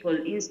for people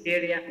in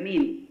Syria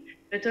mean.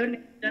 Return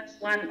is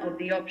just one of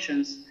the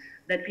options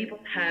that people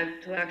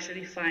have to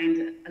actually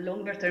find a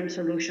longer-term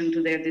solution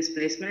to their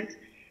displacement.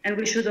 And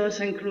we should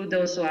also include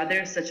also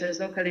others, such as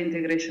local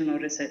integration or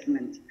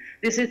resettlement.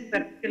 This is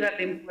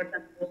particularly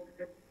important for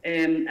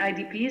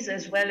IDPs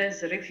as well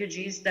as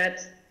refugees that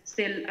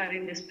still are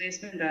in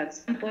displacement at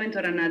some point or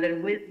another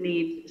with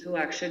need to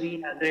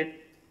actually address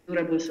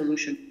durable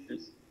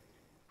solutions.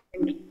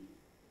 Thank you.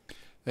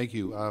 Thank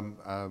you.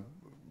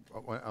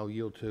 I'll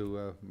yield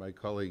to my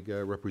colleague,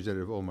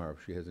 Representative Omar,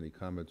 if she has any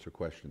comments or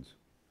questions.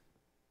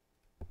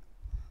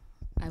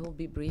 I will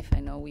be brief. I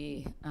know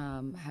we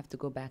have to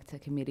go back to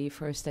committee.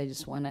 First, I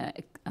just want to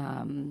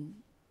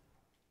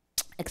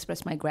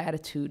express my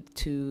gratitude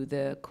to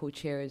the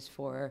co-chairs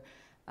for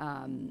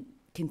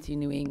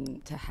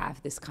continuing to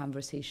have this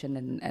conversation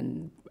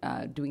and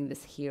doing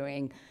this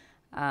hearing.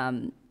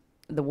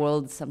 The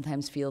world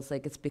sometimes feels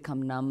like it's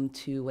become numb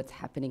to what's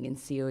happening in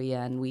Syria,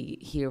 and we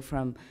hear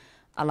from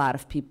a lot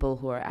of people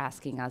who are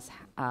asking us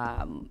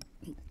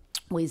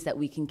ways that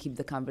we can keep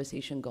the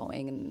conversation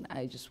going. And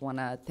I just want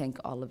to thank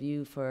all of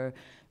you for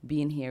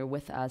being here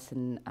with us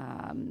and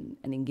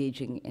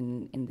engaging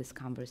in this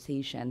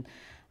conversation.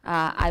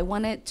 I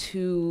wanted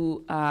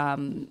to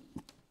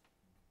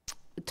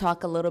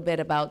talk a little bit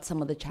about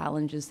some of the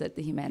challenges that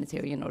the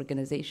humanitarian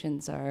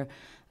organizations are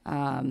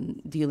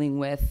dealing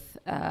with.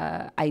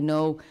 I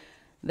know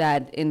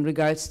that in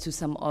regards to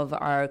some of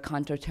our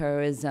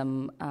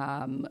counterterrorism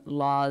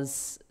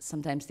laws,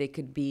 sometimes they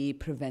could be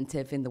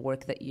preventive in the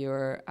work that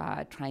you're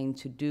trying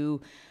to do.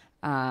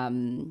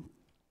 I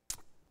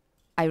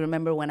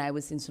remember when I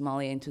was in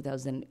Somalia in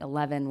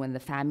 2011, when the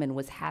famine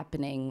was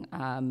happening,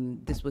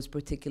 this was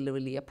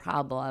particularly a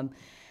problem.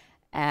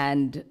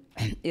 And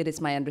it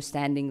is my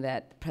understanding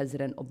that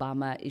President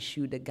Obama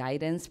issued a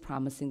guidance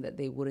promising that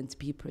there wouldn't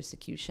be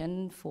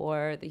persecution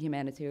for the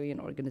humanitarian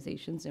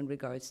organizations in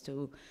regards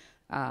to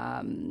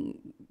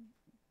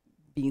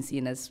being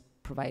seen as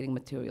providing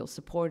material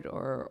support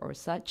or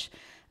such.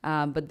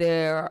 But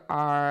there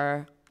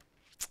are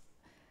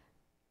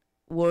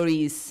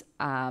worries,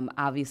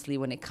 obviously,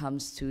 when it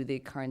comes to the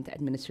current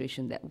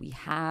administration that we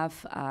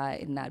have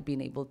in not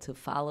being able to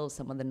follow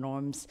some of the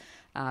norms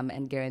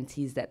and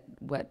guarantees that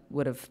what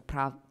would have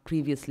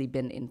previously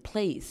been in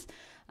place.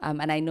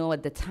 And I know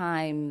at the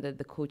time that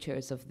the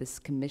co-chairs of this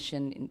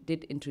commission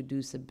did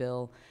introduce a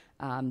bill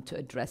to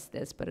address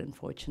this, but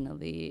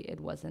unfortunately it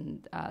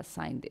wasn't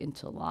signed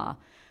into law.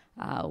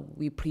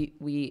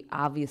 We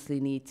obviously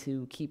need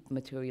to keep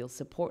material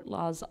support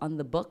laws on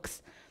the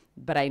books,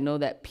 but I know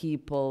that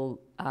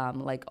people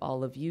like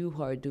all of you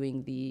who are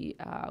doing the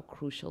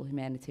crucial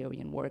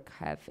humanitarian work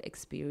have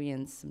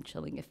experienced some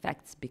chilling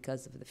effects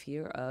because of the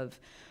fear of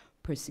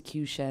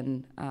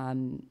persecution.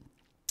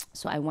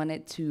 So I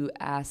wanted to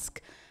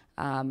ask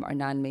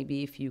Arnan,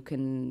 maybe if you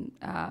can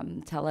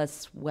tell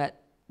us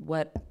what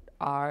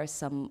are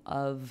some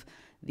of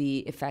the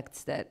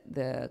effects that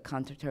the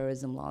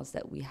counterterrorism laws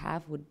that we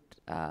have would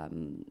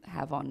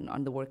have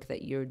on the work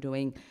that you're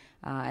doing,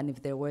 and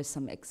if there were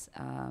some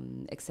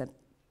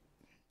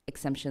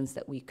exemptions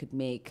that we could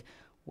make,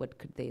 what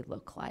could they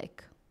look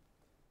like?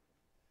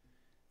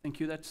 Thank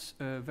you. That's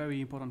a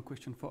very important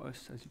question for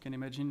us, as you can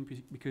imagine,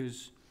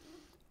 because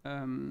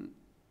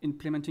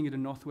implementing in the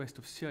northwest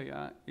of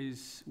Syria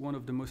is one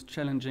of the most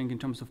challenging in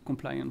terms of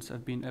compliance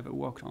I've been ever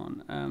worked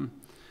on.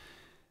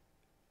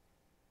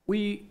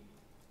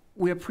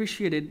 We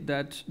appreciated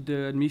that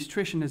the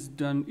administration has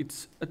done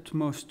its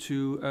utmost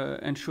to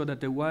ensure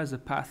that there was a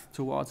path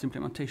towards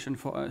implementation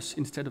for us,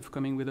 instead of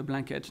coming with a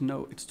blanket,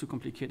 no, it's too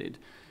complicated.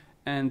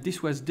 And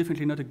this was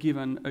definitely not a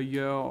given a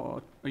year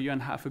or a year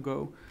and a half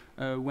ago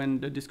when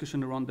the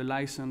discussion around the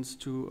license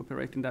to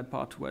operate in that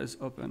part was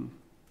open.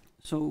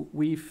 So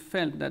we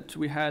felt that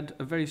we had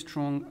a very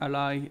strong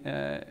ally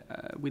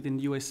within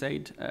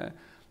USAID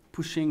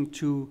pushing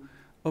to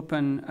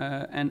open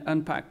and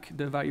unpack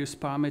the various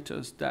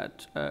parameters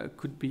that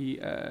could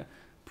be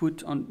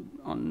put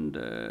on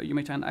the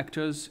humanitarian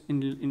actors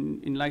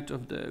in light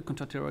of the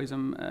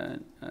counterterrorism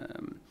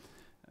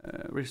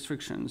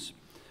restrictions.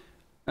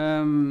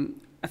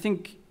 I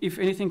think if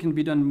anything can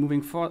be done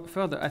moving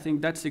further, I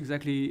think that's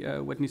exactly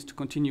what needs to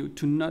continue,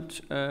 to not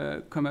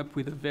come up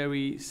with a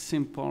very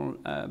simple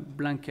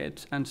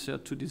blanket answer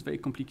to these very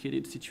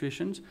complicated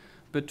situations,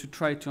 but to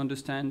try to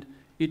understand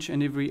each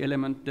and every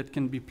element that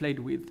can be played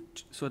with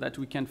so that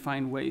we can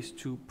find ways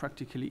to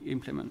practically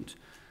implement.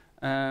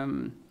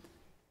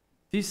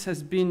 This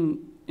has been,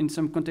 in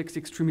some contexts,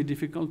 extremely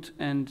difficult,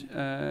 and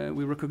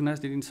we recognize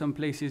that in some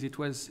places it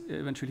was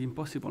eventually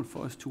impossible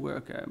for us to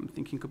work. I'm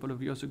thinking a couple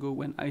of years ago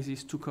when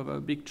ISIS took over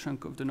a big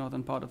chunk of the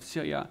northern part of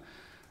Syria,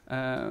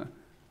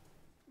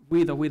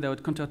 with or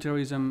without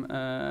counterterrorism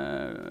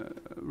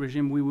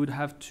regime, we would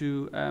have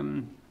to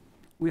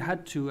we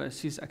had to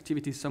cease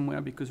activities somewhere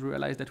because we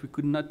realized that we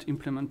could not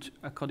implement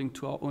according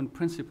to our own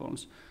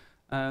principles.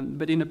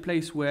 But in a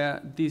place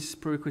where this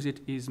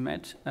prerequisite is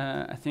met,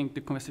 I think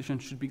the conversation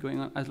should be going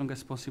on as long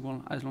as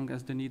possible, as long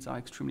as the needs are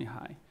extremely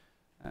high.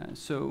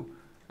 So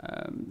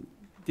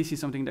this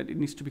is something that it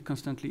needs to be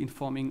constantly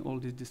informing all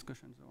these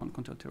discussions on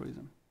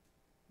counterterrorism.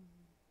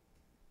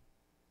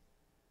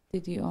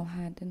 Did you all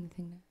had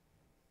anything there?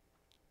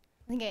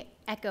 I think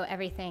I echo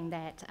everything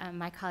that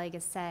my colleague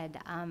has said.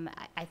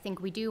 I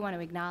think we do want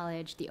to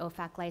acknowledge the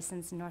OFAC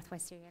license in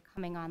Northwest Syria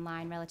coming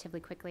online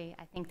relatively quickly.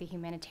 I think the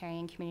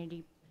humanitarian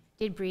community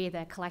did breathe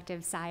a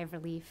collective sigh of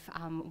relief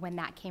when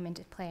that came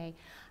into play.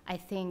 I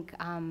think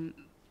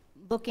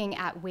looking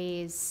at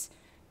ways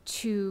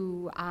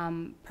to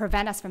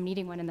prevent us from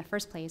needing one in the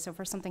first place, so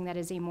for something that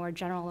is a more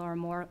general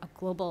or a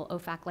global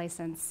OFAC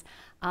license,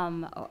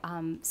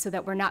 so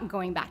that we're not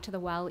going back to the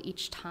well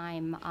each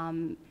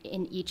time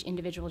in each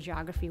individual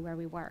geography where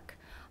we work,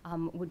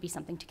 would be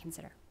something to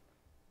consider.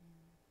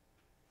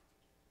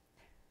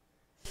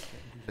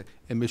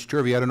 And Ms.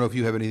 Turvey, I don't know if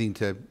you have anything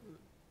to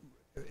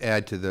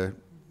add to the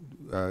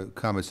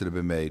comments that have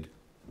been made.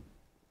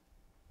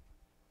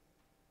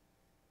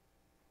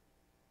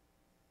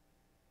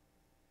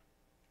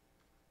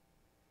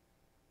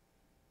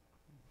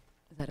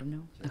 Is that a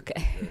no? Okay.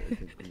 I think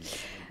we might be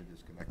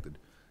disconnected.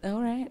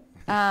 All right.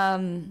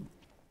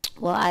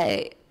 Well,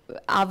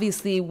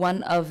 obviously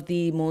one of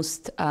the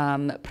most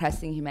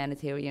pressing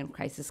humanitarian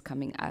crises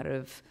coming out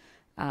of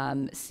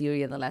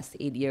Syria in the last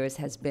 8 years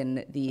has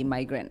been the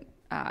migrant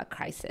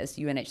crisis.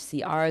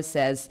 UNHCR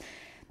says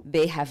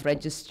they have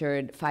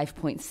registered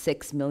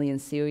 5.6 million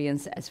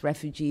Syrians as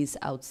refugees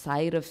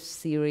outside of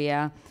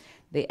Syria.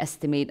 They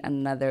estimate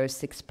another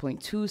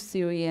 6.2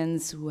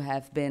 Syrians who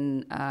have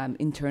been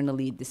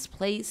internally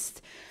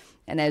displaced.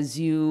 And as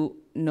you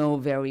know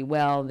very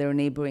well, their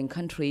neighboring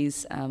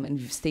countries, and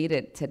you've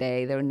stated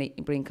today, their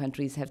neighboring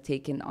countries have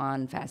taken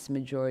on vast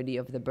majority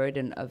of the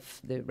burden of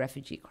the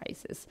refugee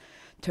crisis.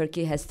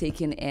 Turkey has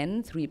taken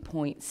in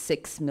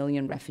 3.6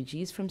 million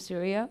refugees from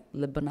Syria.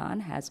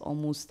 Lebanon has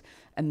almost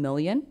 1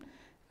 million.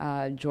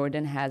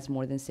 Jordan has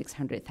more than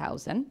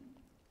 600,000.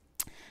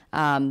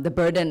 The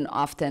burden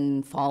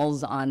often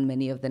falls on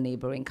many of the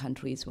neighboring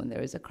countries when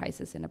there is a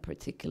crisis in a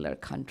particular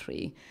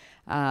country.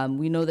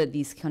 We know that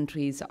these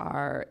countries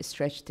are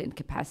stretched in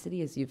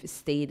capacity, as you've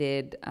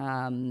stated,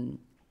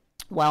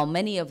 while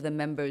many of the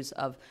members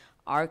of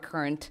our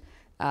current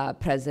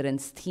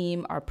president's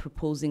team are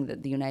proposing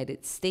that the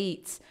United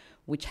States,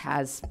 which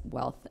has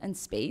wealth and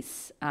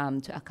space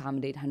to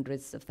accommodate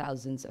hundreds of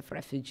thousands of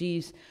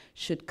refugees,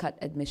 should cut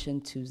admission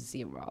to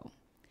 0.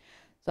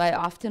 So I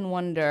often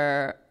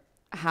wonder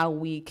how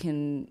we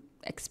can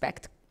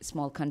expect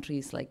small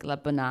countries like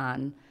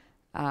Lebanon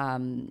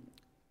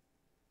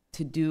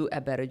to do a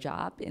better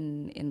job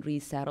in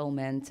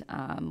resettlement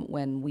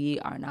when we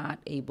are not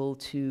able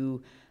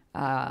to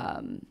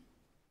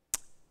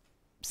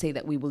say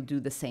that we will do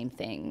the same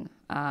thing.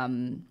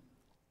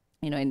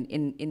 You know,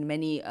 in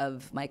many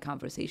of my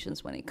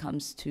conversations when it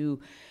comes to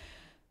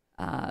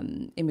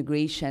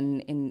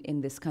immigration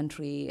in this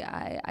country,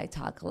 I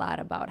talk a lot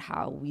about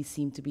how we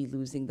seem to be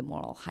losing the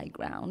moral high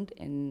ground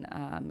in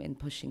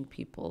pushing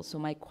people. So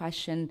my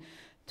question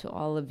to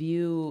all of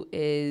you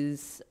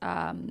is,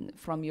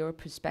 from your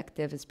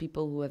perspective as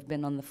people who have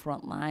been on the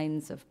front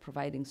lines of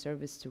providing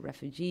service to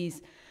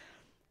refugees,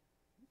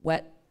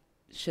 what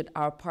should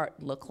our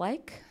part look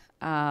like?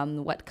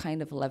 What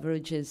kind of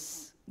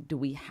leverages do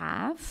we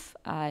have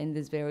in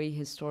this very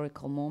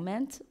historical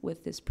moment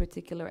with this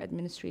particular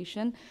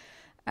administration?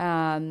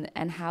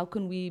 And how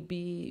can we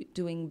be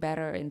doing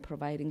better in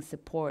providing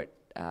support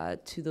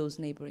to those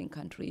neighboring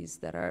countries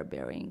that are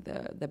bearing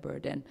the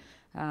burden?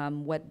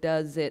 What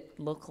does it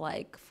look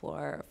like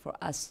for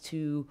us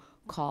to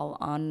call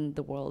on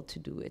the world to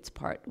do its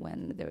part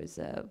when there is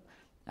a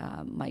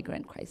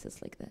migrant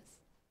crisis like this?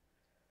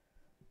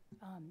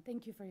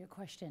 Thank you for your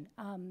question.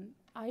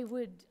 I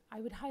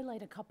would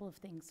highlight a couple of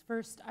things.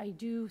 First, I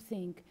do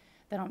think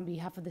that on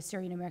behalf of the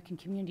Syrian American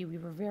community, we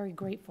were very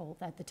grateful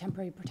that the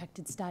temporary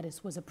protected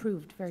status was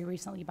approved very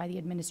recently by the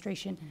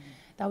administration.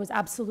 That was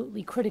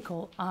absolutely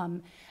critical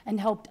and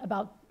helped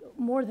about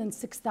more than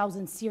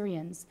 6,000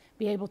 Syrians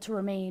be able to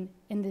remain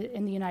in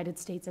the United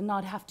States and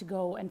not have to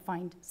go and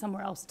find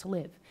somewhere else to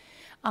live.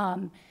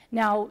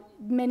 Now,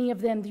 many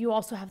of them, you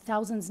also have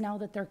thousands now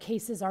that their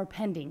cases are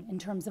pending in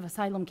terms of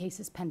asylum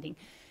cases pending,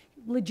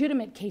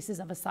 legitimate cases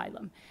of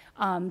asylum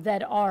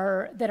that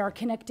are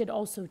connected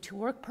also to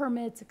work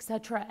permits, et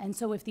cetera. And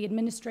so if the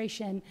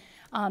administration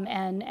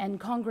and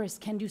Congress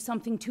can do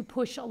something to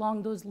push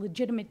along those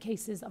legitimate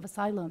cases of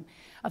asylum,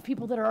 of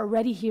people that are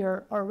already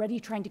here, are already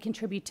trying to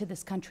contribute to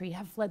this country,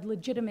 have fled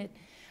legitimate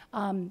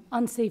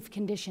unsafe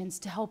conditions,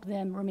 to help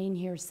them remain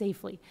here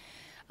safely.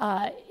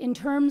 In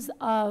terms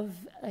of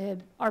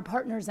our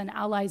partners and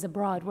allies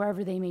abroad,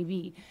 wherever they may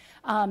be,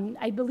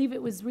 I believe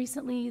it was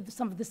recently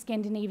some of the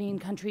Scandinavian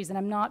countries, and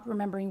I'm not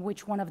remembering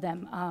which one of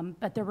them,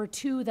 but there were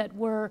 2 that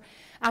were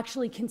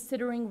actually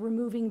considering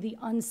removing the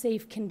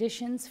unsafe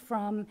conditions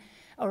from,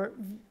 or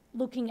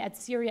looking at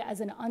Syria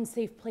as an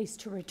unsafe place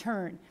to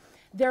return,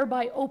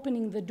 thereby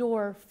opening the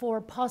door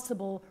for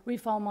possible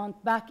refoulement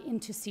back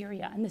into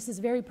Syria. And this is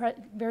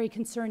very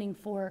concerning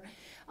for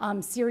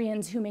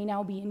Syrians who may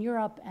now be in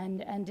Europe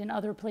and in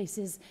other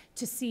places,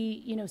 to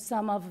see, you know,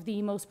 some of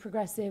the most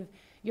progressive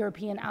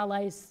European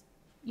allies,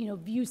 you know,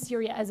 view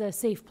Syria as a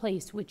safe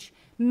place, which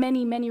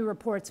many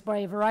reports by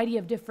a variety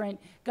of different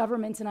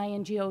governments and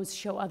INGOs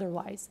show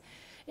otherwise.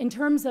 In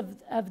terms of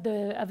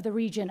the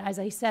region, as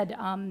I said,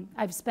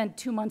 I've spent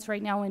 2 months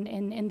right now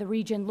in the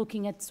region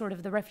looking at sort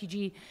of the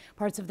refugee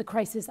parts of the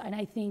crisis, and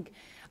I think,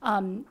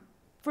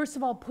 first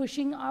of all,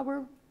 pushing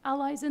our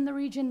allies in the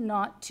region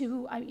not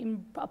to,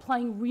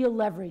 applying real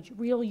leverage,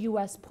 real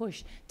U.S.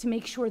 push to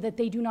make sure that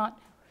they do not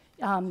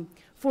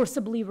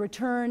forcibly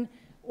return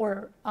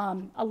or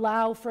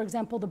allow, for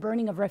example, the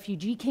burning of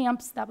refugee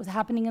camps. That was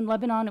happening in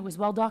Lebanon. It was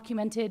well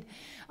documented.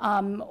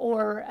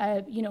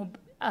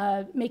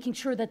 Making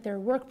sure that their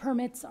work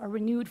permits are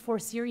renewed for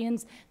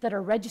Syrians that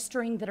are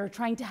registering, that are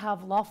trying to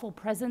have lawful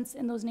presence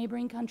in those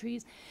neighboring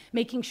countries,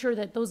 making sure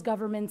that those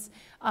governments,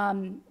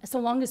 so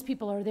long as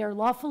people are there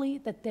lawfully,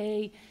 that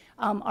they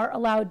are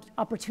allowed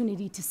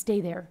opportunity to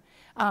stay there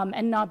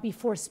and not be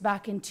forced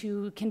back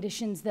into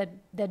conditions that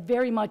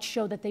very much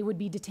show that they would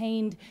be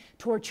detained,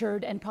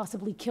 tortured, and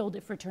possibly killed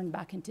if returned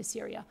back into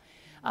Syria.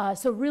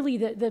 So really,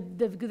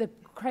 the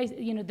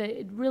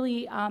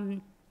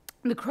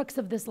crux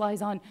of this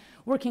lies on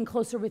working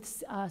closer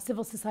with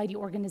civil society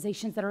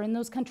organizations that are in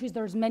those countries.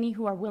 There's many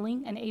who are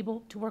willing and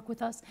able to work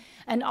with us,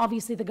 and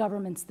obviously the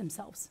governments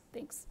themselves.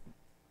 Thanks.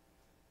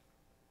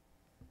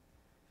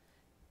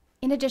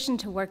 In addition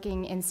to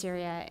working in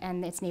Syria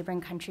and its neighboring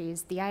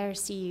countries, the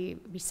IRC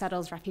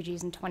resettles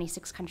refugees in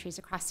 26 countries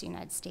across the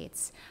United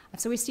States.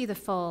 So we see the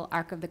full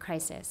arc of the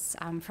crisis,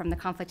 from the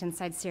conflict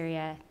inside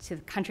Syria to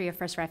the country of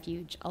first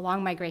refuge,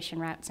 along migration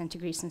routes into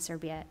Greece and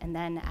Serbia, and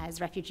then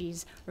as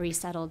refugees were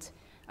resettled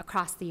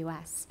across the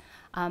US.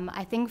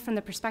 I think from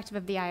the perspective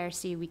of the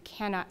IRC, we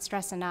cannot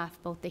stress enough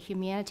both the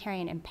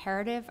humanitarian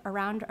imperative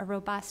around a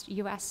robust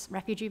US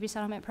refugee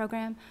resettlement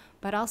program,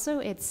 but also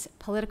its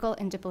political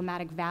and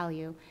diplomatic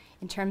value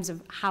in terms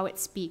of how it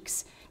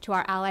speaks to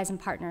our allies and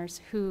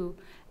partners who,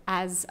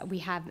 as we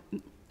have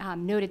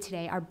noted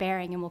today, are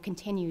bearing and will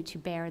continue to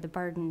bear the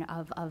burden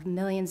of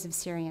millions of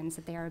Syrians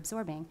that they are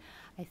absorbing.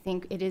 I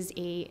think it is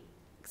a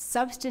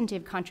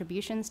substantive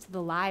contributions to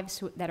the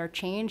lives that are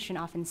changed and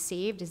often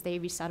saved as they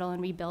resettle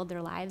and rebuild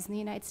their lives in the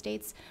United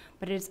States,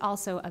 but it is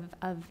also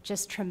of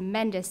just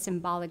tremendous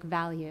symbolic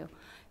value.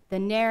 The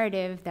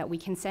narrative that we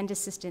can send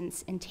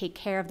assistance and take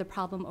care of the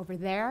problem over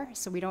there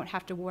so we don't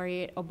have to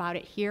worry about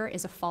it here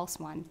is a false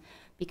one,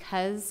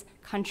 because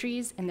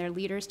countries and their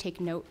leaders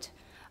take note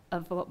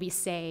of what we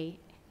say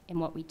and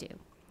what we do.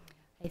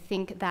 I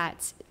think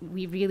that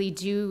we really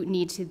do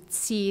need to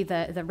see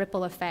the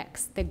ripple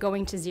effects that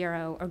going to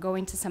zero or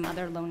going to some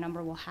other low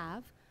number will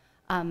have.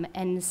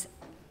 And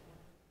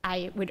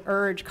I would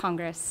urge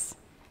Congress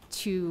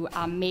to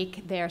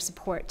make their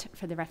support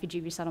for the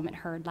refugee resettlement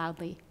heard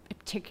loudly,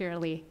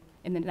 particularly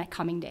in the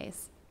coming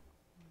days.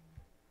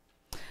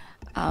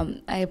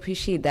 I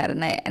appreciate that,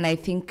 and I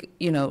think,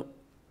 you know,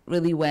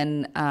 really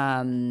when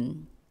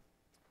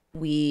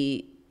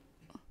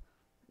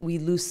we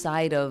lose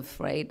sight of,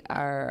 right,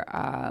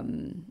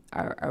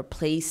 our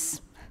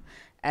place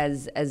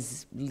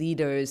as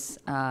leaders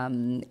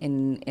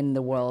in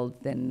the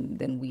world,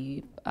 then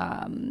we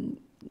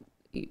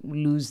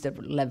lose the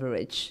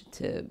leverage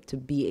to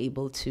be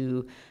able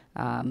to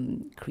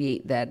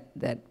create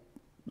that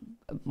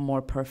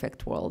more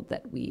perfect world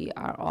that we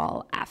are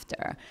all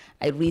after.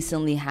 I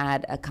recently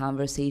had a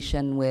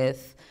conversation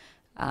with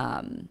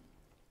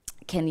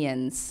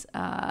Kenyans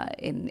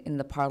in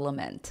the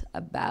parliament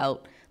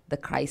about the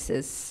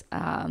crisis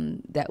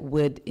that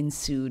would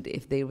ensue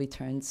if they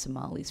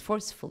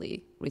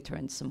forcefully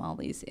returned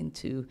Somalis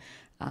into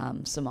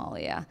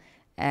Somalia,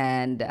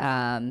 and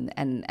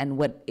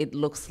what it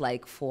looks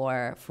like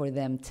for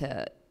them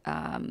to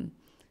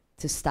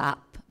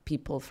stop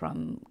people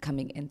from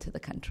coming into the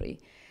country.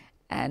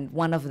 And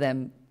one of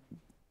them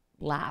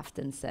laughed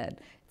and said,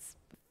 "It's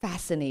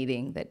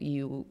fascinating that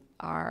you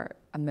are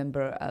a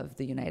member of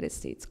the United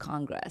States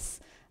Congress,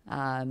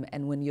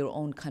 and when your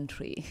own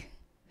country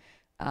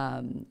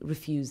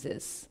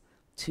refuses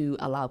to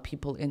allow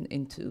people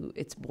into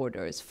its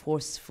borders,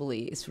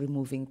 forcefully is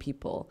removing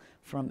people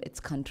from its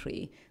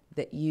country,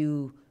 that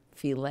you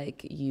feel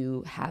like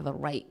you have a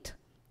right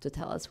to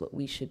tell us what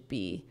we should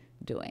be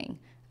doing."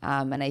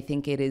 And I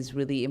think it is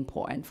really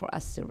important for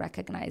us to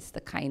recognize the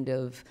kind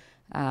of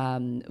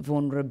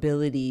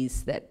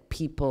vulnerabilities that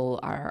people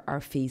are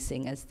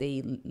facing as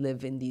they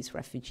live in these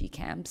refugee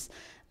camps,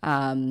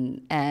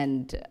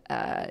 and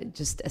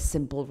just a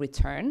simple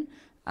return,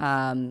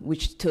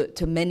 which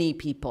to many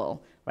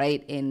people,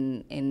 right,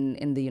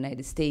 in the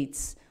United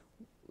States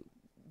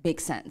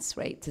makes sense,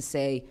 right, to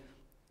say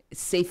it's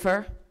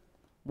safer,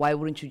 why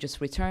wouldn't you just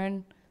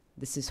return,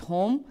 this is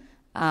home,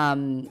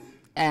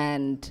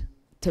 and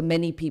to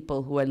many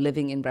people who are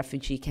living in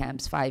refugee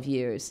camps 5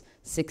 years,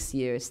 6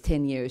 years,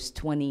 10 years,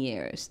 20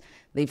 years,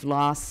 they've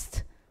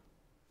lost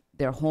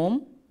their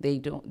home. They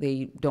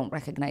don't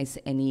recognize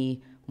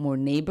any more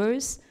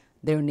neighbors.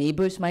 Their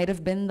neighbors might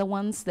have been the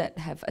ones that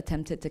have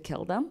attempted to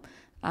kill them.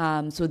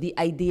 So the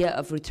idea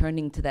of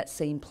returning to that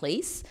same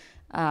place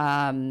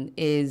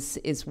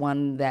is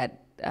one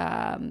that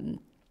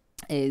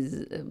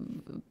is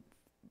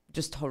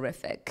just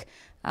horrific.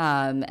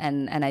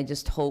 And I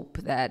just hope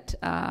that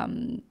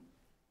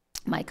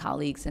my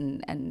colleagues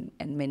and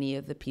many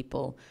of the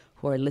people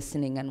who are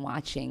listening and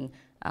watching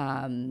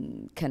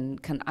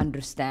can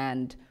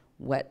understand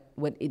what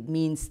it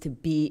means to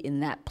be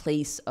in that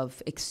place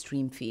of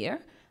extreme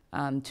fear,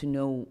 to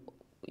know,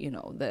 you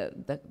know,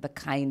 the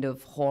kind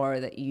of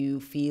horror that you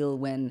feel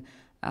when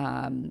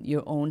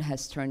your own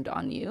has turned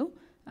on you,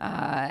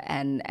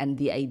 and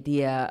the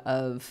idea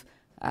of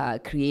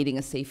creating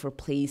a safer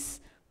place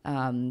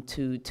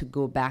to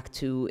go back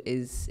to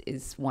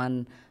is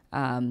one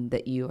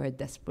that you are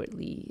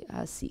desperately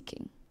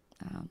seeking.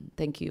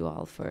 Thank you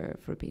all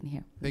for being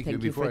here. Thank you.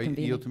 Before I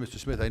yield to Mr.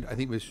 Smith, I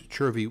think Ms.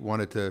 Chervy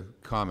wanted to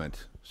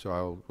comment,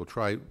 so we'll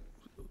try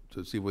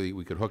to see whether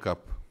we could hook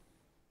up.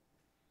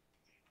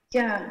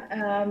 Yeah,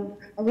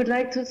 I would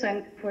like to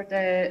thank for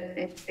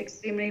the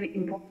extremely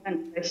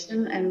important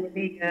question and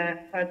really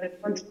further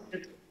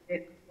contribute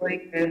to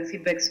the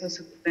feedback so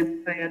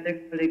given by other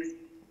colleagues in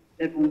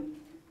the room.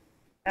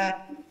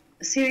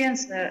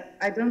 Syrians,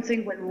 I don't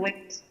think will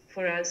wait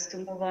for us to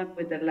move on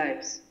with their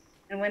lives.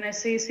 And when I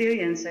say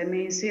Syrians, I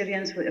mean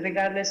Syrians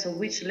regardless of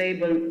which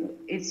label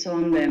it's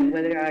on them,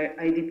 whether are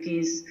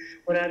IDPs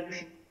or are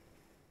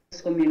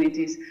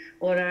communities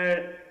or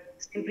are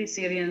simply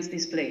Syrians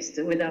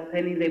displaced without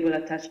any label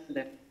attached to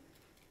them.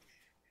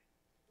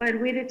 While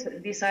we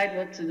decide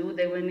what to do,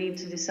 they will need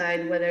to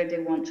decide whether they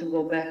want to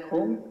go back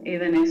home,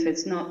 even if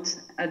it's not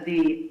at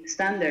the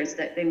standards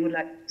that they would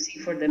like to see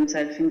for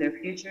themselves in their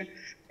future.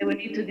 They will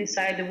need to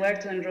decide where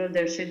to enroll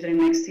their children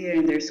next year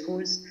in their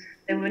schools.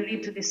 They will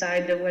need to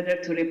decide whether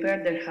to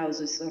repair their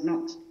houses or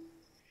not.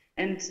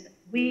 And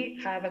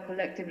we have a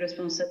collective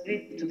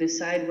responsibility to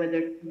decide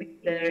whether to be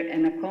there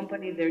and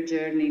accompany their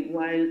journey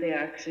while they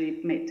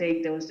actually may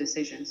take those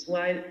decisions,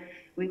 while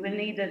we will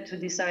need to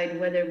decide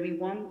whether we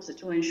want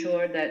to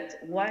ensure that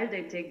while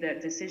they take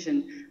that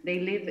decision, they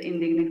live in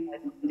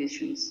dignified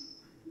conditions.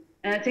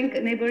 And I think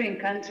neighboring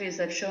countries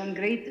have shown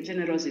great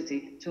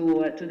generosity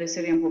to the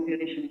Syrian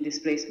population in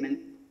displacement.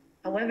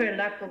 However,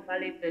 lack of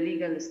valid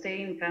legal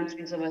stay in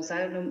countries of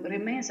asylum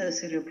remains a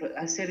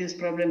serious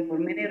problem for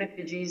many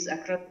refugees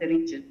across the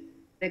region.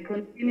 They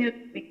continue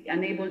to be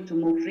unable to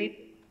move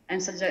freely and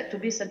to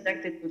be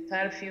subjected to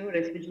curfew,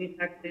 refugee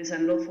taxes,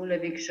 unlawful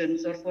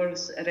evictions, or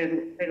forced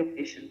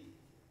relocation.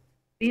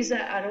 These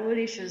are all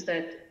issues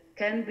that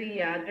can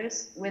be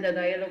addressed with a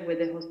dialogue with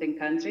the hosting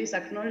countries,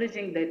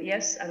 acknowledging that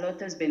yes, a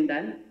lot has been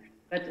done,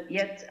 but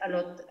yet a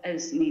lot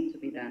else needs to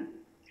be done.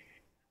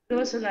 I'd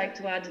also like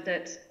to add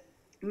that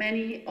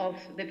many of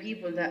the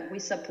people that we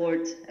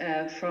support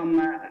from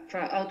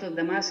out of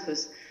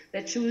Damascus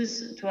that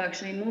choose to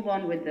actually move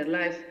on with their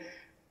life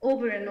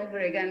over and over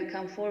again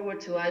come forward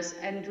to us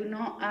and do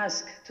not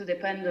ask to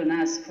depend on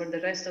us for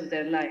the rest of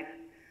their life.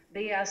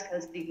 They ask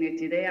us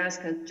dignity, they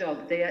ask us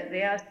job,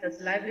 they ask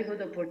us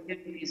livelihood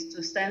opportunities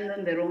to stand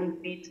on their own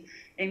feet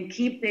and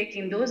keep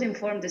taking those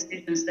informed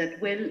decisions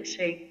that will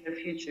shape their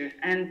future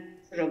and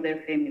of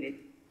their family.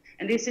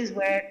 And this is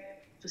where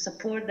to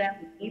support them,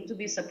 we need to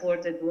be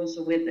supported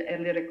also with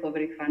early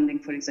recovery funding,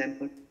 for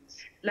example.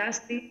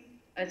 Lastly,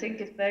 I think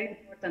it's very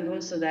important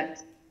also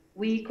that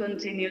we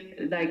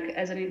continue, like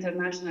as an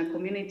international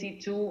community,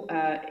 to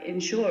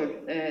ensure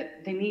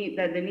the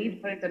need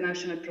for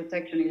international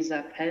protection is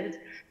upheld,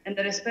 and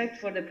the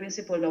respect for the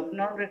principle of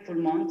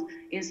non-refoulement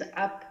is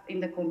up in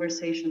the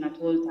conversation at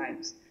all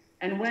times.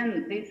 And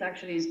when this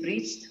actually is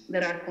breached,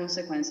 there are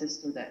consequences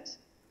to that.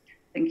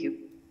 Thank you.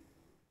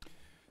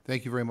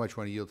 Thank you very much.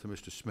 I want to yield to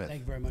Mr. Smith. Thank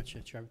you very much,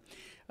 Chairman.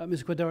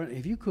 Ms. Quadron,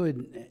 if you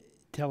could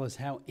tell us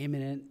how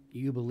imminent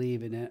you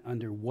believe in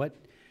under what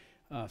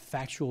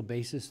factual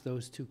basis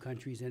those two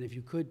countries, and if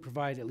you could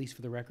provide, at least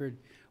for the record,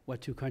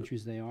 what two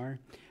countries they are,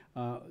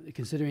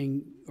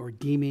 considering or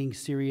deeming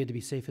Syria to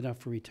be safe enough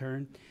for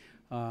return.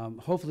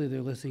 Hopefully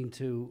they're listening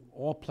to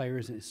all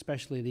players,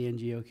 especially the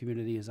NGO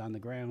community is on the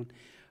ground.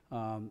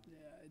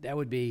 That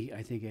would be,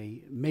 I think,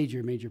 a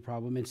major, major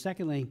problem. And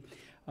secondly,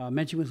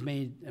 mention was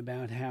made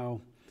about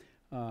how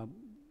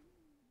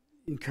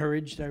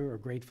encouraged or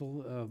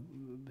grateful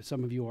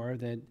some of you are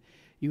that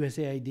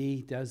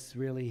USAID does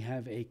really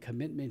have a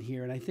commitment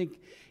here. And I think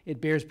it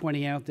bears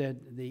pointing out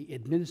that the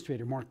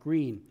administrator, Mark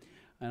Green,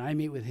 and I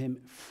meet with him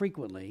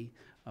frequently,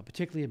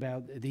 particularly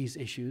about these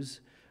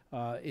issues,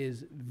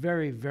 is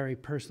very, very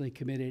personally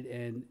committed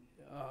and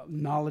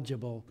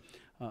knowledgeable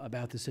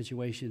about the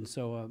situation.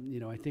 So, you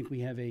know, I think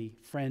we have a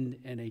friend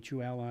and a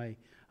true ally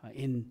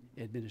in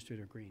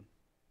Administrator Green.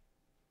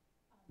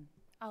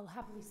 I'll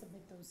happily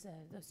submit those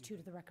two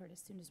to the record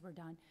as soon as we're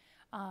done.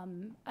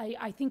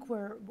 I think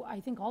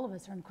all of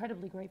us are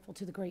incredibly grateful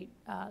to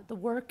the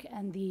work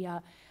and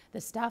the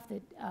staff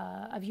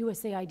of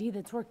USAID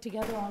that's worked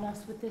together on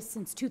us with this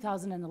since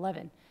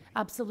 2011.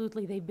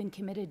 Absolutely, they've been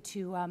committed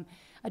to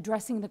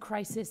addressing the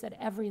crisis at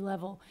every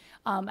level.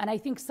 And I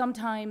think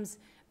sometimes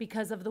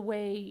because of the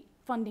way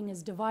funding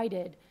is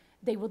divided,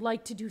 they would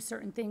like to do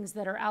certain things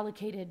that are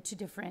allocated to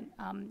different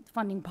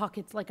funding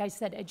pockets. Like I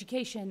said,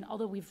 education,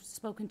 although we've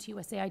spoken to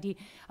USAID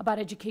about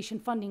education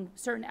funding,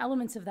 certain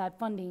elements of that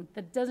funding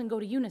that doesn't go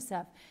to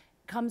UNICEF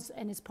comes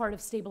and is part of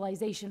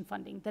stabilization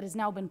funding that has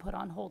now been put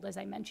on hold, as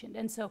I mentioned.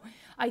 And so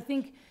I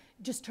think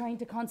just trying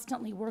to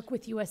constantly work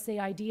with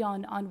USAID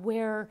on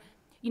where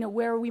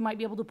we might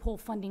be able to pull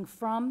funding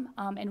from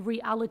and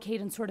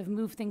reallocate and sort of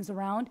move things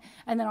around.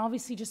 And then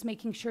obviously just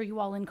making sure you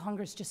all in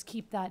Congress just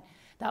keep that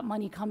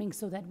money coming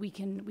so that we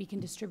can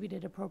distribute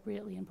it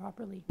appropriately and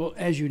properly. Well,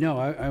 as you know,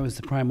 I was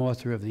the prime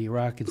author of the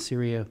Iraq and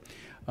Syria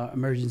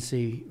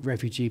Emergency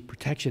Refugee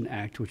Protection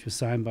Act, which was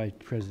signed by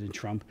President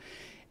Trump.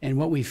 And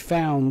what we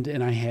found,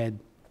 and I had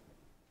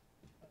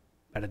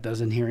about a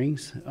dozen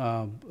hearings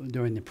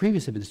during the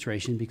previous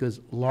administration,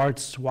 because large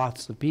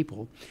swaths of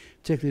people,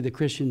 particularly the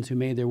Christians who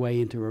made their way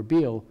into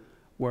Erbil,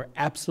 were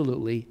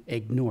absolutely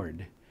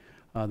ignored.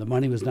 The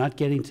money was not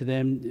getting to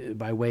them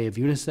by way of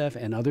UNICEF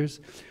and others.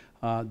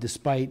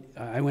 Despite,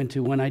 I went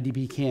to one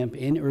IDP camp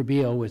in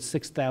Erbil with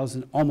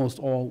 6,000, almost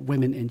all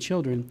women and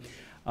children.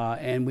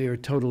 and we were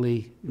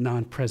totally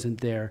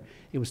non-present there.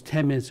 It was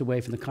 10 minutes away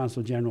from the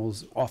Consul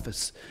General's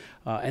office,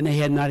 and they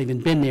had not even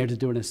been there to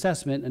do an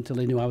assessment until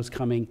they knew I was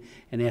coming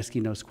and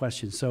asking those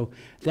questions. So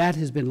that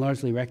has been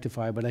largely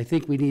rectified, but I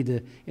think we need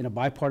to, in a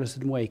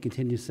bipartisan way,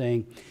 continue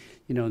saying,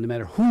 you know, no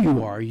matter who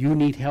you are, you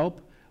need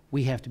help,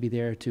 we have to be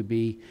there to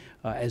be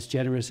as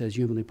generous as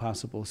humanly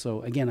possible.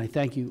 So again, I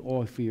thank you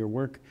all for your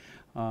work,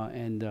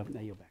 and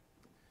now you're back.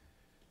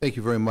 Thank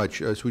you very much.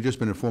 So we've just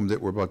been informed that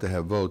we're about to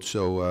have votes,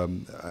 so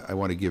I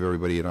want to give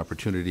everybody an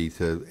opportunity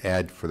to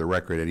add for the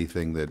record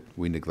anything that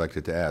we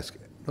neglected to ask.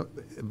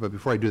 But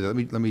before I do that,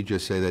 let me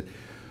just say that,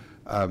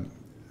 I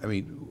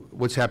mean,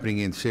 what's happening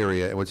in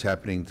Syria and what's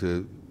happening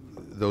to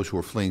those who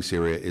are fleeing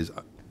Syria is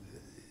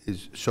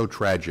so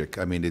tragic.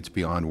 I mean, it's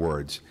beyond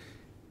words.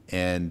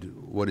 And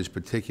what is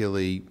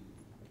particularly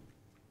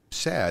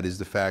sad is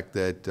the fact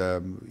that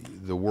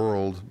the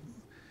world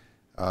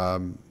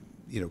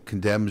you know,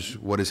 condemns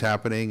what is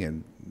happening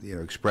and, you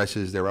know,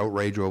 expresses their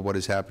outrage over what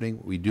is happening.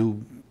 We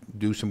do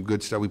some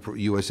good stuff.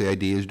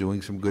 USAID is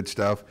doing some good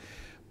stuff,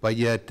 but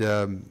yet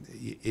there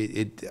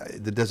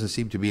doesn't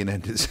seem to be an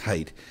end in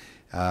sight.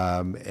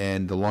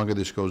 And the longer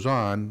this goes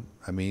on,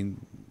 I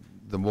mean,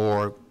 the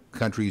more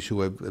countries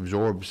who have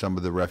absorbed some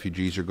of the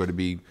refugees are going to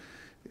be,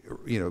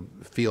 you know,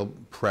 feel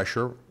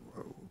pressure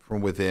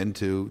from within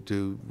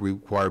to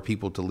require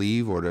people to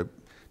leave or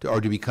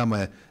to become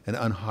an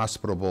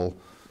unhospitable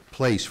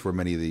place for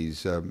many of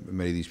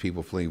these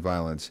people fleeing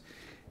violence.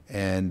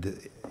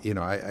 And you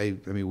know, I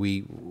mean, we,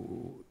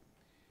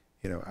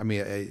 you know, I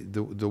mean,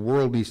 the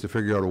world needs to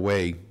figure out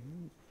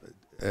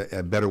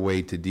a better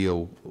way to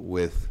deal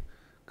with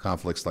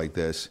conflicts like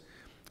this,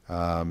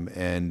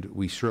 and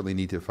we certainly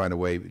need to find a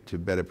way to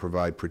better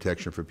provide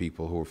protection for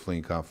people who are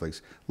fleeing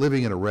conflicts,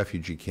 living in a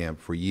refugee camp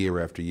for year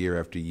after year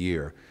after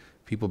year,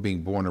 people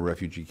being born in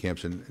refugee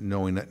camps and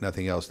knowing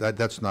nothing else.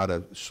 That's not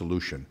a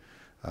solution.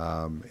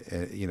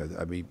 You know,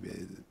 I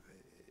mean,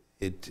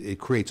 it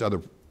creates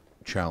other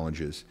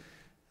challenges,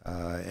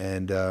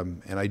 and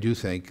I do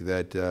think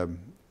that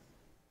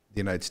the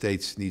United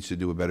States needs to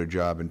do a better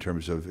job in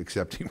terms of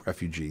accepting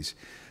refugees.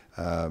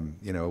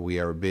 You know, we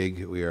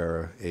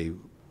are a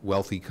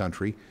wealthy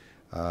country.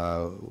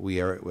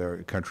 We're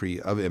a country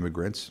of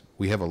immigrants.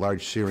 We have a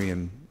large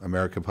Syrian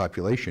American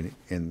population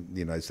in the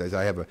United States.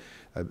 I have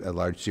a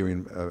large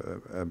Syrian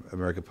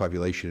American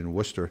population in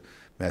Worcester,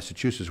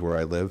 Massachusetts, where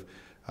I live.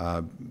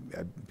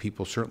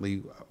 People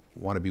certainly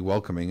want to be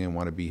welcoming and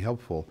want to be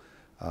helpful,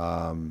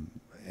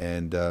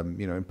 and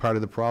you know, and part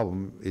of the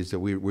problem is that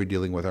we're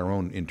dealing with our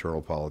own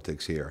internal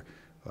politics here,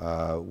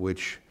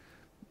 which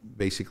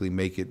basically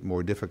make it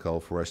more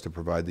difficult for us to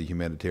provide the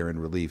humanitarian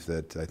relief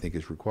that I think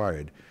is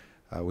required.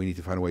 We need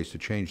to find ways to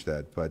change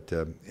that. But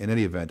in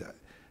any event,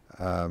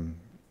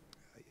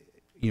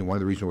 you know, one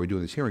of the reasons we're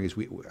doing this hearing is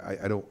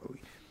I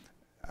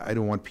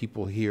don't want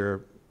people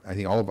here. I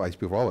think I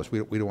speak for all of us.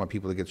 We don't want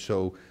people to get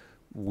so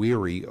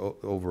weary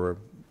over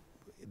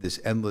this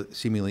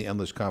seemingly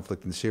endless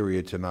conflict in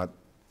Syria to not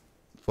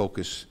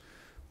focus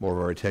more of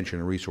our attention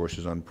and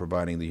resources on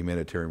providing the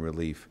humanitarian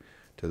relief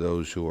to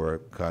those who are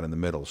caught in the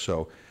middle.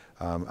 So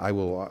I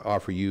will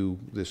offer you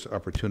this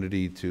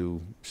opportunity to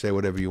say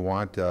whatever you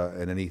want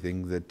and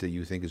anything that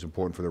you think is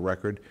important for the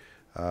record.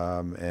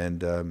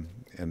 And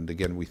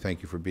again, we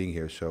thank you for being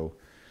here. So,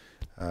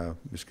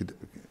 Ms.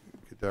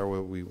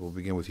 Kadarwa, we will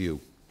begin with you.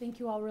 Thank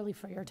you all really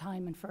for your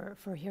time and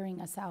for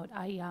hearing us out.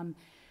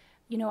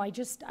 You know,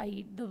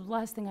 the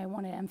last thing I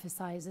want to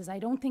emphasize is I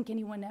don't think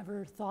anyone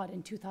ever thought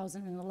in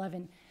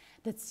 2011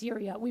 that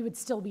Syria, we would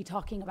still be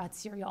talking about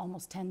Syria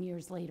almost 10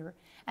 years later,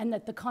 and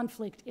that the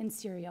conflict in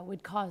Syria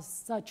would cause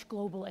such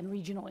global and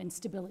regional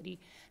instability,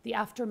 the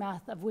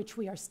aftermath of which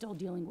we are still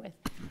dealing with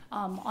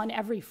on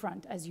every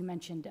front, as you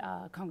mentioned,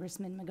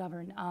 Congressman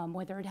McGovern,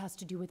 whether it has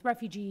to do with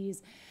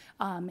refugees,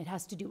 it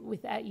has to do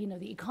with you know,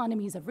 the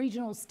economies of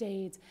regional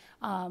states,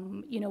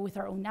 you know, with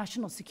our own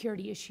national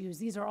security issues.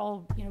 These are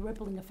all, you know,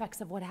 rippling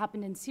effects of what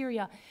happened in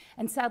Syria,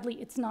 and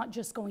sadly, it's not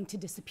just going to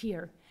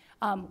disappear.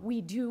 We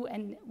do,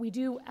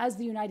 as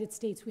the United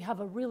States, we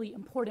have a really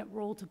important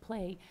role to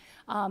play,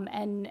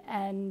 and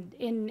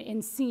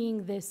in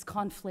seeing this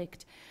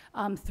conflict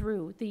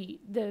through.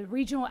 The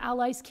regional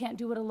allies can't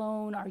do it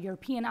alone. Our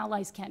European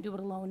allies can't do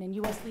it alone, and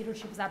U.S.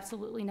 leadership is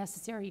absolutely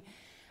necessary.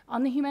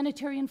 On the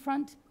humanitarian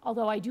front,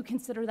 although I do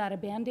consider that a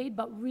Band-Aid,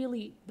 but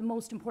really the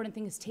most important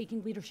thing is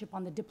taking leadership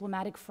on the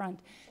diplomatic front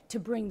to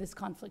bring this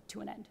conflict to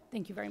an end.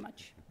 Thank you very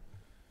much.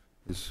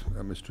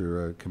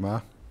 Mr.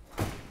 Kamah?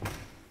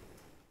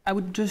 I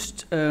would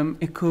just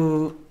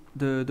echo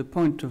the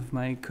point of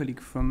my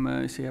colleague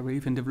from Syria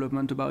Relief and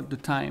Development about the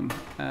time.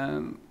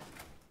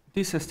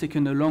 This has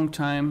taken a long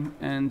time,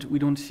 and we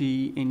don't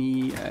see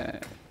any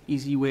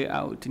easy way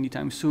out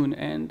anytime soon.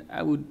 And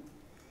I would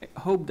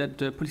hope that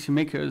the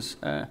policymakers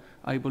are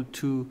able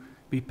to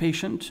be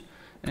patient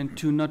and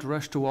to not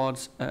rush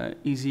towards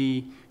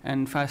easy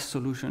and fast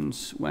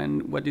solutions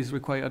when what is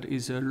required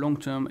is a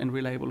long-term and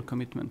reliable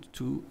commitment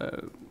to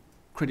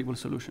credible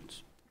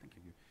solutions.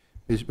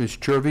 Ms.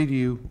 Chervy, do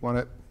you want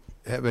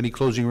to have any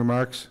closing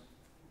remarks?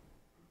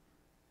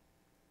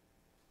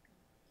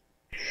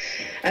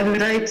 I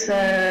would like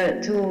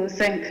to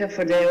thank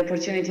for the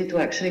opportunity to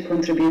actually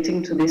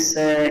contributing to this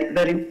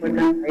very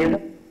important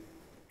dialogue.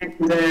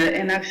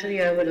 And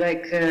actually, I would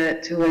like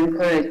to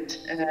encourage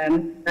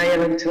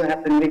dialogue to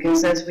happen,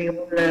 because as we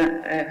all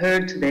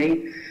heard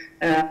today,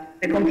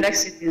 the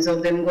complexities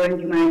of the ongoing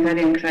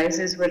humanitarian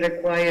crisis will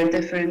require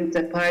different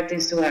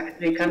parties to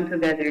actually come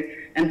together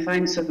and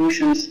find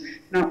solutions,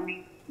 not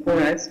for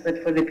us,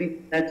 but for the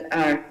people that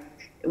are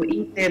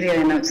in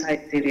Syria and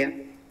outside Syria.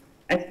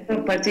 I think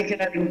of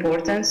particular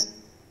importance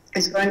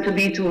is going to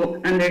be to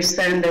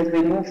understand as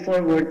we move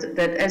forward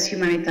that as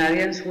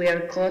humanitarians, we are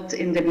caught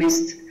in the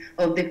midst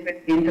of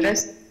different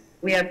interests.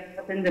 We are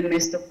caught in the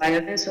midst of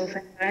violence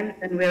oftentimes,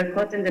 and we are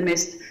caught in the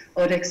midst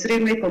of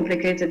extremely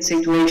complicated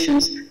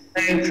situations.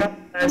 Where in front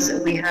of us,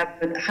 we have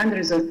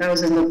hundreds of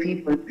thousands of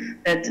people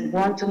that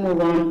want to move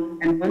on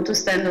and want to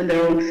stand on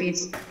their own feet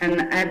and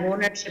have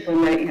ownership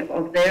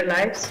of their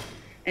lives,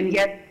 and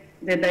yet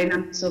the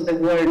dynamics of the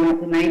war are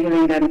not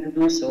enabling them to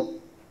do so.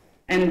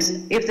 And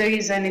if there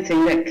is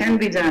anything that can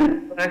be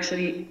done to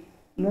actually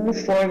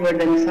move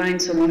forward and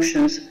find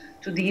solutions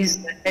to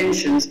these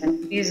tensions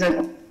and these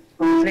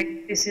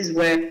conflicts, this is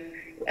where,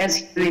 as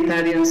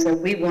humanitarians,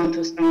 we want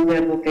to strongly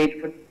advocate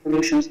for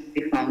solutions to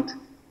be found,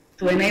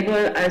 to enable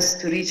us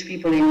to reach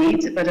people in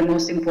need, but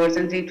most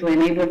importantly, to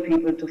enable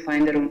people to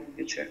find their own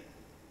future.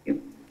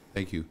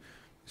 Thank you.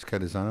 Ms.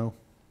 Catazano?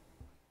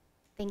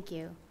 Thank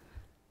you.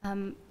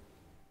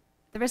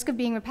 The risk of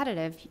being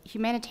repetitive,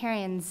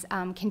 humanitarians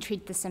can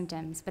treat the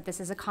symptoms, but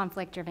this is a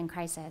conflict-driven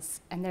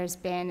crisis, and there's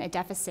been a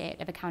deficit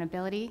of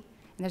accountability,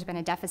 and there's been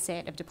a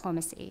deficit of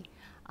diplomacy.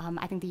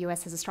 I think the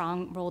U.S. has a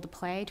strong role to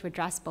play to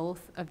address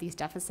both of these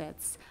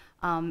deficits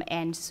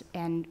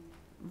and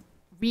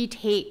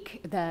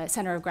retake the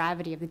center of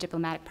gravity of the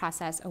diplomatic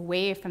process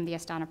away from the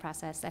Astana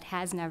process that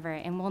has never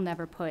and will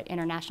never put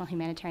international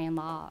humanitarian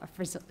law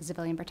for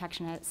civilian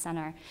protection at its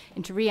center,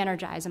 and to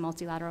re-energize a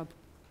multilateral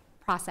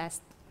process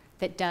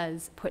that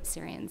does put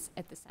Syrians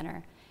at the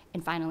center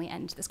and finally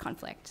end this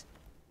conflict.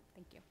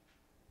 Thank you.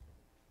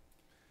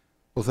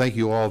 Well, thank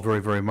you all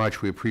very, very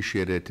much. We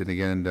appreciate it. And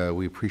again,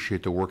 we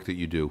appreciate the work that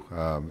you do.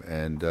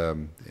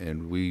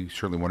 And we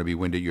certainly want to be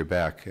wind at your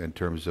back in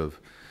terms of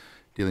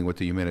dealing with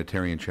the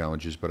humanitarian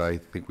challenges. But I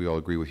think we all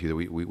agree with you that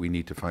we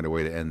need to find a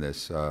way to end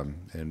this.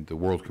 And the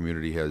world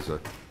community has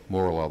a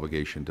moral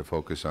obligation to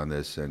focus on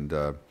this.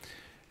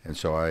 And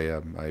so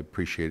I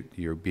appreciate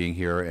your being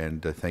here,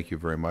 and thank you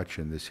very much.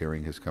 And this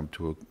hearing has come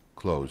to a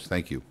close.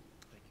 Thank you.